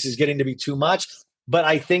what, this is getting to be too much. But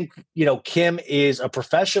I think, Kim is a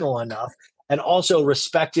professional enough and also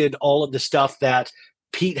respected all of the stuff that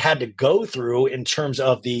Pete had to go through in terms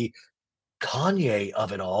of the Kanye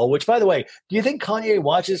of it all, which, by the way, do you think Kanye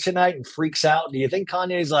watches tonight and freaks out? Do you think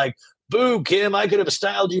Kanye's like, boo, Kim, I could have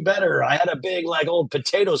styled you better. I had a big, old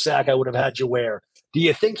potato sack I would have had you wear. Do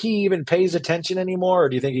you think he even pays attention anymore? Or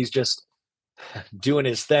do you think he's just doing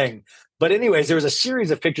his thing? But anyways, there was a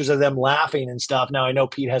series of pictures of them laughing and stuff. Now I know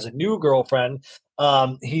Pete has a new girlfriend.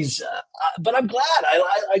 But I'm glad.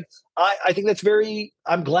 I think that's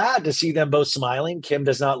I'm glad to see them both smiling. Kim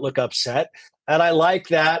does not look upset. And I like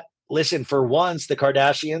that. Listen, for once, the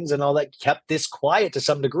Kardashians and all that kept this quiet to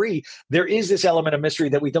some degree. There is this element of mystery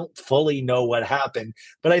that we don't fully know what happened.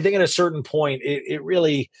 But I think at a certain point, it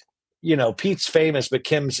really, Pete's famous, but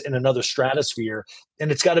Kim's in another stratosphere.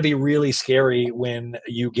 And it's got to be really scary when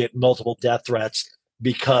you get multiple death threats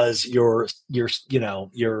because your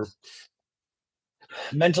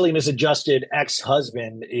mentally misadjusted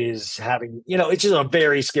ex-husband is having, it's just a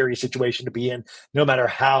very scary situation to be in, no matter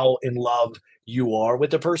how in love you are with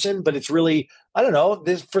the person. But it's really, I don't know,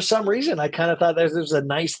 for some reason, I kind of thought this was a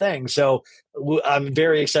nice thing. So I'm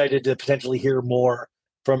very excited to potentially hear more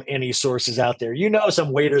from any sources out there.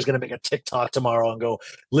 Some waiter's going to make a TikTok tomorrow and go,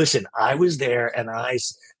 listen, I was there and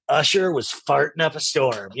Usher was farting up a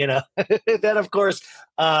storm, Then, of course,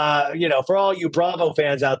 for all you Bravo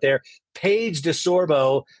fans out there, Paige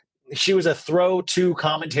DeSorbo, she was a throw-to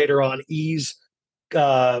commentator on E's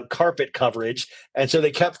carpet coverage. And so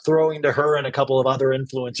they kept throwing to her and a couple of other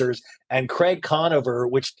influencers. And Craig Conover,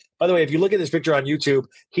 which, by the way, if you look at this picture on YouTube,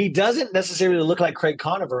 he doesn't necessarily look like Craig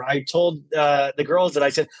Conover. I told the girls that I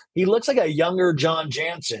said, he looks like a younger John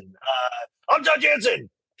Jansen. I'm John Jansen!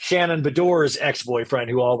 Shannon Bedore's ex-boyfriend,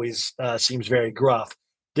 who always seems very gruff.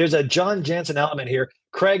 There's a John Jansen element here.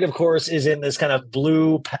 Craig, of course, is in this kind of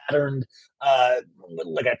blue patterned,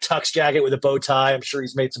 like a tux jacket with a bow tie. I'm sure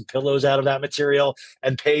he's made some pillows out of that material.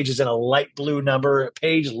 And Paige is in a light blue number.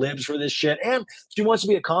 Paige lives for this shit. And she wants to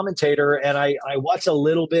be a commentator. And I watched a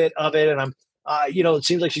little bit of it. And I'm, it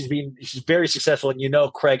seems like she's very successful.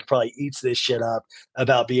 And Craig probably eats this shit up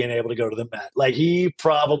about being able to go to the Met. Like, he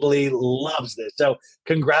probably loves this. So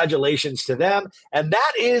congratulations to them. And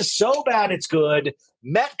that is So Bad It's Good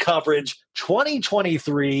Met coverage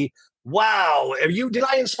 2023. Wow. Did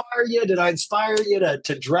I inspire you? Did I inspire you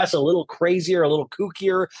to dress a little crazier, a little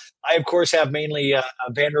kookier? I, of course, have mainly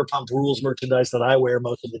Vanderpump Rules merchandise that I wear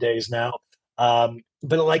most of the days now.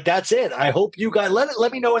 But that's it. I hope you guys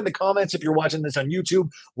let me know in the comments if you're watching this on YouTube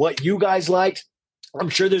what you guys liked. I'm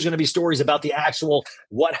sure there's going to be stories about the actual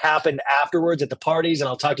what happened afterwards at the parties, and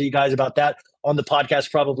I'll talk to you guys about that on the podcast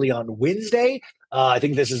probably on Wednesday. I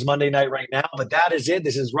think this is Monday night right now, but that is it.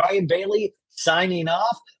 This is Ryan Bailey signing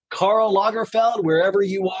off. Karl Lagerfeld, wherever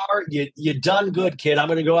you are, you done good, kid. I'm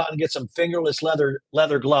going to go out and get some fingerless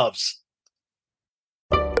leather gloves.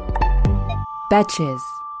 Betches.